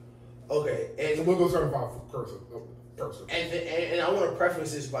track. Okay. And so we'll go start off first. And I want to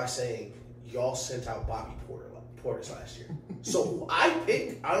preface this by saying y'all sent out Bobby Portis last year. So who I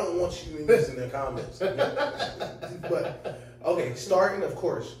picked, I don't want you to use in the comments. But, okay, starting, of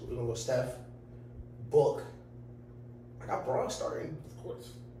course, we're going to go Steph, Book. I got Braun starting. Of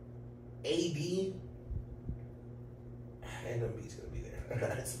course. AD. And Embiid's going to be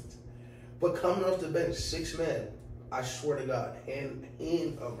there. But coming off the bench, 6 men, I swear to God, hand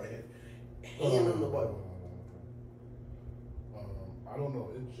him the ball. I don't know.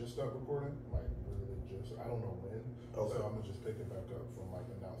 It just stopped recording. Like, literally just. I don't know when. Okay. So I'm going to just pick it back up from, like,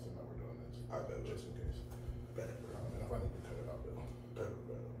 announcing that we're doing this. All right, just in case. Better. And if I need to cut it out, Bill. Better.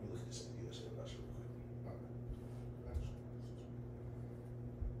 Let me look at this in the USA. I'm not sure.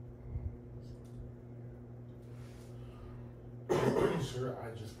 I'm pretty sure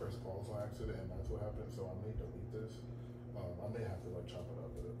I just pressed pause on accident and that's what happened, so I may delete this. I may have to like chop it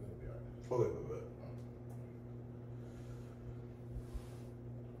up, but it'll be alright. Okay.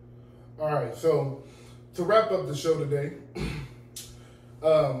 Alright, so to wrap up the show today,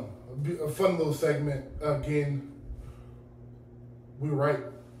 a fun little segment. Again, we write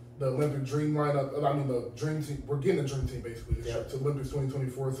the Olympic dream lineup. The dream team. We're getting a dream team basically this year to Olympics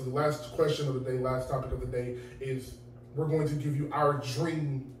 2024. So the last question of the day, last topic of the day is we're going to give you our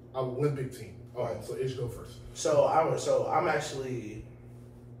dream Olympic team. So Ish, go first. So I'm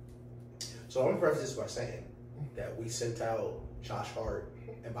gonna preface this by saying that we sent out Josh Hart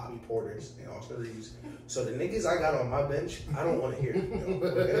and Bobby Portis and Austin Reeves. So the niggas I got on my bench, I don't want to hear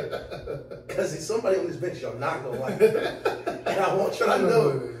it. Because there's somebody on this bench y'all not gonna like. And I want y'all to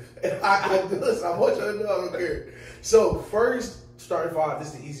know. And I want y'all to know I don't care. So first starting 5,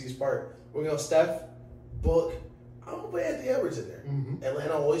 this is the easiest part. We're gonna Steph, Book. I'm gonna put Anthony Edwards in there. Mm-hmm.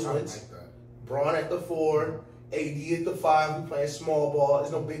 Atlanta always wins. Like that. Braun at the 4, AD at the 5. We playing small ball.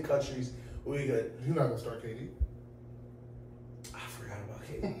 There's no big countries. We good. You're not gonna start KD. I forgot about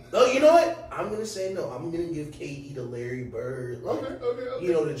KD. No, you know what? I'm gonna say no. I'm gonna give KD to Larry Bird. Like, okay.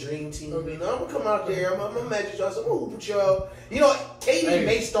 You know, the dream team. Okay. You know, I'm gonna come out there. I'm gonna magic y'all. I'm gonna hoop with y'all. You know, KD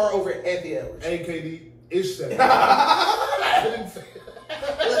may start over Anthony Edwards. Hey, KD, Ish said.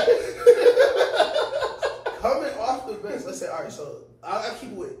 Coming off the bench, let's say, all right, so I'll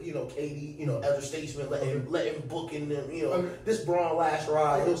keep it with, KD, elder statesman, let him book in them, this Braun last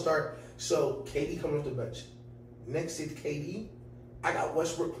ride, he'll start. So KD coming off the bench. Next to KD, I got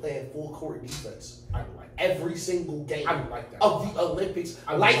Westbrook playing full court defense. I like that. Every single game I like that. of the Olympics,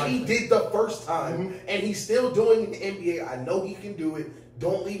 like he did the first time, and he's still doing it in the NBA. I know he can do it.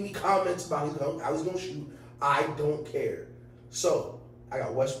 Don't leave me comments about how he's going to shoot. I don't care. So I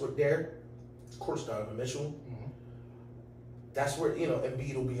got Westbrook there. Of course, Donovan Mitchell. Mm-hmm. That's where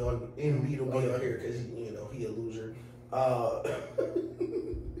Embiid will be on. Embiid will be on here because he a loser.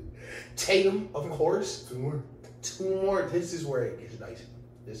 Tatum, of course. Two more. This is where it gets dicey.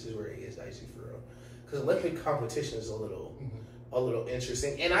 For real. Because Olympic competition is a little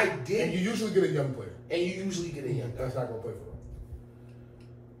interesting. And I did. And you usually get a young player. And you usually get a young guy. That's not going to play for him.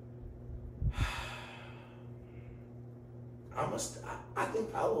 I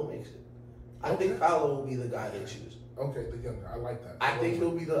think Paolo makes it. I think Paolo will be the guy they choose. Okay, the young guy. I like that. I think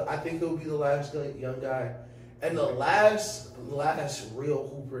he'll be the last young guy, and the last real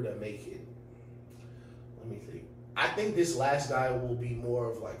hooper to make it. Let me think. I think this last guy will be more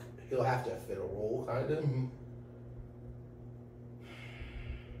of like he'll have to fit a role, kind of. Mm-hmm.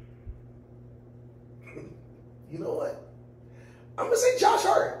 You know what? I'm gonna say Josh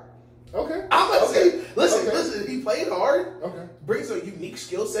Hart. Okay. I'm gonna say, listen. He played hard. Okay. Brings a unique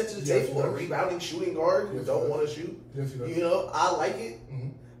skill set to the table. A rebounding shooting guard who don't want to shoot. Yes, he does. You know, I like it. Mm-hmm.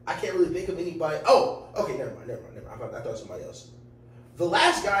 I can't really think of anybody. Oh, okay, never mind. I thought somebody else. The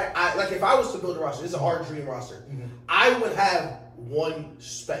last guy, if I was to build a roster, this is a hard dream roster. Mm-hmm. I would have one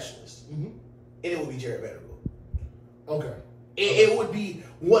specialist, mm-hmm. and it would be Jared Vanderbilt. Okay. It would be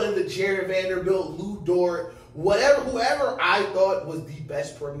one of the Jared Vanderbilt, Lou Dort, whoever I thought was the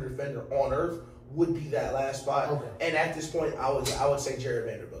best perimeter defender on earth would be that last spot. Okay. And at this point, I would say Jared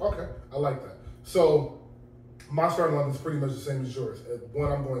Vanderbilt. Okay, I like that. So my starting line is pretty much the same as yours. At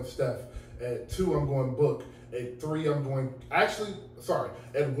 1, I'm going Steph. At 2, I'm going Book. At 3, At 1,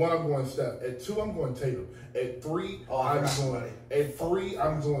 I'm going Steph. At 2, I'm going Tatum. At 3,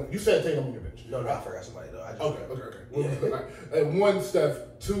 I'm going. You said Tatum on your bench. No, I forgot somebody though. Okay. Yeah. At 1, Steph.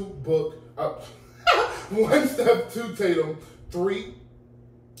 2, Book. 1, Steph. 2, Tatum. 3,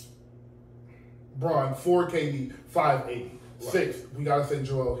 Bron. 4, KD. 5, 80. 6, we gotta say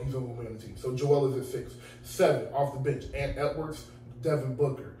Joel. He's on the team. So Joel is at 6. 7, off the bench. Ant Edwards, Devin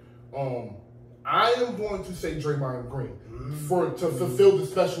Booker. I am going to say Draymond Green to fulfill the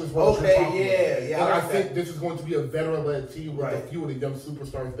specialist role. Okay, yeah. And I think this is going to be a veteran-led team with a few of the young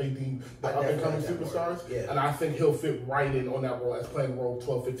superstars they deem the up-and-coming superstars. Yeah. And I think he'll fit right in on that role as playing role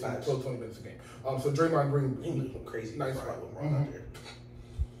 12, 15, 12, 20 minutes a game. So Draymond Green, crazy. Nice.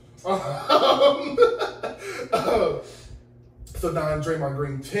 So 9, Draymond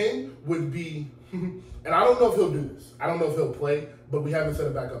Green. 10 would be, and I don't know if he'll do this. I don't know if he'll play, but we haven't set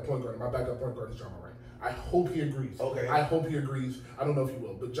a backup point guard. My backup point guard is John Morant. I hope he agrees. Okay. I hope he agrees. I don't know if he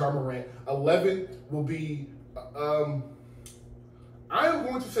will, but John Morant. 11 will be, I am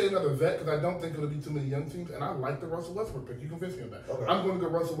going to say another vet because I don't think it'll be too many young teams, and I like the Russell Westbrook pick. You convinced me on that. Okay. I'm going to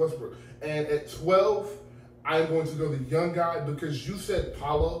go Russell Westbrook. And at 12, I'm going to go the young guy because you said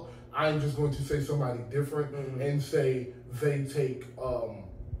Paolo. I'm just going to say somebody different and say they take,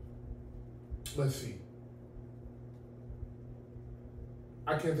 let's see.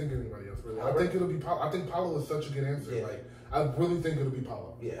 I can't think of anybody else, really. I think it'll be Paolo. I think Paolo is such a good answer. Yeah. I really think it'll be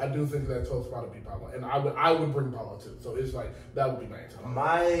Paolo. Yeah. I do think that 12th spot will be Paolo. And I would bring Paolo too. So it's that would be my answer.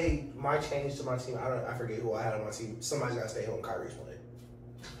 My change to my team, I forget who I had on my team. Somebody's got to stay home. Kyrie's playing.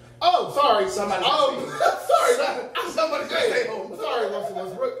 Oh, sorry. Somebody's Somebody's got to stay home. Sorry, Russell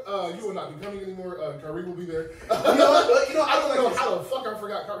Westbrook. You will not be coming anymore. Kyrie will be there. I don't know how the fuck I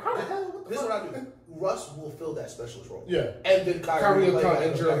forgot Kyrie. How the hell? This is what I do. Russ will fill that specialist role. Yeah. And then Kyrie will come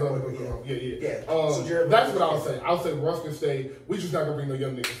and Jared will come. Yeah. So that's what I'll say. I'll say Russ can stay. We just not gonna bring no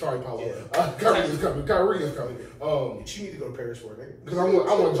young niggas. Sorry, Paulo. Yeah. Kyrie is coming. Kyrie is coming. You need to go to Paris for it, nigga. Because I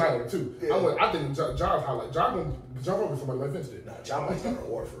want John there too. Yeah. I think John's highlight. John gonna jump over somebody like Vince did. Nah, John might start a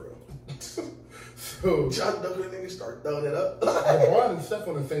war for real. So John Duncan and niggas start throwing it up. LeBron and Steph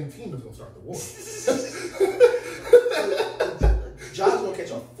on the same team is gonna start the war. John's gonna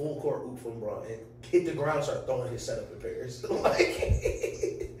catch a full court oop from Bron and hit the ground and start throwing his setup in Paris.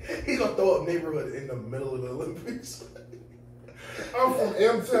 He's gonna throw up neighborhood in the middle of the Olympics. I'm from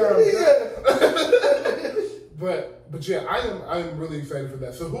M-Town. But yeah, I am really excited for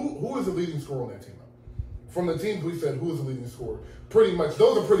that. So who is the leading scorer on that team? From the teams we said, who is the leading scorer? Pretty much,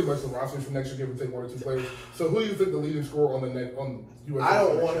 those are pretty much the rosters for next year, give or take 1 or 2 players. So who do you think the leading scorer on USA? I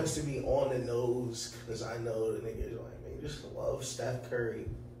don't want us to be on the nose because I know the niggas just love Steph Curry.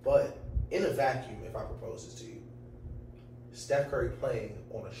 But in a vacuum, if I propose this to you, Steph Curry playing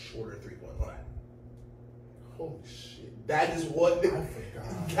on a shorter 3-point line. Holy shit. That is what I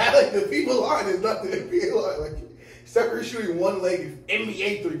forgot. The people line is not the NBA line. Steph Curry shooting one leg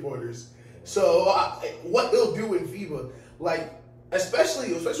NBA 3-pointers. So what he'll do in FIBA,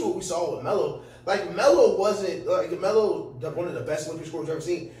 especially what we saw with Melo, Melo wasn't Melo, one of the best Olympic scorers I've ever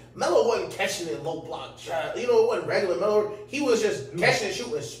seen. Melo wasn't catching it low block shot. It wasn't regular Melo. He was just catching and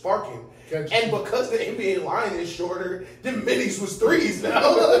shooting and sparking. And because the NBA line is shorter, the middies was threes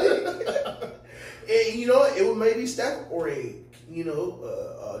now. And you know what? It would maybe Steph or a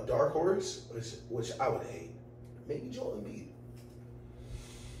dark horse, which I would hate. Maybe Joel Embiid.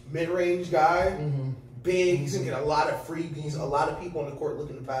 Mid-range guy, big. He's gonna get a lot of freebies. A lot of people on the court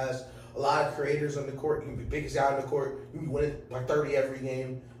looking to pass. a lot of creators on the court. You can be the biggest guy on the court. You can be winning like 30 every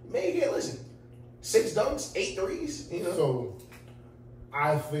game. Man, you can't listen. 6 dunks, 8 threes. You know. So,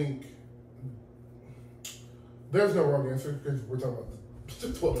 I think there's no wrong answer because we're talking about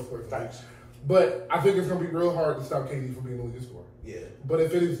the 12 points. Thanks. But I think it's going to be real hard to stop KD from being the leading scorer. Yeah. But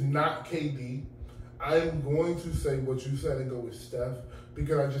if it is not KD, I'm going to say what you said and go with Steph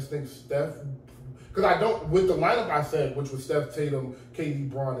because I just think Steph. Because I don't, with the lineup I said, which was Steph, Tatum, KD,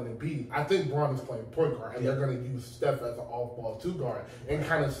 Braun, and Embiid, I think Braun is playing point guard, and they're going to use Steph as an off-ball 2 guard and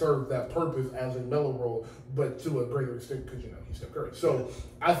kind of serve that purpose as a mellow role, but to a greater extent because, he's Steph Curry. So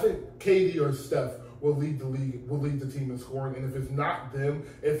I think KD or Steph will lead the league, will lead the team in scoring, and if it's not them,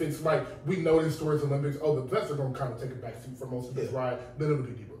 if it's like, we noticed towards the Olympics, the vets are going to kind of take a backseat for most of this ride, then it'll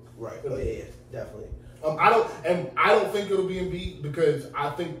be D-Book. Right. Oh, yeah, definitely. I don't think it'll be Embiid because I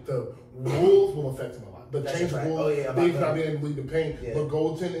think the rules will affect him a lot. The change of rules, Bigs not being able to lead the paint, but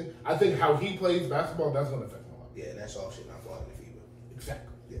goaltending. I think how he plays basketball, that's going to affect him a lot. Yeah, that's all shit not flying in FIBA.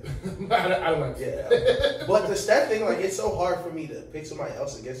 Exactly. Yeah. I don't like that. But the Steph thing, like, it's so hard for me to pick somebody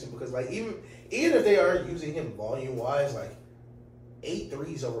else against him because, like, even if they are using him volume wise, like 8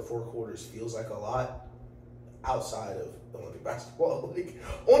 threes over 4 quarters feels like a lot outside of Olympic basketball. Like,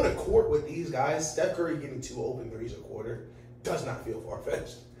 on the court with these guys, Steph Curry getting 2 open threes a quarter does not feel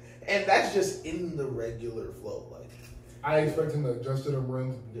far-fetched. And that's just in the regular flow. Like, I expect him to adjust to the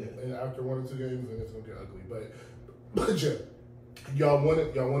runs after 1 or 2 games, and it's gonna get ugly. But yeah, y'all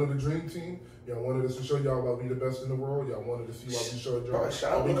wanted a dream team. Y'all wanted us to show y'all why we the best in the world. Y'all wanted to see why we showed y'all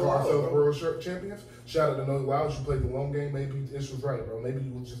why we call ourselves world champions. Shout out to Noah Lyles. You played the long game. Maybe Ish was right, bro. Maybe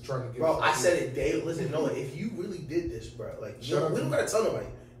you was just trying to get. Bro, I said it daily. Listen, Noah, if you really did this, bro, like, we don't gotta tell nobody.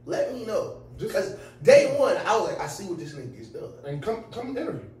 Let me know. Because day one, I was like, I see what this nigga is doing. And come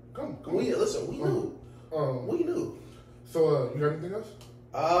interview. Come. We knew. We knew. So, you got anything else?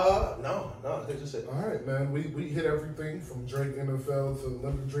 No, I think that's it. All right, man. We hit everything from Drake NFL to the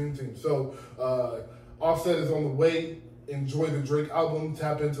Olympic Dream Team. So, Offset is on the way. Enjoy the Drake album.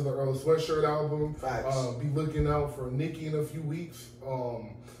 Tap into the Earl Sweatshirt album. Facts. Be looking out for Nicki in a few weeks. Who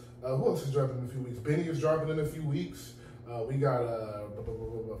else is dropping in a few weeks? Benny is dropping in a few weeks. We got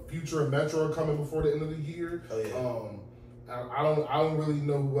Future and Metro are coming before the end of the year. Oh, yeah. I don't really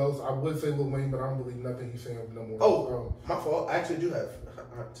know who else. I would say Lil Wayne, but I don't believe nothing he's saying no more. Oh, my fault. I actually do have.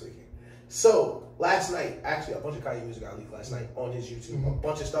 So last night, actually, a bunch of Kanye music got leaked last night on his YouTube. Mm-hmm. A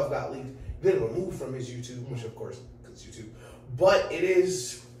bunch of stuff got leaked, then removed from his YouTube, which of course is YouTube. But it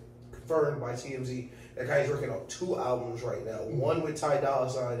is confirmed by TMZ that Kanye's working on 2 albums right now. Mm-hmm. One with Ty Dolla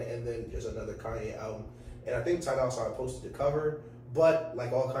 $ign, and then there's another Kanye album. And I think Ty Dolla $ign posted the cover. But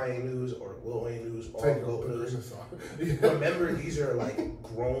like all Kanye news or Lil Wayne news or GOAT news, remember these are like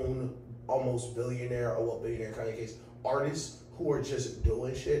grown, almost billionaire or billionaire Kanye case artists who are just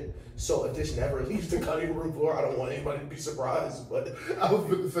doing shit. So if this never leaves the cutting room floor, I don't want anybody to be surprised. But I was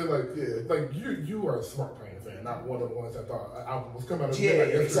going to say like you are a smart Kanye fan, not one of the ones that thought an album was coming out.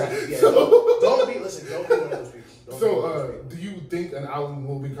 Exactly. Yeah. So, don't be one of those people. Do you think an album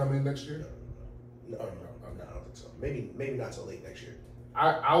will be coming next year? No, I don't think so. Maybe not till late next year.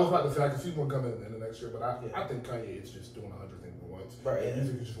 I was about to say I can see one coming in the next year, but I think Kanye is just doing 100 things at once. Right. And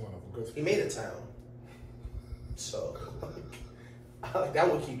music is just one of them. He made a town, so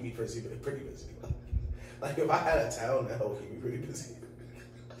that would keep me pretty busy. Like if I had a town, that would keep me pretty busy.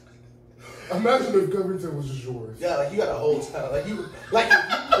 Imagine if Covington was just yours. Yeah, like you got a whole town. Like if you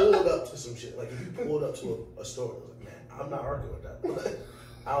pulled up to some shit. Like if you pulled up to a store, like, man, I'm not arguing with that.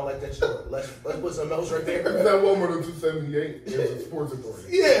 I don't like that store. Let's put something else right there. That Walmart on 278 is a sports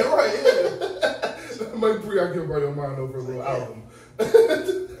authority. Yeah, right. Yeah. That might preoccupy your mind over a little album. Ain't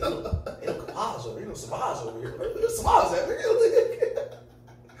no Kabaz over here. Ain't no Savaz over here. There's Savaz out there.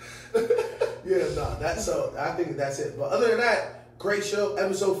 Yeah, no. I think that's it. But other than that, great show.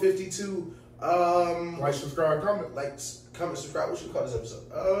 Episode 52. Like, subscribe, comment. Comment, subscribe. What should we call this episode?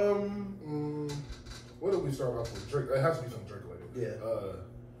 What did we start off with? Drake. It has to be some Drake related. Yeah.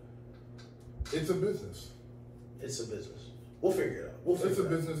 It's a business. We'll figure it out. It's a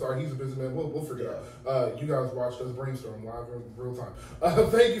business, or he's a businessman. We'll figure it out. You guys watched us brainstorm live in real time.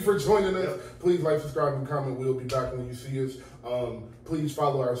 Thank you for joining us. Yep. Please like, subscribe, and comment. We'll be back when you see us. Please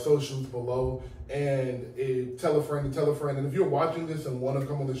follow our socials below. And tell a friend to tell a friend. And if you're watching this and want to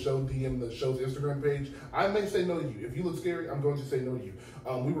come on the show, DM the show's Instagram page, I may say no to you. If you look scary, I'm going to say no to you.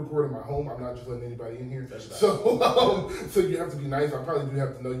 We record in my home. I'm not just letting anybody in here. So you have to be nice. I probably do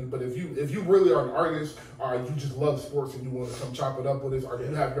have to know you. But if you really are an artist, or you just love sports and you want to come chop it up with us, or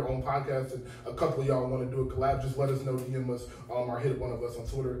you have your own podcast and a couple of y'all want to do a collab, just let us know, DM us, or hit one of us on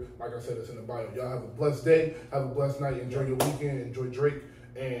Twitter. Like I said, it's in the bio. Y'all have a blessed day. Have a blessed night. Enjoy your weekend. Enjoy Drake.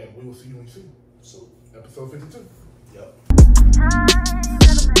 And we will see you in soon. So, Episode 52. yep.